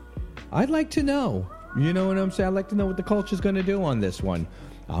do? I'd like to know. You know what I'm saying? I'd like to know what the culture's gonna do on this one.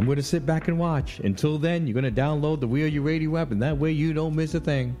 I'm gonna sit back and watch. Until then, you're gonna download the Real You Radio app, and that way you don't miss a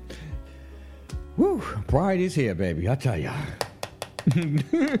thing. Woo! Pride is here, baby. I tell ya.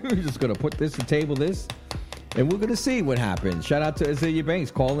 Just gonna put this and table this. And we're going to see what happens. Shout out to Azealia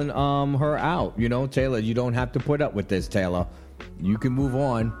Banks calling her out. Taylor, you don't have to put up with this, Taylor. You can move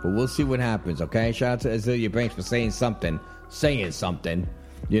on, but we'll see what happens, okay? Shout out to Azealia Banks for saying something.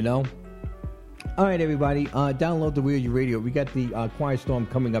 All right, everybody. Download the Real You Radio. We got the Quiet Storm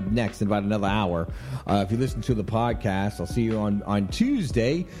coming up next in about another hour. If you listen to the podcast, I'll see you on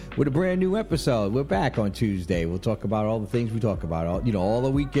Tuesday with a brand new episode. We're back on Tuesday. We'll talk about all the things we talk about. All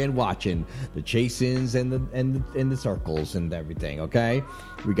the weekend watching, the chase-ins and the circles and everything. Okay,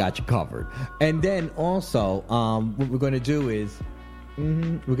 we got you covered. And then also, what we're going to do is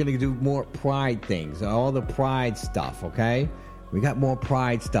we're going to do more Pride things, all the Pride stuff. Okay. We got more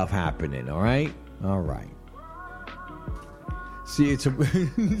Pride stuff happening, all right? All right. See you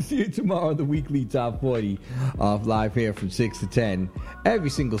tomorrow on the weekly Top 40 live here from 6 to 10. Every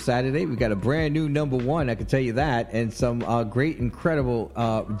single Saturday, we got a brand new number one, I can tell you that, and some great, incredible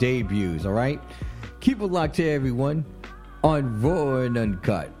debuts, all right? Keep it locked here, everyone, on Raw and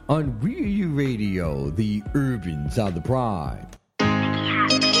Uncut, on Real You Radio, the urban sound of pride.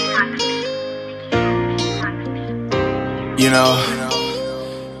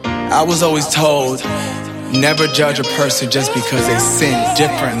 I was always told, never judge a person just because they sin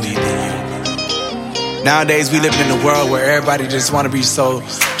differently than you. Nowadays, we live in a world where everybody just want to be so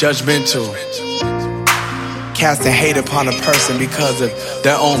judgmental, casting hate upon a person because of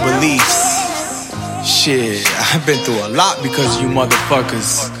their own beliefs. Shit, I've been through a lot because of you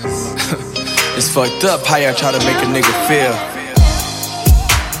motherfuckers. It's fucked up how y'all try to make a nigga feel.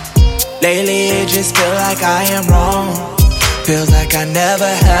 Lately, it just feel like I am wrong. Feels like I never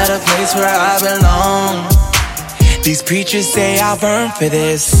had a place where I belong. These preachers say I've earned for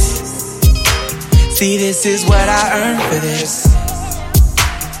this. See, this is what I earned for this.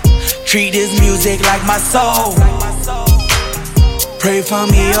 Treat this music like my soul. Pray for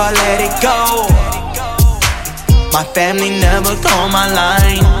me or let it go. My family never called my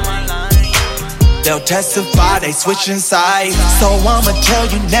line. They'll testify, they switching sides. So I'ma tell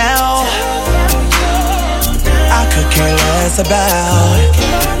you now, I could care less about.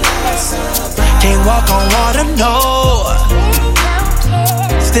 Can't walk on water, no.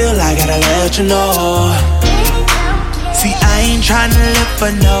 Still I gotta let you know. See, I ain't tryna live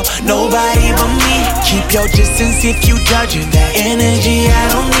for nobody but me. Keep your distance if you judging that energy. I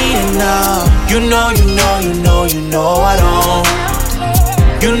don't need it now. You know I don't.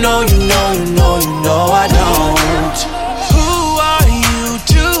 You know I don't. Who are you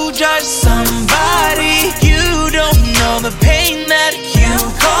to judge somebody? You don't know the pain that you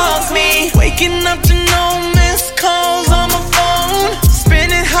caused me. Waking up to no missed calls on my phone.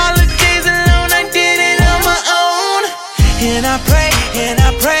 Spending holidays alone, I did it on my own. And I pray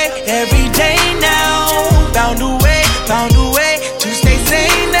every day now about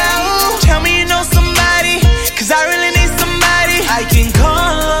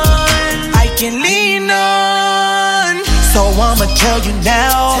So I'ma tell you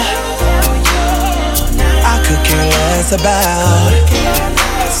now, I could care less about.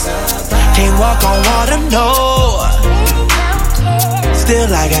 Can't walk on water, no.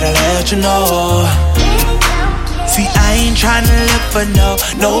 Still I gotta let you know. See, I ain't tryna look for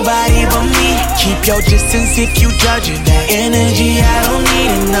nobody but me. Keep your distance if you judging that energy. I don't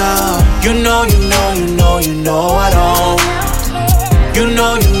need it, no. You know I don't. You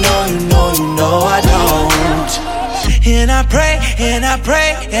know I don't. And I pray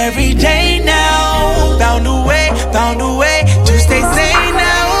every day now. Found a way to stay sane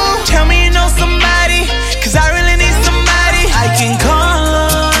now. Tell me you know somebody, cause I really need somebody I can call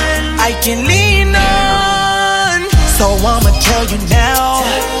on, I can lean on. So I'ma tell you now,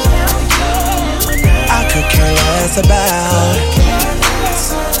 I could care less about.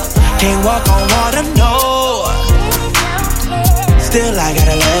 Can't walk on water, no. Still I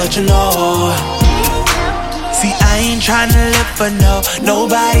gotta let you know. See, I ain't tryna look for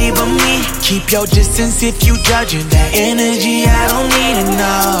nobody but me. Keep your distance if you judging that energy. I don't need it,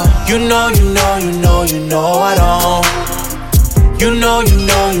 no. You know I don't. You know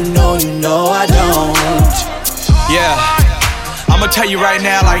I don't. Yeah, I'ma tell you right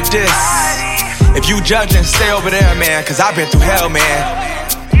now like this. If you judging, stay over there, man, cause I've been through hell, man.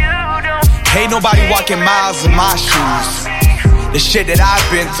 Ain't nobody walking miles in my shoes. The shit that I've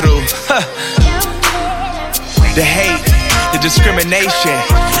been through. The hate, the discrimination,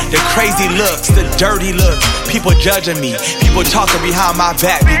 the crazy looks, the dirty looks. People judging me, people talking behind my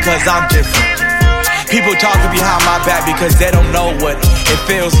back because I'm different. People talking behind my back because they don't know what it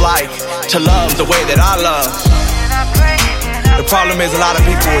feels like to love the way that I love. The problem is a lot of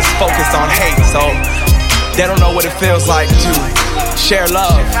people is focused on hate, so they don't know what it feels like to share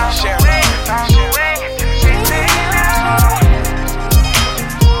love.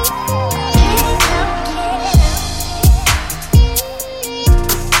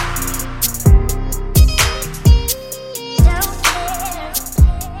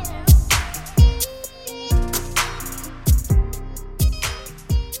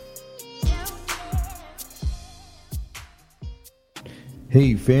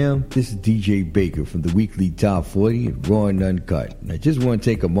 Hey fam, this is DJ Baker from the weekly Top 40 at Raw and Uncut. And I just want to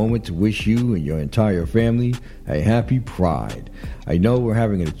take a moment to wish you and your entire family a happy Pride. I know we're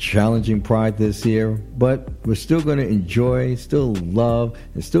having a challenging Pride this year, but we're still going to enjoy, still love,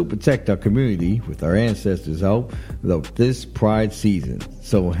 and still protect our community with our ancestors' help of this Pride season.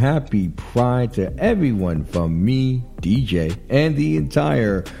 So happy Pride to everyone from me, DJ, and the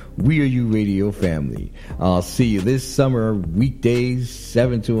entire We Are You Radio family. I'll see you this summer, weekdays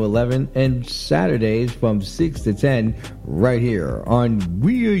 7 to 11, and Saturdays from 6 to 10, right here on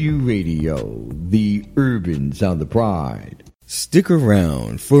We Are You Radio, the urban sound of pride. Stick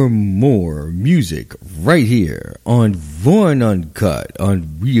around for more music right here on Raw and Uncut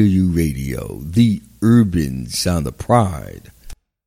on We Are You Radio, the urban sound of pride.